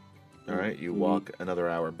too. All right, you walk another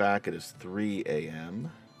hour back. It is 3 a.m.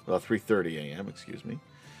 Well, 3:30 a.m. Excuse me.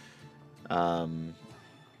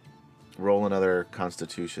 Roll another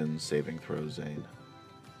Constitution saving throw, Zane.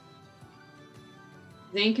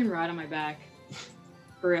 Zane can ride on my back,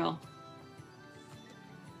 for real.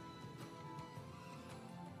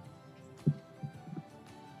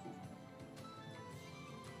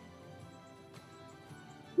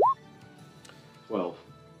 Well,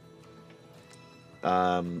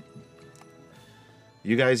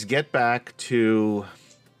 You guys get back to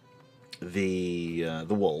the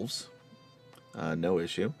wolves. No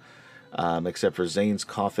issue, except for Zane's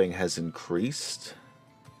coughing has increased.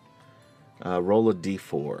 Roll a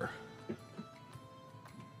d4.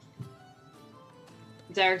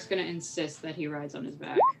 Zarek's gonna insist that he rides on his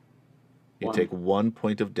back. You One. take 1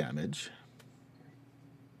 point of damage.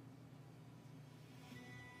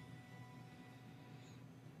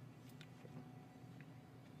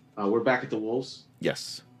 we're back at the wolves.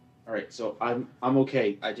 Yes. All right, so I'm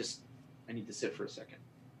okay. I need to sit for a second.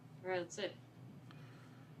 All right, that's it.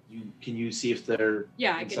 Can you see if they're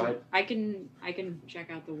Yeah, inside? I can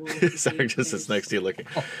check out the wolves. to see Sorry, if just sits there's- next to you looking.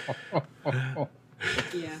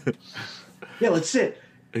 Yeah. Yeah, let's sit.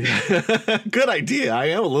 Good idea. I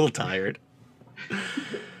am a little tired.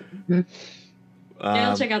 Yeah,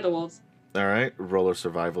 I'll Um, check out the wolves. All right, roll a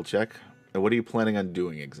survival check. And what are you planning on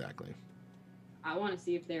doing exactly? I want to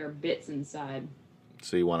see if there are bits inside.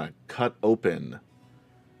 So you want to cut open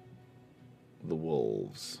the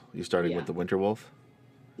wolves. You starting Yeah. with the winter wolf?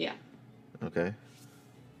 Yeah. Okay.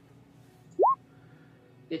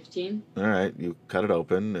 15. All right, you cut it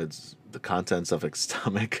open. It's the contents of its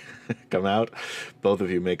stomach come out. Both of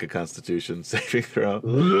you make a Constitution saving throw.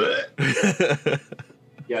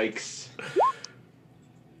 Yikes.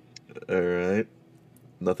 All right.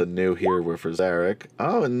 Nothing new here. We're for Zarek.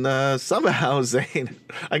 Oh, and somehow, Zane,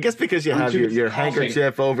 I guess because you I'm have too your coughing.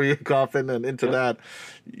 handkerchief over your coffin and into Yep. that,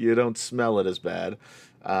 you don't smell it as bad.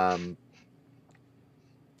 I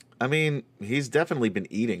mean, he's definitely been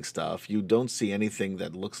eating stuff. You don't see anything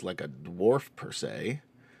that looks like a dwarf per se.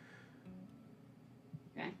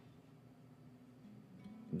 Okay.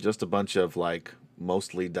 Just a bunch of like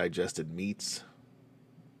mostly digested meats.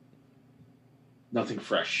 Nothing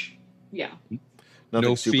fresh. Yeah. Nothing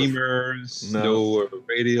No super- femurs, No. no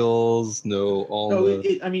radials, no all No,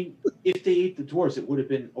 the. I mean, if they ate the dwarves, it would have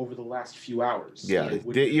been over the last few hours. Yeah, It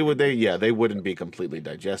wouldn't they wouldn't be completely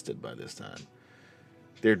digested by this time.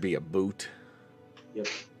 There'd be a boot, Yep.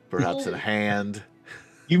 perhaps a hand.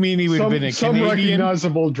 You mean he would have been a some Canadian?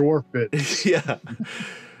 recognizable dwarf bit. Yeah.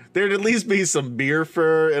 There'd at least be some beer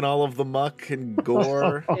fur in all of the muck and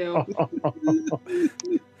gore. Ew.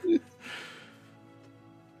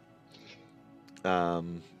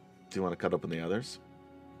 Do you want to cut open the others?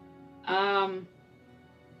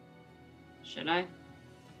 Should I?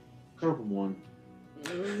 Cut open one.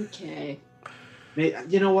 Okay.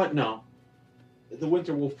 You know what? No. The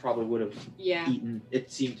winter wolf probably would have Yeah, eaten.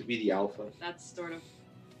 It seemed to be the alpha. that's sort of.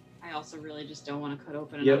 I also really just don't want to cut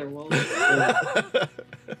open Yep. another wolf.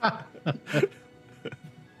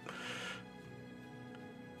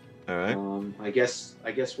 All right. I guess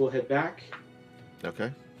we'll head back.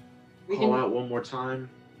 Okay. We Call can. out one more time.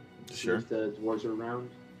 See Sure. if the dwarves are around.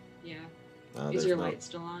 Yeah. There's Is your no, light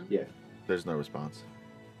still on? Yeah. There's no response.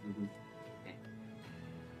 Mm-hmm.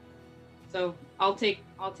 So I'll take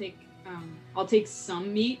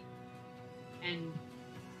some meat and.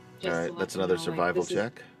 All to right. let That's them another know, like, survival this is-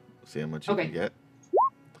 check. See how much you Okay. can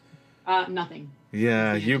get. Nothing.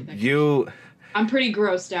 Yeah. Yeah, You. I'm pretty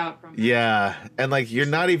grossed out from. Yeah, and like you're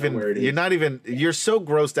not even where it is. you're so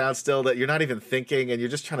grossed out still that you're not even thinking, and you're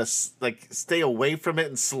just trying to like stay away from it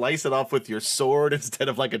and slice it off with your sword instead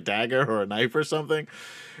of like a dagger or a knife or something,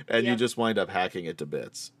 and you Yep. just wind up hacking it to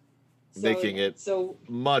bits, So- making it So,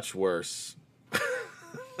 much worse.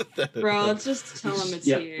 than it bro, was. let's just tell him it's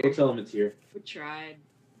Yep, here. we'll tell them it's here. We tried.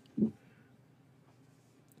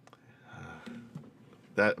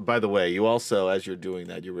 That, by the way, you also, as you're doing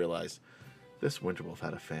that, you realize This Winterwolf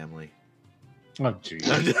had a family. Oh, geez.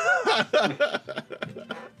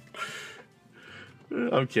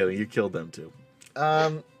 I'm kidding. You killed them too.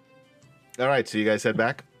 All right, so you guys head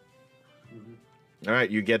back. All right,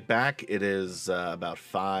 you get back. It is about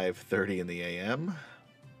 5:30 in the a.m.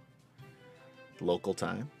 local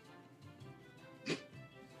time.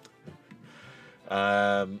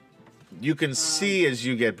 You can see as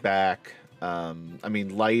you get back. I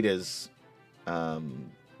mean, light is.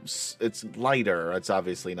 It's lighter. It's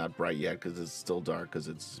obviously not bright yet because it's still dark because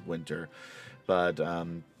it's winter, but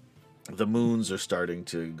the moons are starting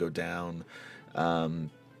to go down,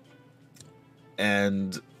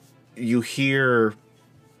 and you hear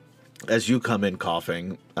as you come in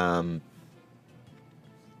coughing.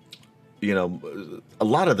 You know, a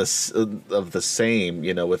lot of the same.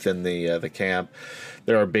 You know, within the camp,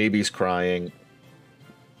 there are babies crying.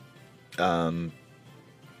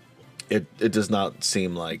 It does not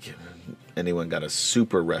seem like anyone got a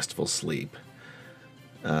super restful sleep.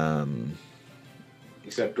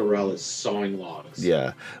 Except Gorell is sawing logs.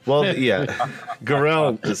 Yeah. Well, yeah.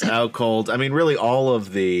 Gorell is out cold. I mean, really, all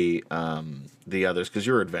of the others, because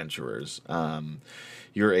you're adventurers,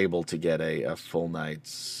 you're able to get a full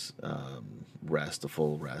night's rest, a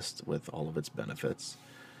full rest with all of its benefits.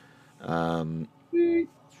 Zane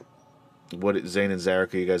and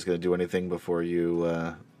Zarek, are you guys going to do anything before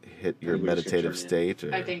you hit your meditative state?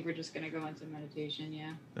 Or? I think we're just going to go into meditation,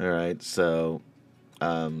 yeah. All right, so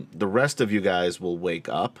the rest of you guys will wake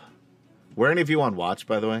up. Were any of you on watch,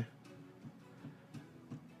 by the way?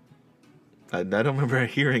 I don't remember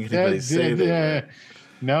hearing anybody say that. Yeah.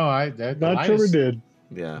 No, Not sure we did.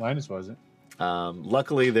 Yeah. Linus wasn't.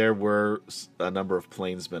 Luckily, there were a number of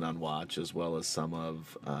plainsmen on watch, as well as some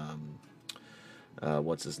of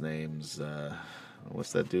what's his name's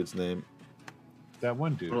what's that dude's name? That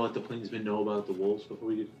one dude. Want to let the plainsmen know about the wolves before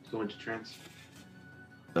we go into trance?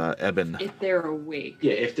 Eben. If they're awake.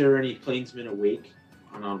 Yeah, if there are any plainsmen awake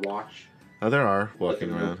and on watch. Oh, there are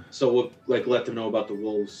walking around. So we'll let them know about the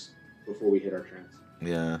wolves before we hit our trance.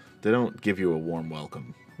 Yeah, they don't give you a warm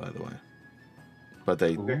welcome, by the way. But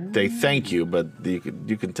they thank you, but you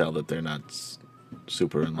can tell that they're not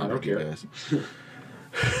super in love with you guys.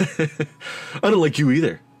 I don't like you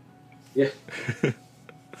either. Yeah.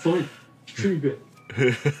 Fine. Tree bit.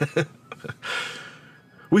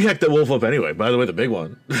 We hacked that wolf up anyway. By the way, the big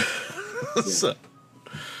one. So,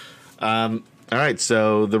 all right.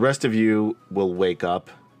 So the rest of you will wake up,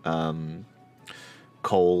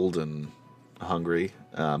 cold and hungry,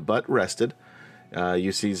 but rested.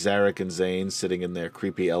 You see Zarek and Zane sitting in their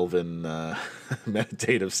creepy elven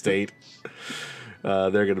meditative state.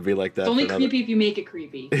 They're going to be like that. It's only creepy if you make it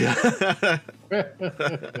creepy. Yeah.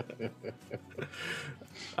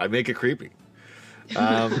 I make it creepy.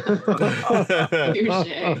 Yeah,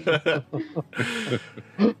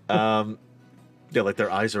 like their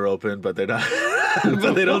eyes are open, but they're not.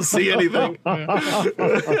 But they don't see anything.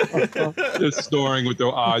 They're snoring with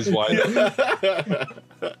their eyes wide open.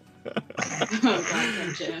 Oh,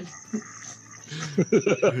 God, Jen.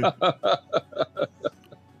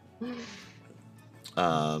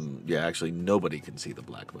 Yeah, actually, nobody can see the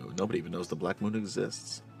black moon. Nobody even knows the black moon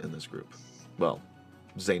exists in this group. Well,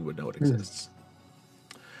 Zane would know it exists.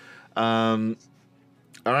 All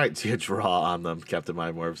right, so you draw on them, Captain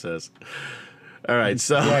Mindwarp says. All right,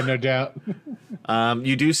 so yeah, no doubt.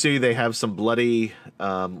 You do see they have some bloody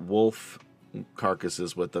wolf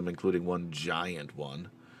carcasses with them, including one giant one.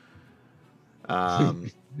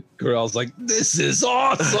 Girl's like, this is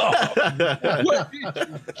awesome. Where did you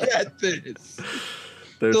get this?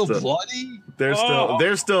 They're Still bloody? They're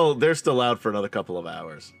still out for another couple of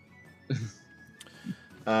hours.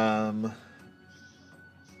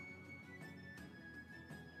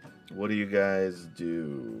 What do you guys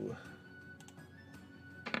do?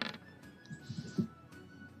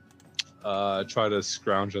 Try to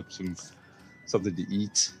scrounge up something to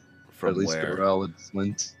eat. From at least where? Gorell and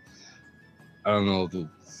Flint. I don't know, the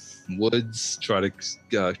woods. Try to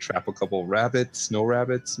trap a couple rabbits, snow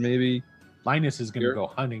rabbits, maybe. Linus is going to go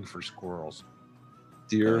hunting for squirrels.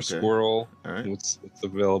 Deer, Okay. squirrel. All right. What's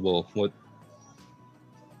available?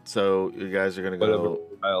 So you guys are gonna Whatever go.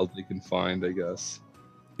 wild they can find, I guess.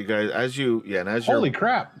 You guys, as you're. Holy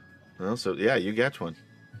crap! Well, so yeah, you get one.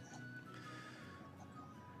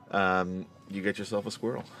 You get yourself a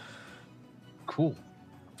squirrel. Cool.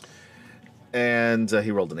 And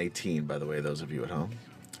he rolled an 18, by the way, those of you at home.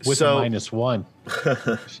 With a -1.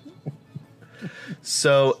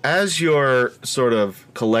 So as you're sort of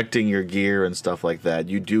collecting your gear and stuff like that,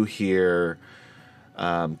 you do hear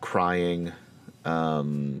crying,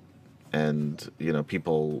 and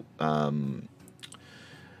people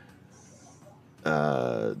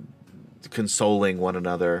consoling one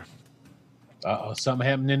another. Uh-oh, something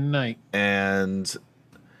happening tonight. And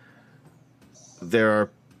there are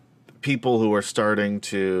people who are starting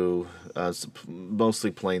to,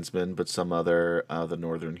 mostly plainsmen, but some other the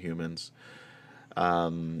northern humans,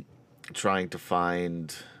 trying to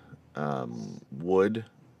find wood,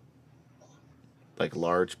 like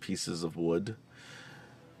large pieces of wood.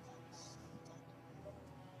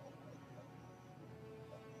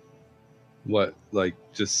 What, like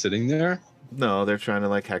just sitting there? No, they're trying to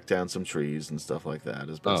like hack down some trees and stuff like that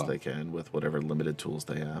as best they can with whatever limited tools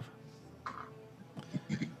they have.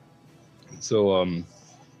 So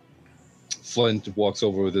Flint walks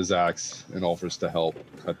over with his axe and offers to help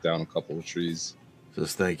cut down a couple of trees.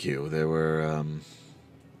 Just thank you. There were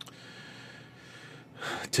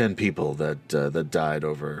 10 people that died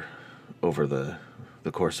over the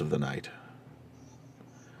course of the night.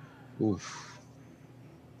 Oof.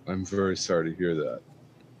 I'm very sorry to hear that.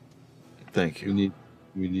 Thank you.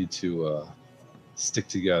 We need to stick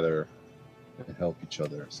together and help each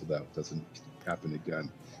other so that doesn't happen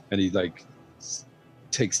again. And he like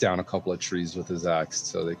takes down a couple of trees with his axe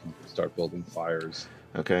so they can start building fires.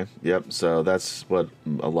 Okay. Yep. So that's what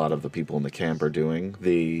a lot of the people in the camp are doing.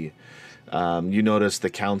 The you notice the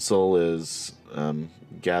council is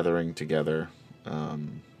gathering together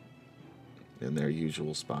in their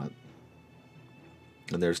usual spot.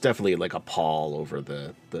 And there's definitely like a pall over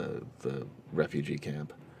the refugee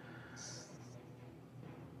camp.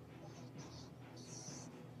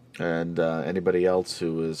 And anybody else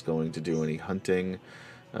who is going to do any hunting,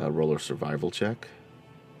 roll a survival check.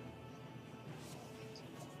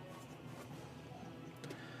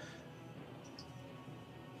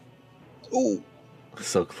 Oh,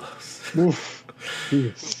 so close. Oof.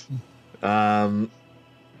 Jeez.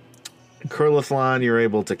 Curlithlon, you're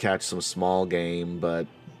able to catch some small game, but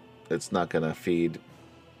it's not going to feed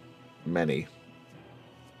many.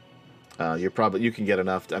 You can get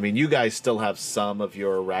enough. I mean, you guys still have some of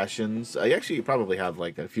your rations. Actually, you probably have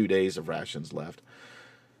like a few days of rations left.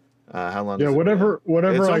 How long? Yeah, whatever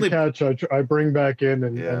I catch, I bring back in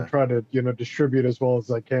and try to distribute as well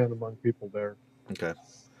as I can among people there. Okay.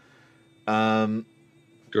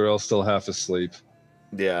 Girl still half asleep.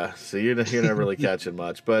 Yeah, so you're not really catching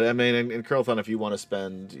much, but I mean, in Curlthon, if you want to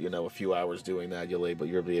spend a few hours doing that,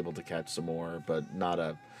 you'll be able to catch some more, but not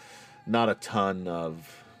a ton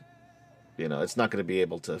of. It's not going to be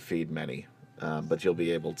able to feed many, but you'll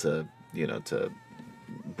be able to to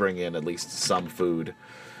bring in at least some food.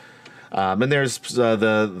 And there's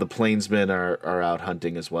the plainsmen are out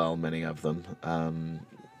hunting as well, many of them.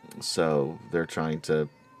 So they're trying to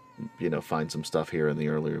find some stuff here in the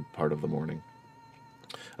earlier part of the morning.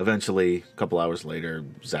 Eventually, a couple hours later,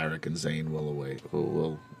 Zarek and Zane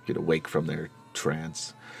will wake from their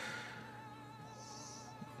trance.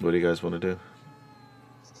 What do you guys want to do?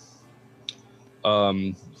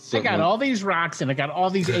 I got all these rocks and I got all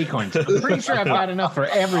these acorns. I'm pretty sure I've got enough for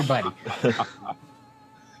everybody.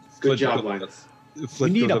 Good job, Linus. We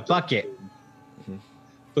need a bucket.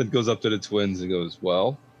 Flint goes up to the twins and goes,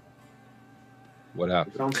 "Well, what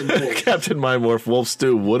happened?" Found some wolves. Captain Mindmorph, wolf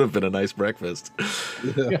stew would have been a nice breakfast.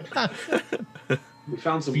 We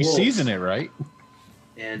found some You wolves. season it right.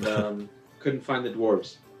 And couldn't find the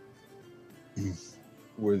dwarves.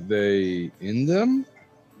 Were they in them?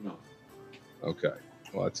 No. Okay,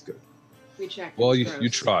 well that's good. We checked. Well, it's you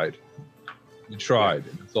gross. tried. You tried.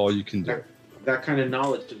 And that's all you can do. That kind of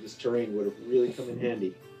knowledge of this terrain would have really come in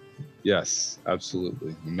handy. Yes,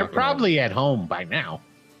 absolutely. I'm You're not gonna- probably at home by now.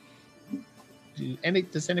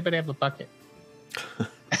 Does anybody have a bucket?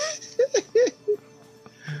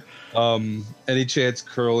 Any chance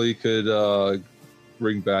Curly could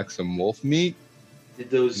bring back some wolf meat? Did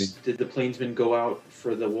the plainsmen go out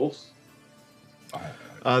for the wolves?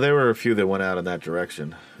 There were a few that went out in that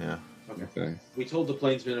direction. Yeah. Okay. We told the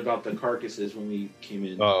plainsmen about the carcasses when we came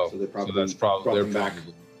in. Oh, so they probably so that's brought probably them back.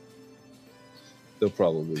 they'll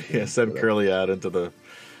probably Yeah, send Curly out into the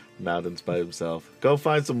mountains by himself. Go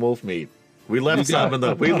find some wolf meat. We left some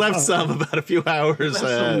about a few hours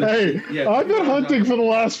ahead. Hey, Yeah, I've been hunting for the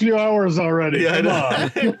last few hours already. Yeah, Come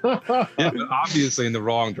on. Yeah, but obviously in the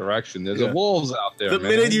wrong direction. There's Yeah. wolves out there. The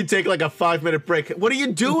man. minute you take like a 5-minute break, what are you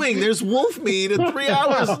doing? There's wolf meat at 3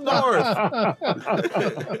 hours north.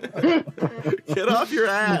 Get off your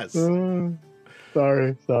ass.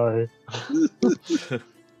 Sorry.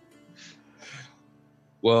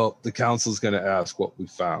 Well, the council's going to ask what we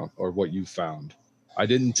found or what you found. I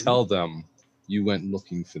didn't tell them you went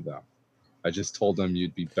looking for them. I just told them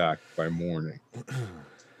you'd be back by morning.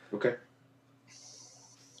 Okay.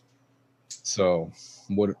 So,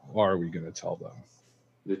 what are we going to tell them?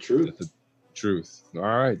 The truth. Truth. All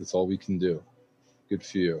right, that's all we can do. Good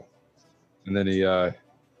for you. And then he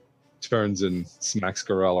turns and smacks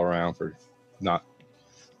Gorell around for not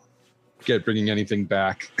bringing anything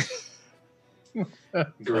back.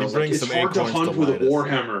 Girls, brings it's some hard to acorns hunt to with a Linus.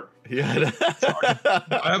 warhammer. Yeah.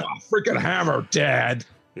 I have a freaking hammer, Dad.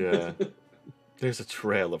 Yeah. There's a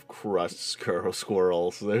trail of crushed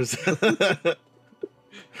squirrels. There's. All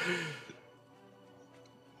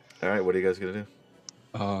right, what are you guys gonna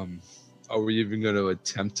do? Are we even going to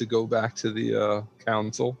attempt to go back to the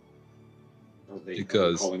council? Are they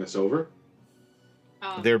Because- calling us over?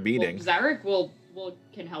 They're beating. Well, Zarek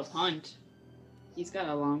can help hunt. He's got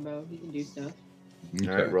a longbow. He can do stuff. All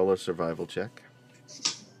right, roll a survival check.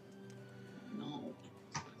 No.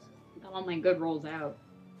 Got all my good rolls out.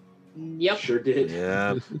 Yep. Sure did.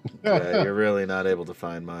 Yeah. Yeah, you're really not able to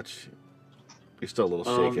find much. You're still a little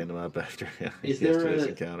shaken up after is there yesterday's a-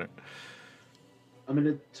 encounter. I'm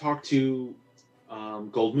going to talk to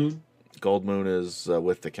Goldmoon. Goldmoon is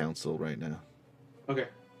with the council right now. Okay.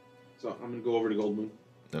 So I'm going to go over to Goldmoon.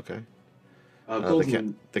 Okay.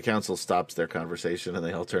 Goldmoon, The council stops their conversation and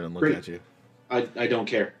they all turn and look Great. at you. I don't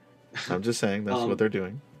care. I'm just saying that's what they're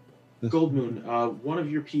doing. Goldmoon, one of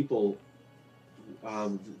your people,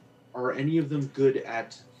 are any of them good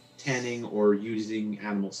at tanning or using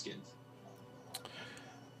animal skins?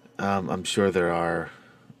 I'm sure there are.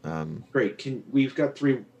 Great. We've got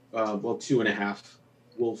 2.5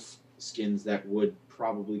 wolf skins that would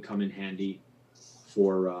probably come in handy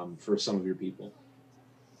for some of your people.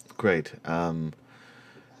 Great. And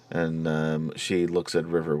she looks at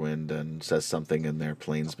Riverwind and says something in their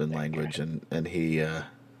plainsman language, and he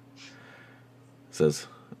says,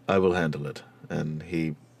 "I will handle it." And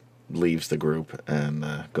he leaves the group and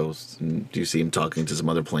goes. And you see him talking to some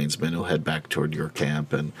other plainsmen who'll head back toward your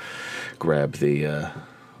camp and grab the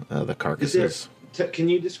carcasses. Can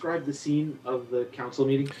you describe the scene of the council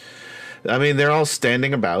meeting? I mean, they're all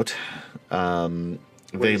standing about. Were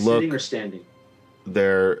They sitting or look. standing?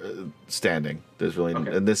 They're standing. There's really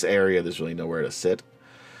Okay. in this area. There's really nowhere to sit.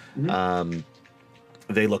 Mhm.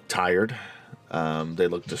 They look tired. They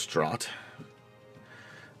look distraught.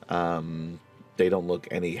 They don't look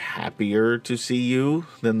any happier to see you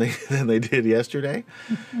than they did yesterday.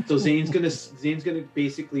 So Zane's gonna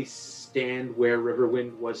basically stand where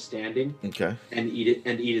Riverwind was standing Okay. and eat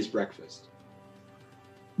his breakfast.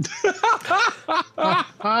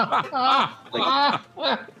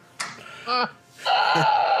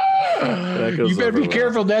 That goes You better over be well.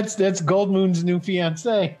 careful. That's Goldmoon's new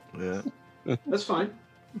fiance. Yeah. That's fine.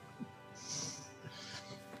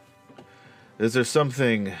 Is there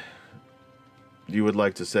something you would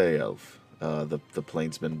like to say, Elf? The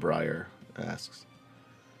plainsman Briar asks.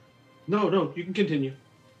 No, you can continue.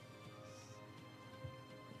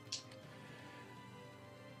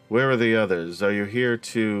 Where are the others? Are you here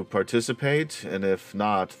to participate? And if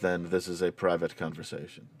not, then this is a private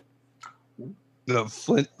conversation. The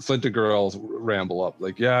Flint and girls ramble up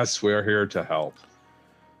like, "Yes, we're here to help."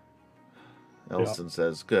 Elston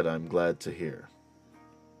says, "Good, I'm glad to hear."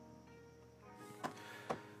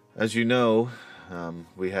 As you know,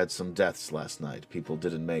 we had some deaths last night. People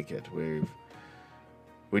didn't make it.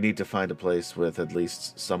 We need to find a place with at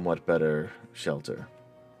least somewhat better shelter.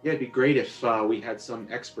 Yeah, it'd be great if we had some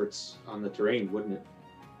experts on the terrain, wouldn't it?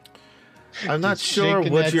 I'm not Just sure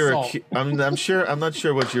shaking what that you're. salt. I'm not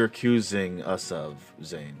sure what you're accusing us of,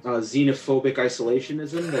 Zane. Xenophobic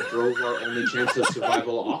isolationism that drove our only chance of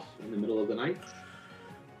survival off in the middle of the night.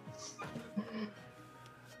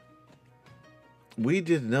 We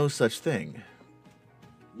did no such thing.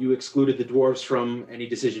 You excluded the dwarves from any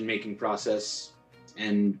decision-making process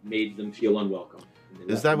and made them feel unwelcome. And they Is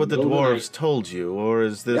left that in what the middle of dwarves told you, or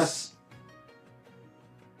is night. this?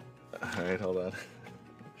 Yes. All right, hold on.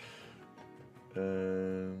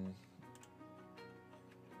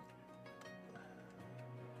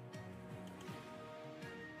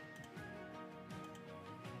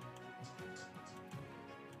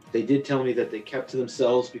 They did tell me that they kept to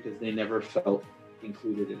themselves because they never felt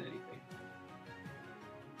included in anything.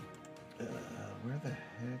 Where the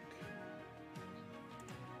heck?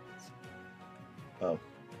 Oh,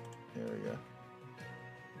 there we go.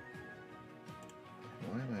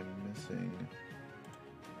 Why am I missing?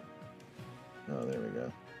 Oh, there we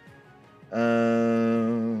go.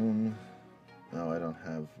 Oh, I don't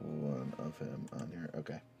have one of him on here.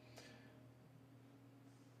 Okay.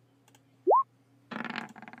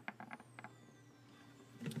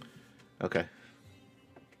 Okay.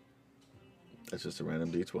 That's just a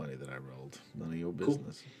random D20 that I rolled. None of your Cool.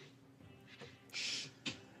 business.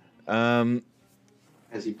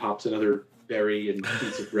 As he pops another berry and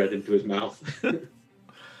piece of bread into his mouth.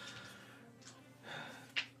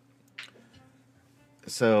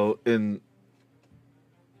 So, in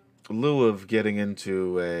lieu of getting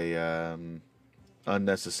into a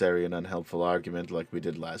unnecessary and unhelpful argument like we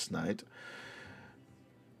did last night,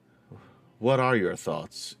 what are your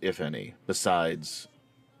thoughts, if any, besides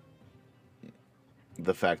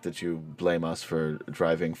the fact that you blame us for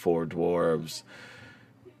driving 4 dwarves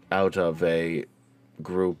out of a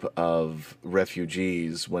group of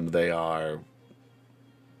refugees when they are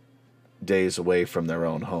days away from their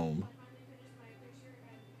own home?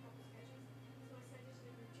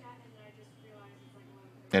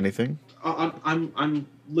 Anything? I'm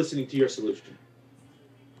listening to your solution.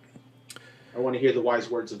 I want to hear the wise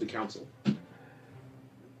words of the council.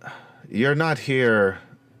 You're not here.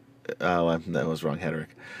 Oh, that was wrong, Hedrick.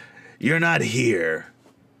 You're not here.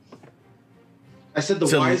 I said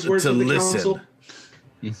the wise words of the council.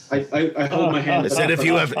 I hold my hand. I said if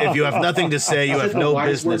you have nothing to say, you have no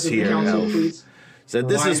business here. Council, please. Said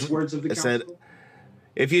The this wise is. words of the I said council.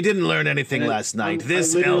 if you didn't learn anything last night, I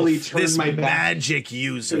this literally elf, turned this my back magic to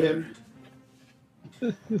user.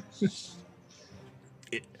 him.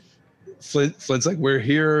 Flint's like, we're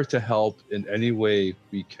here to help in any way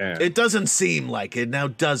we can. It doesn't seem like it now,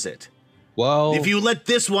 does it? Well, If you let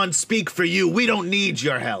this one speak for you, we don't need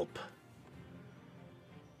your help.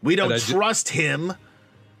 We don't trust him,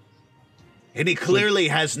 and he clearly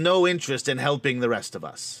has no interest in helping the rest of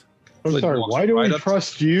us. I'm Like, sorry, walks why do we right up-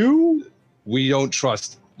 trust you? we don't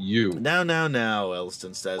trust you. Now,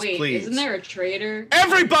 Elliston says, Wait, please. isn't there a traitor?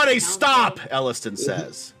 Everybody Council? stop, Elliston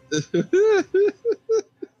says.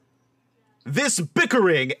 This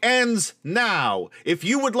bickering ends now. If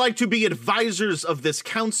you would like to be advisors of this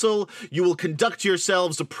council, you will conduct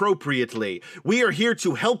yourselves appropriately. We are here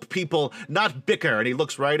to help people, not bicker. And he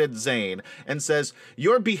looks right at Zane and says,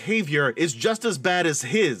 your behavior is just as bad as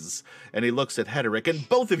his. And he looks at Hederick, and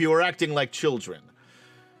both of you are acting like children.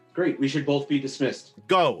 Great, we should both be dismissed.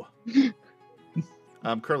 Go.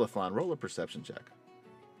 Curlithlon, roll a perception check.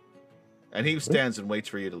 And he stands and waits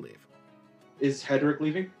for you to leave. Is Hedrick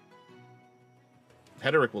leaving?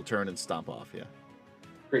 Hederick will turn and stomp off, yeah.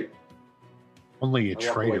 Great. Only a I walk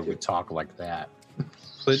away traitor too. would talk like that.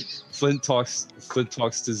 Flint talks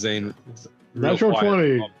to Zane. real Natural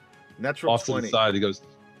quiet, 20. Natural off to 20. the side. He goes,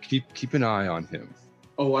 keep an eye on him.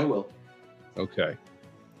 Oh, I will. Okay.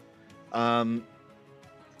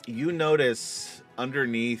 You notice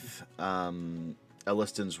underneath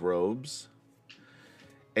Elliston's robes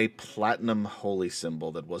a platinum holy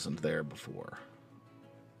symbol that wasn't there before.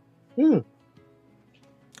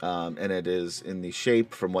 And it is in the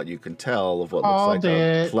shape, from what you can tell, of what looks like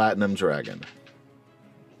a platinum dragon.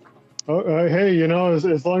 Oh, hey, you know,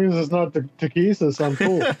 as long as it's not Takesis, I'm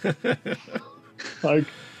cool. Like,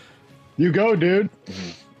 you go, dude.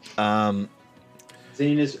 Um,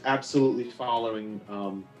 Zane is absolutely following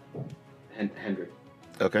Hendrick.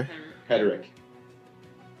 okay. Hedrick.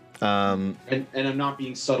 And I'm not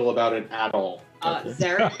being subtle about it at all.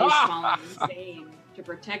 Zarek is following Zane to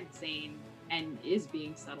protect Zane and is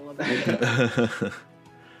being subtle about it.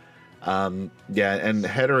 Yeah, and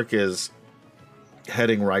Hedrick is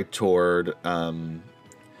heading right toward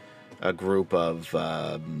a group of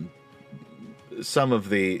some of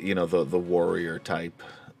the the warrior type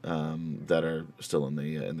that are still in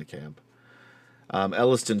the camp.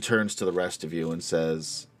 Elliston turns to the rest of you and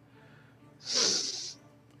says,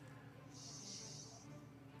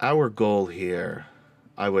 our goal here,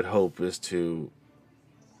 I would hope, is to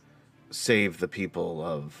save the people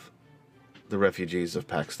of the refugees of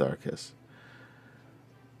Pax Tharkis.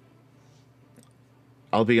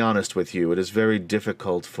 I'll be honest with you, it is very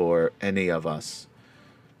difficult for any of us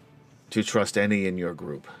to trust any in your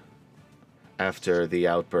group after the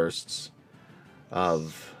outbursts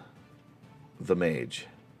of the mage.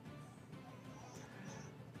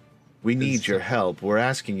 We need your help. We're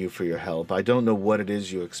asking you for your help. I don't know what it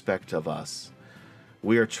is you expect of us.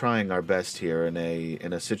 We are trying our best here in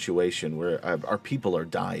a situation where our people are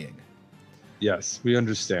dying. Yes, we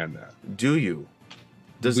understand that. Do you?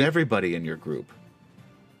 Does everybody in your group?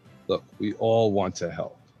 Look, we all want to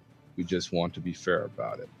help. We just want to be fair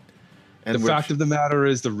about it. And The fact of the matter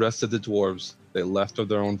is, the rest of the dwarves, they left of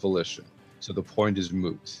their own volition. So the point is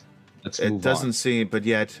moot. Let's move on. It doesn't seem, but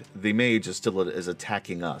yet the mage is still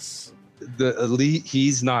attacking us. The elite,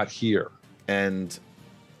 he's not here. And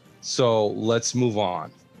so let's move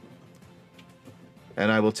on.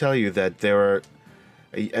 And I will tell you that there are,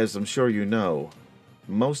 as I'm sure you know,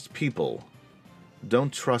 most people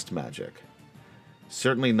don't trust magic.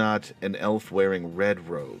 Certainly not an elf wearing red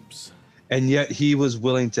robes. And yet he was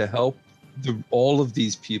willing to help all of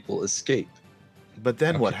these people escape. But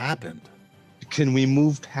then what happened? Can we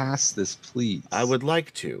move past this, please? I would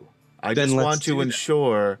like to. I Then just let's want to do that.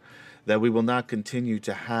 ensure that we will not continue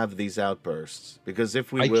to have these outbursts. Because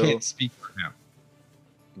if we I will, can't speak for him.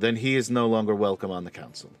 then he is no longer welcome on the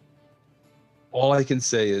council. All I can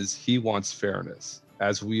say is he wants fairness,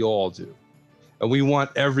 as we all do. And we want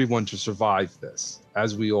everyone to survive this,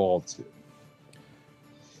 as we all do.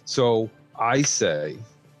 So I say,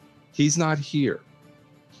 he's not here.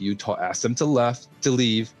 You asked him to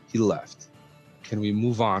leave, he left. Can we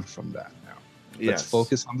move on from that now? Let's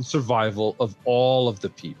focus on the survival of all of the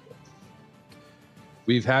people.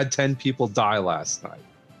 We've had 10 people die last night.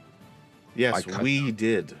 Yes, we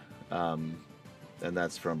did. And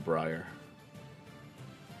that's from Briar.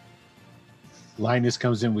 Linus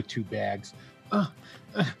comes in with 2 bags.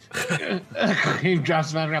 He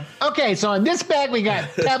drops them around. Okay, so in this bag we got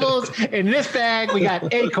pebbles, in this bag we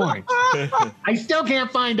got acorns. I still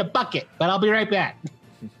can't find a bucket, but I'll be right back.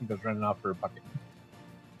 He goes running off for a bucket.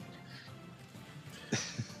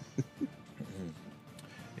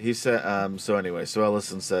 He said, so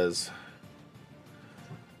Ellison says,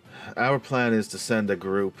 our plan is to send a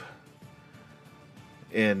group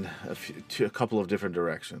in a couple of different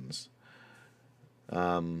directions.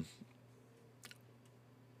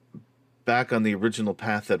 Back on the original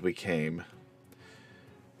path that we came,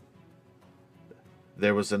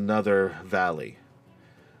 there was another valley.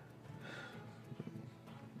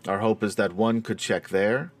 Our hope is that one could check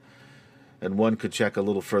there, and one could check a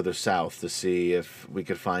little further south to see if we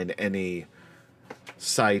could find any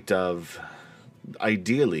site of,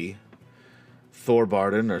 ideally,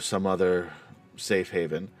 Thorbarden or some other safe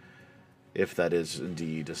haven. If that is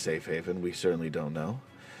indeed a safe haven, we certainly don't know.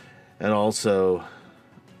 And also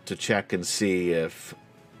to check and see if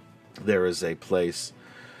there is a place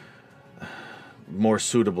more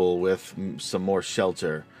suitable with some more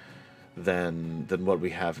shelter than what we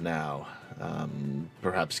have now.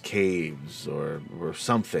 Perhaps caves or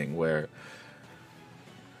something where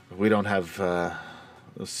we don't have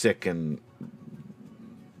sick and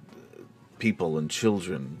people and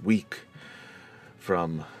children weak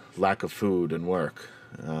from lack of food and work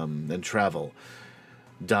and travel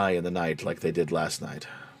die in the night like they did last night.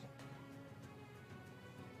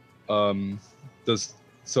 Flint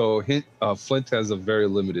has a very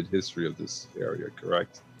limited history of this area,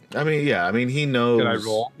 correct? I mean, yeah. I mean, he knows. Can I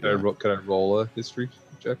roll? Yeah. Can I roll a history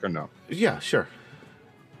check or no? Yeah, sure.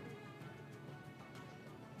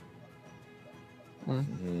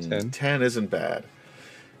 10. 10 isn't bad.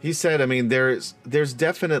 He said, I mean, there's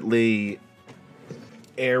definitely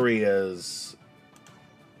areas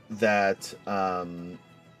that, and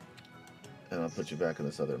I'll put you back on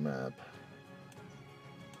this other map.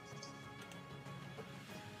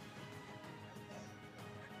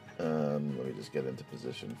 Let me just get into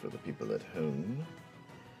position for the people at home.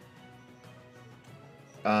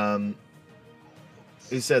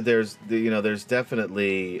 He said there's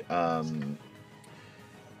definitely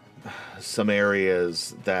some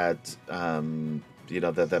areas that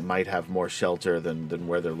that might have more shelter than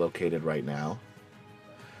where they're located right now.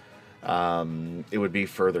 It would be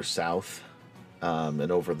further south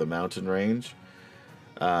and over the mountain range,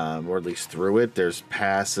 or at least through it. There's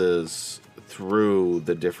passes through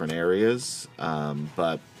the different areas,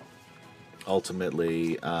 but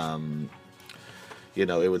ultimately, it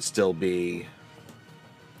would still be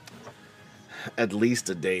at least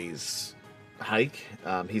a day's hike.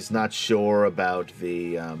 He's not sure about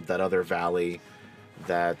the that other valley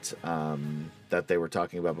that that they were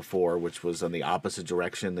talking about before, which was on the opposite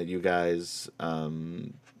direction that you guys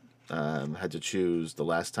had to choose the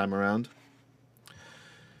last time around.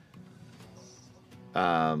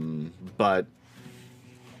 But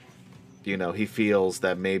he feels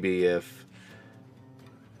that maybe if,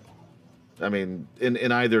 I mean,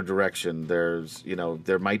 in either direction, there's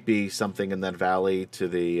there might be something in that valley to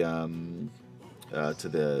the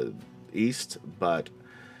east, but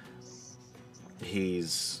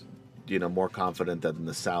he's more confident that in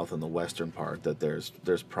the south and the western part that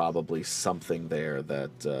there's probably something there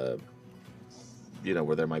that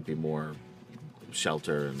where there might be more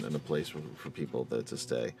shelter and a place for people to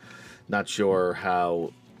stay. Not sure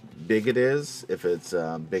how big it is, if it's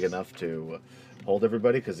big enough to hold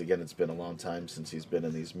everybody, because again, it's been a long time since he's been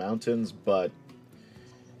in these mountains, but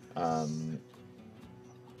and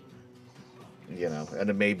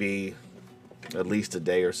it may be at least a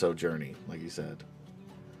day or so journey, like you said.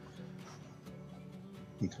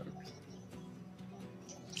 Okay.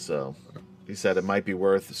 So he said it might be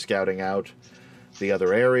worth scouting out the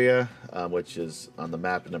other area, which is on the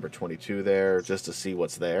map number 22 there, just to see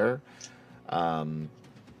what's there. But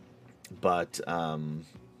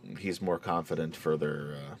he's more confident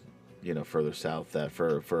further south that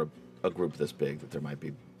for a group this big that there might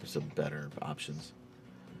be some better options.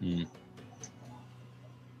 Mm.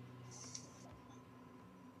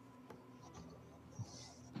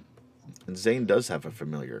 And Zane does have a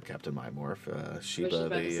familiar Captain Mymorph, I was just Sheba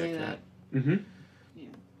about to the say cat. that. Mm-hmm. Yeah.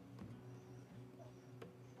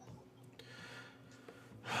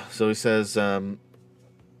 So he says, well,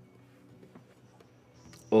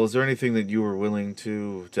 is there anything that you were willing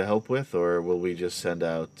to help with, or will we just send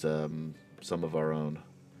out some of our own?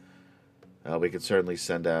 We could certainly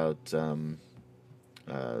send out some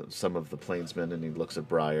of the plainsmen, and he looks at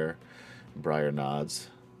Briar. Briar nods.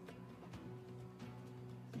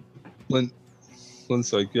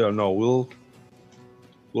 Flint's like, yeah, no, we'll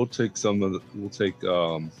take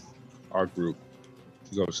our group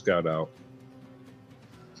to go scout out.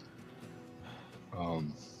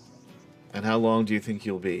 And how long do you think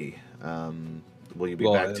you'll be? Will you be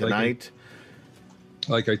back tonight?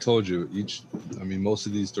 Like I told you, most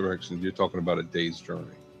of these directions, you're talking about a day's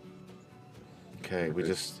journey. Okay,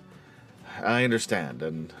 I understand,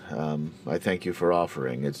 and I thank you for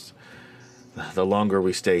offering. It's the longer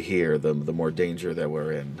we stay here, the more danger that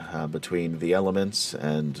we're in between the elements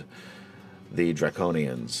and the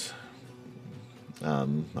Draconians.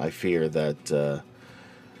 I fear that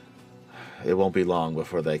it won't be long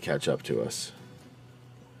before they catch up to us.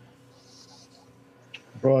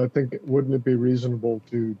 Well, I think, wouldn't it be reasonable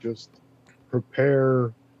to just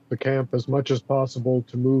prepare the camp as much as possible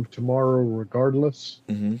to move tomorrow regardless?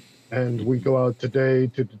 Mm-hmm. And we go out today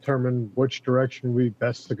to determine which direction we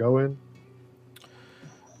best to go in?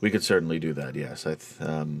 We could certainly do that, yes.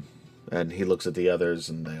 And he looks at the others,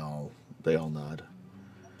 and they all nod.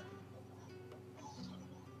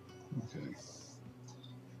 Okay.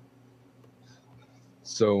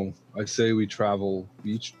 So I say we travel.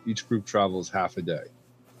 Each group travels half a day.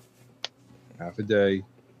 Half a day,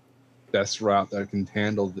 best route that can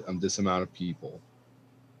handle this amount of people,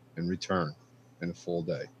 and return in a full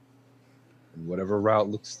day. And whatever route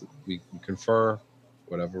we confer.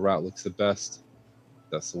 Whatever route looks the best.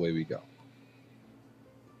 That's the way we go.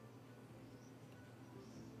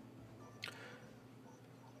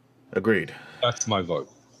 Agreed. That's my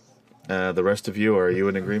vote. The rest of you, are you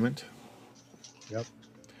in agreement? Yep.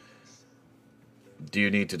 Do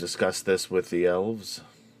you need to discuss this with the elves?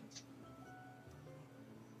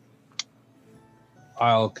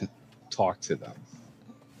 I'll talk to them.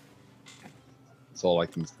 That's all I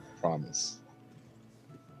can promise.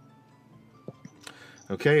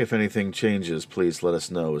 Okay, if anything changes, please let us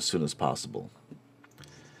know as soon as possible.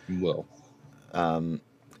 Will.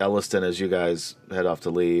 Elliston, as you guys head off to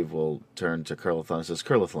leave, will turn to Curlithlon and says,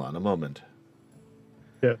 Curlithlon, a moment.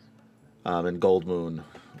 Yes. And Goldmoon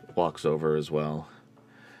walks over as well.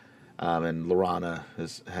 And Lorana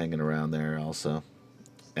is hanging around there also.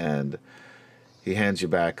 And he hands you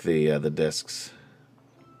back the discs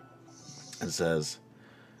and says,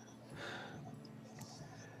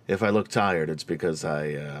 if I look tired, it's because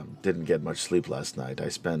I didn't get much sleep last night. I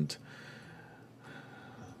spent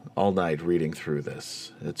all night reading through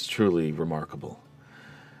this. It's truly remarkable.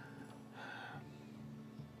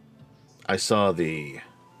 I saw the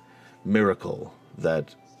miracle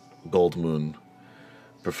that Goldmoon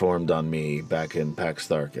performed on me back in Pax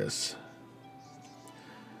Tharkus.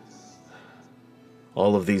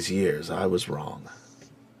 All of these years, I was wrong.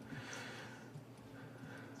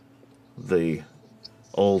 The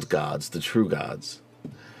old gods, the true gods,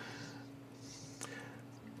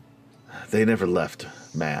 they never left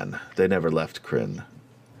man. They never left Krynn.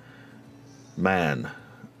 Man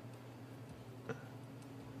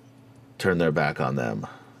turned their back on them.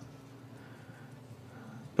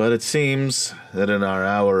 But it seems that in our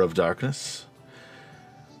hour of darkness,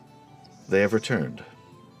 they have returned.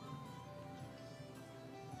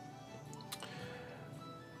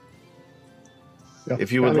 Yeah,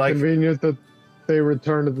 If you would like... convenient that they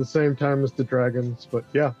return at the same time as the dragons, but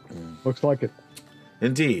yeah, looks like it.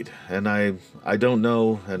 Indeed, and I don't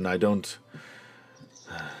know, and I don't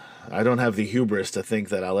have the hubris to think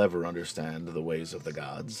that I'll ever understand the ways of the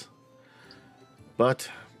gods. But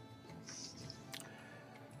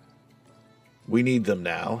we need them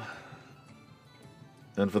now,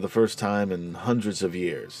 and for the first time in hundreds of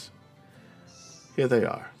years, here they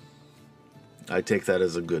are. I take that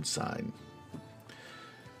as a good sign.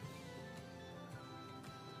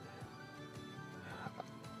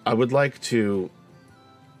 I would like to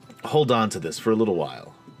hold on to this for a little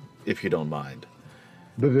while, if you don't mind.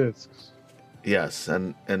 The discs. Yes,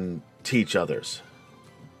 and teach others.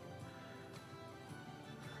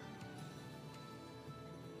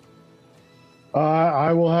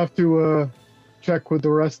 I will have to check with the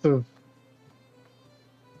rest of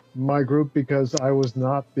my group because I was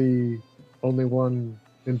not the only one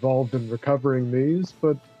involved in recovering these,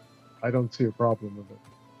 but I don't see a problem with it.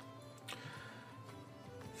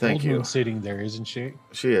 Thank you. Moon's sitting there, isn't she?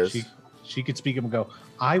 She is. She could speak up and go,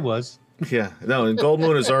 I was. Yeah. No, and Gold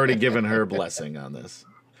Moon has already given her blessing on this.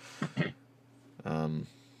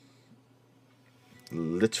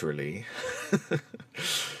 Literally.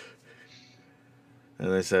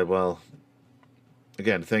 And I said, well,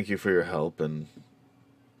 again, thank you for your help, and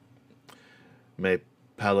may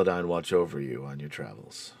Paladine watch over you on your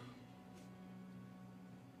travels.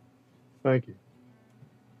 Thank you.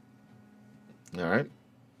 All right.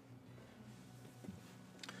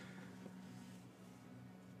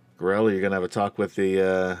 Gorell, are you going to have a talk with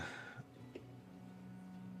the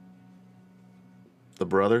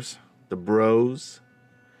brothers? The bros?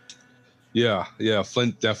 Yeah.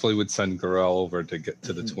 Flint definitely would send Gorell over to get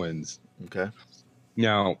to the twins. Okay.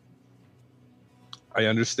 Now, I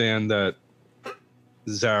understand that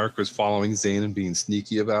Zarek was following Zane and being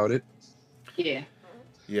sneaky about it. Yeah.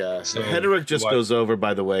 Yeah. So, Hederick just what- goes over,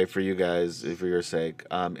 by the way, for you guys, for your sake,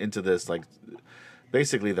 into this, like,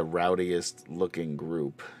 basically the rowdiest looking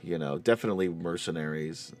group, you know, definitely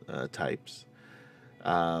mercenaries types.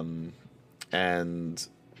 And,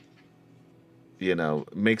 you know,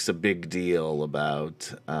 makes a big deal about,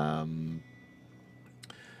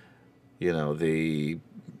 you know, we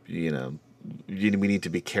need to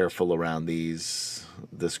be careful around this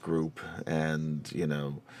group, and, you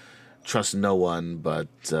know, trust no one but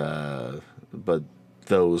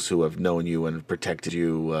those who have known you and protected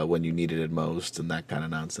you when you needed it most, and that kind of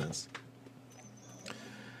nonsense.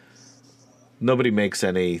 Nobody makes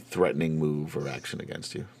any threatening move or action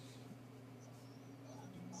against you.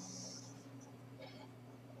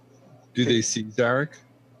 Do they see Zarek?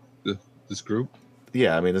 This group?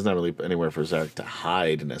 Yeah, I mean, there's not really anywhere for Zarek to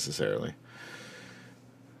hide necessarily.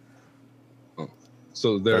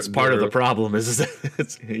 So That's part of the problem is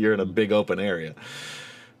that you're in a big open area.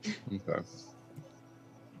 Okay.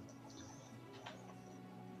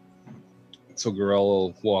 So Gorell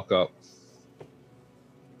will walk up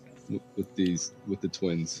with the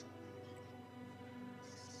twins.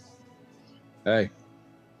 Hey.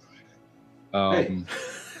 Hey.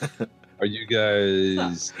 Are you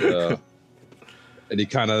guys and he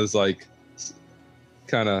kind of is like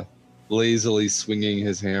lazily swinging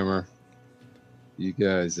his hammer. You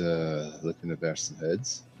guys looking to bash some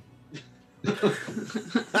heads?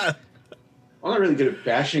 I'm not really good at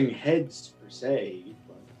bashing heads per se,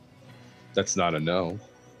 but That's not a no.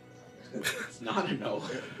 it's not a no.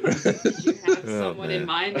 You have Oh, someone in man.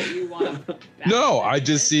 mind that you want to. No, I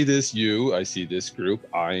just see this I see this group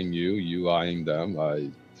eyeing you eyeing them.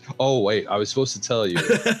 Oh wait, I was supposed to tell you.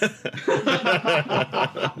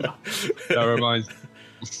 Never mind.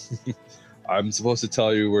 I'm supposed to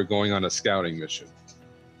tell you we're going on a scouting mission,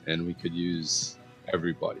 and we could use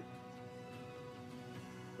everybody.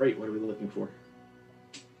 Great. What are we looking for?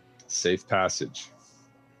 Safe passage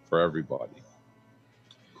for everybody.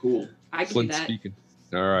 Cool. I can do Flint that. speaking.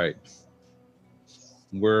 All right.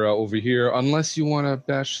 We're over here, unless you want to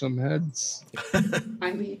bash some heads.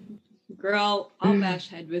 I mean, girl, I'll bash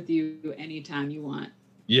head with you anytime you want.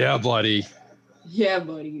 Yeah, buddy. Yeah,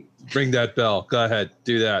 buddy. Ring that bell. Go ahead.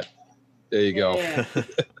 Do that. There you go. Yeah.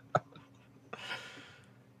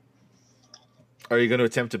 Are you going to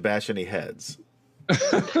attempt to bash any heads?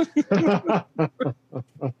 No.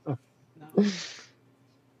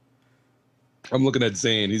 I'm looking at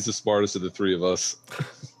Zane. He's the smartest of the three of us.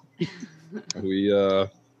 We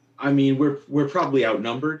I mean, we're probably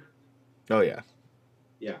outnumbered. Oh, yeah.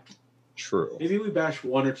 Yeah. true. Maybe we bash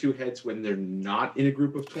one or two heads when they're not in a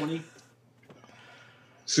group of 20.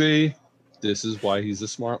 See, this is why he's a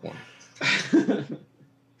smart one.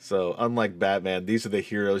 So, unlike Batman, these are the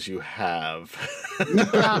heroes you have.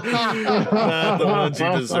 Not the ones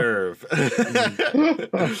you deserve.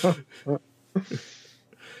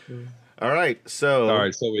 All right, so... All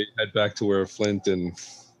right, so we head back to where Flint and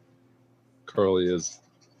Curly is.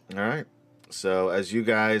 All right. So as you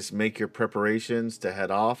guys make your preparations to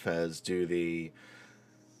head off, as do the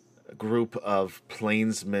group of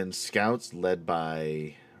plainsmen scouts led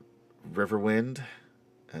by Riverwind,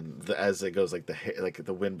 and as it goes, like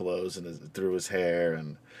the wind blows through his hair,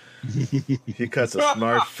 and he cuts a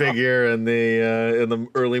smart figure in the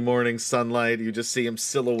early morning sunlight. You just see him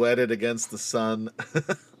silhouetted against the sun.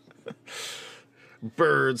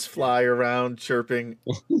 Birds fly around chirping.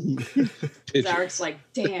 Zarek's like,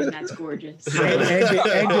 damn, that's gorgeous.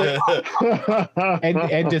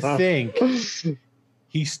 And to think,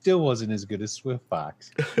 he still wasn't as good as Swift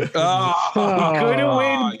Fox.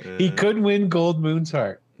 Oh, He couldn't win Gold Moon's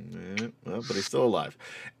heart. Yeah. Well, but he's still alive.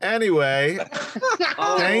 Anyway,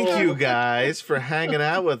 thank you guys for hanging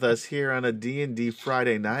out with us here on a D&D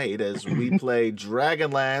Friday night as we play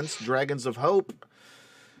Dragonlance, Dragons of Hope.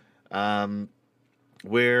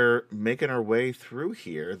 We're making our way through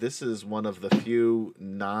here. This is one of the few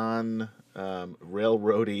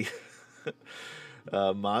non-railroady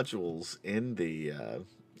modules in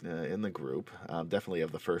the group. Definitely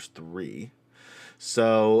of the first 3.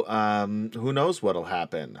 So who knows what'll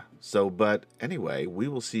happen. But anyway, we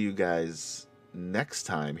will see you guys next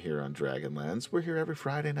time here on Dragonlance. We're here every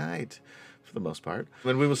Friday night for the most part.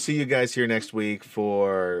 And we will see you guys here next week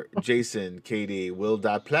for Jason, Katie,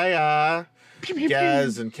 Will.Playa,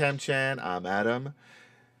 Gaz, and Kemchan. I'm Adam.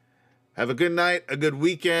 Have a good night, a good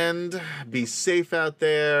weekend. Be safe out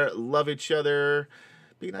there. Love each other.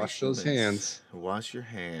 Be nice. Wash those hands. Wash your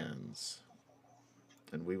hands.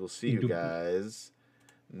 And we will see you guys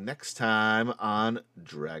next time on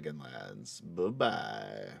Dragonlance.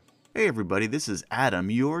 Bye-bye. Hey everybody, this is Adam,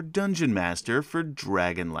 your Dungeon Master for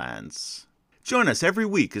Dragonlance. Join us every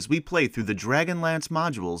week as we play through the Dragonlance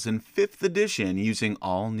modules in 5th edition using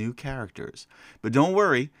all new characters. But don't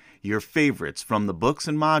worry, your favorites from the books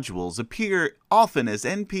and modules appear often as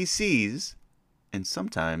NPCs and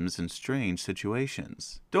sometimes in strange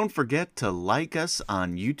situations. Don't forget to like us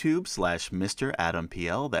on YouTube /Mr. Adam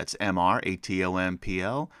PL, that's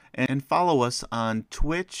MrAtomPL, and follow us on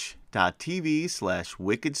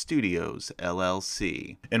twitch.tv/Wicked Studios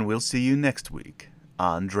LLC. And we'll see you next week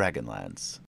on Dragonlance.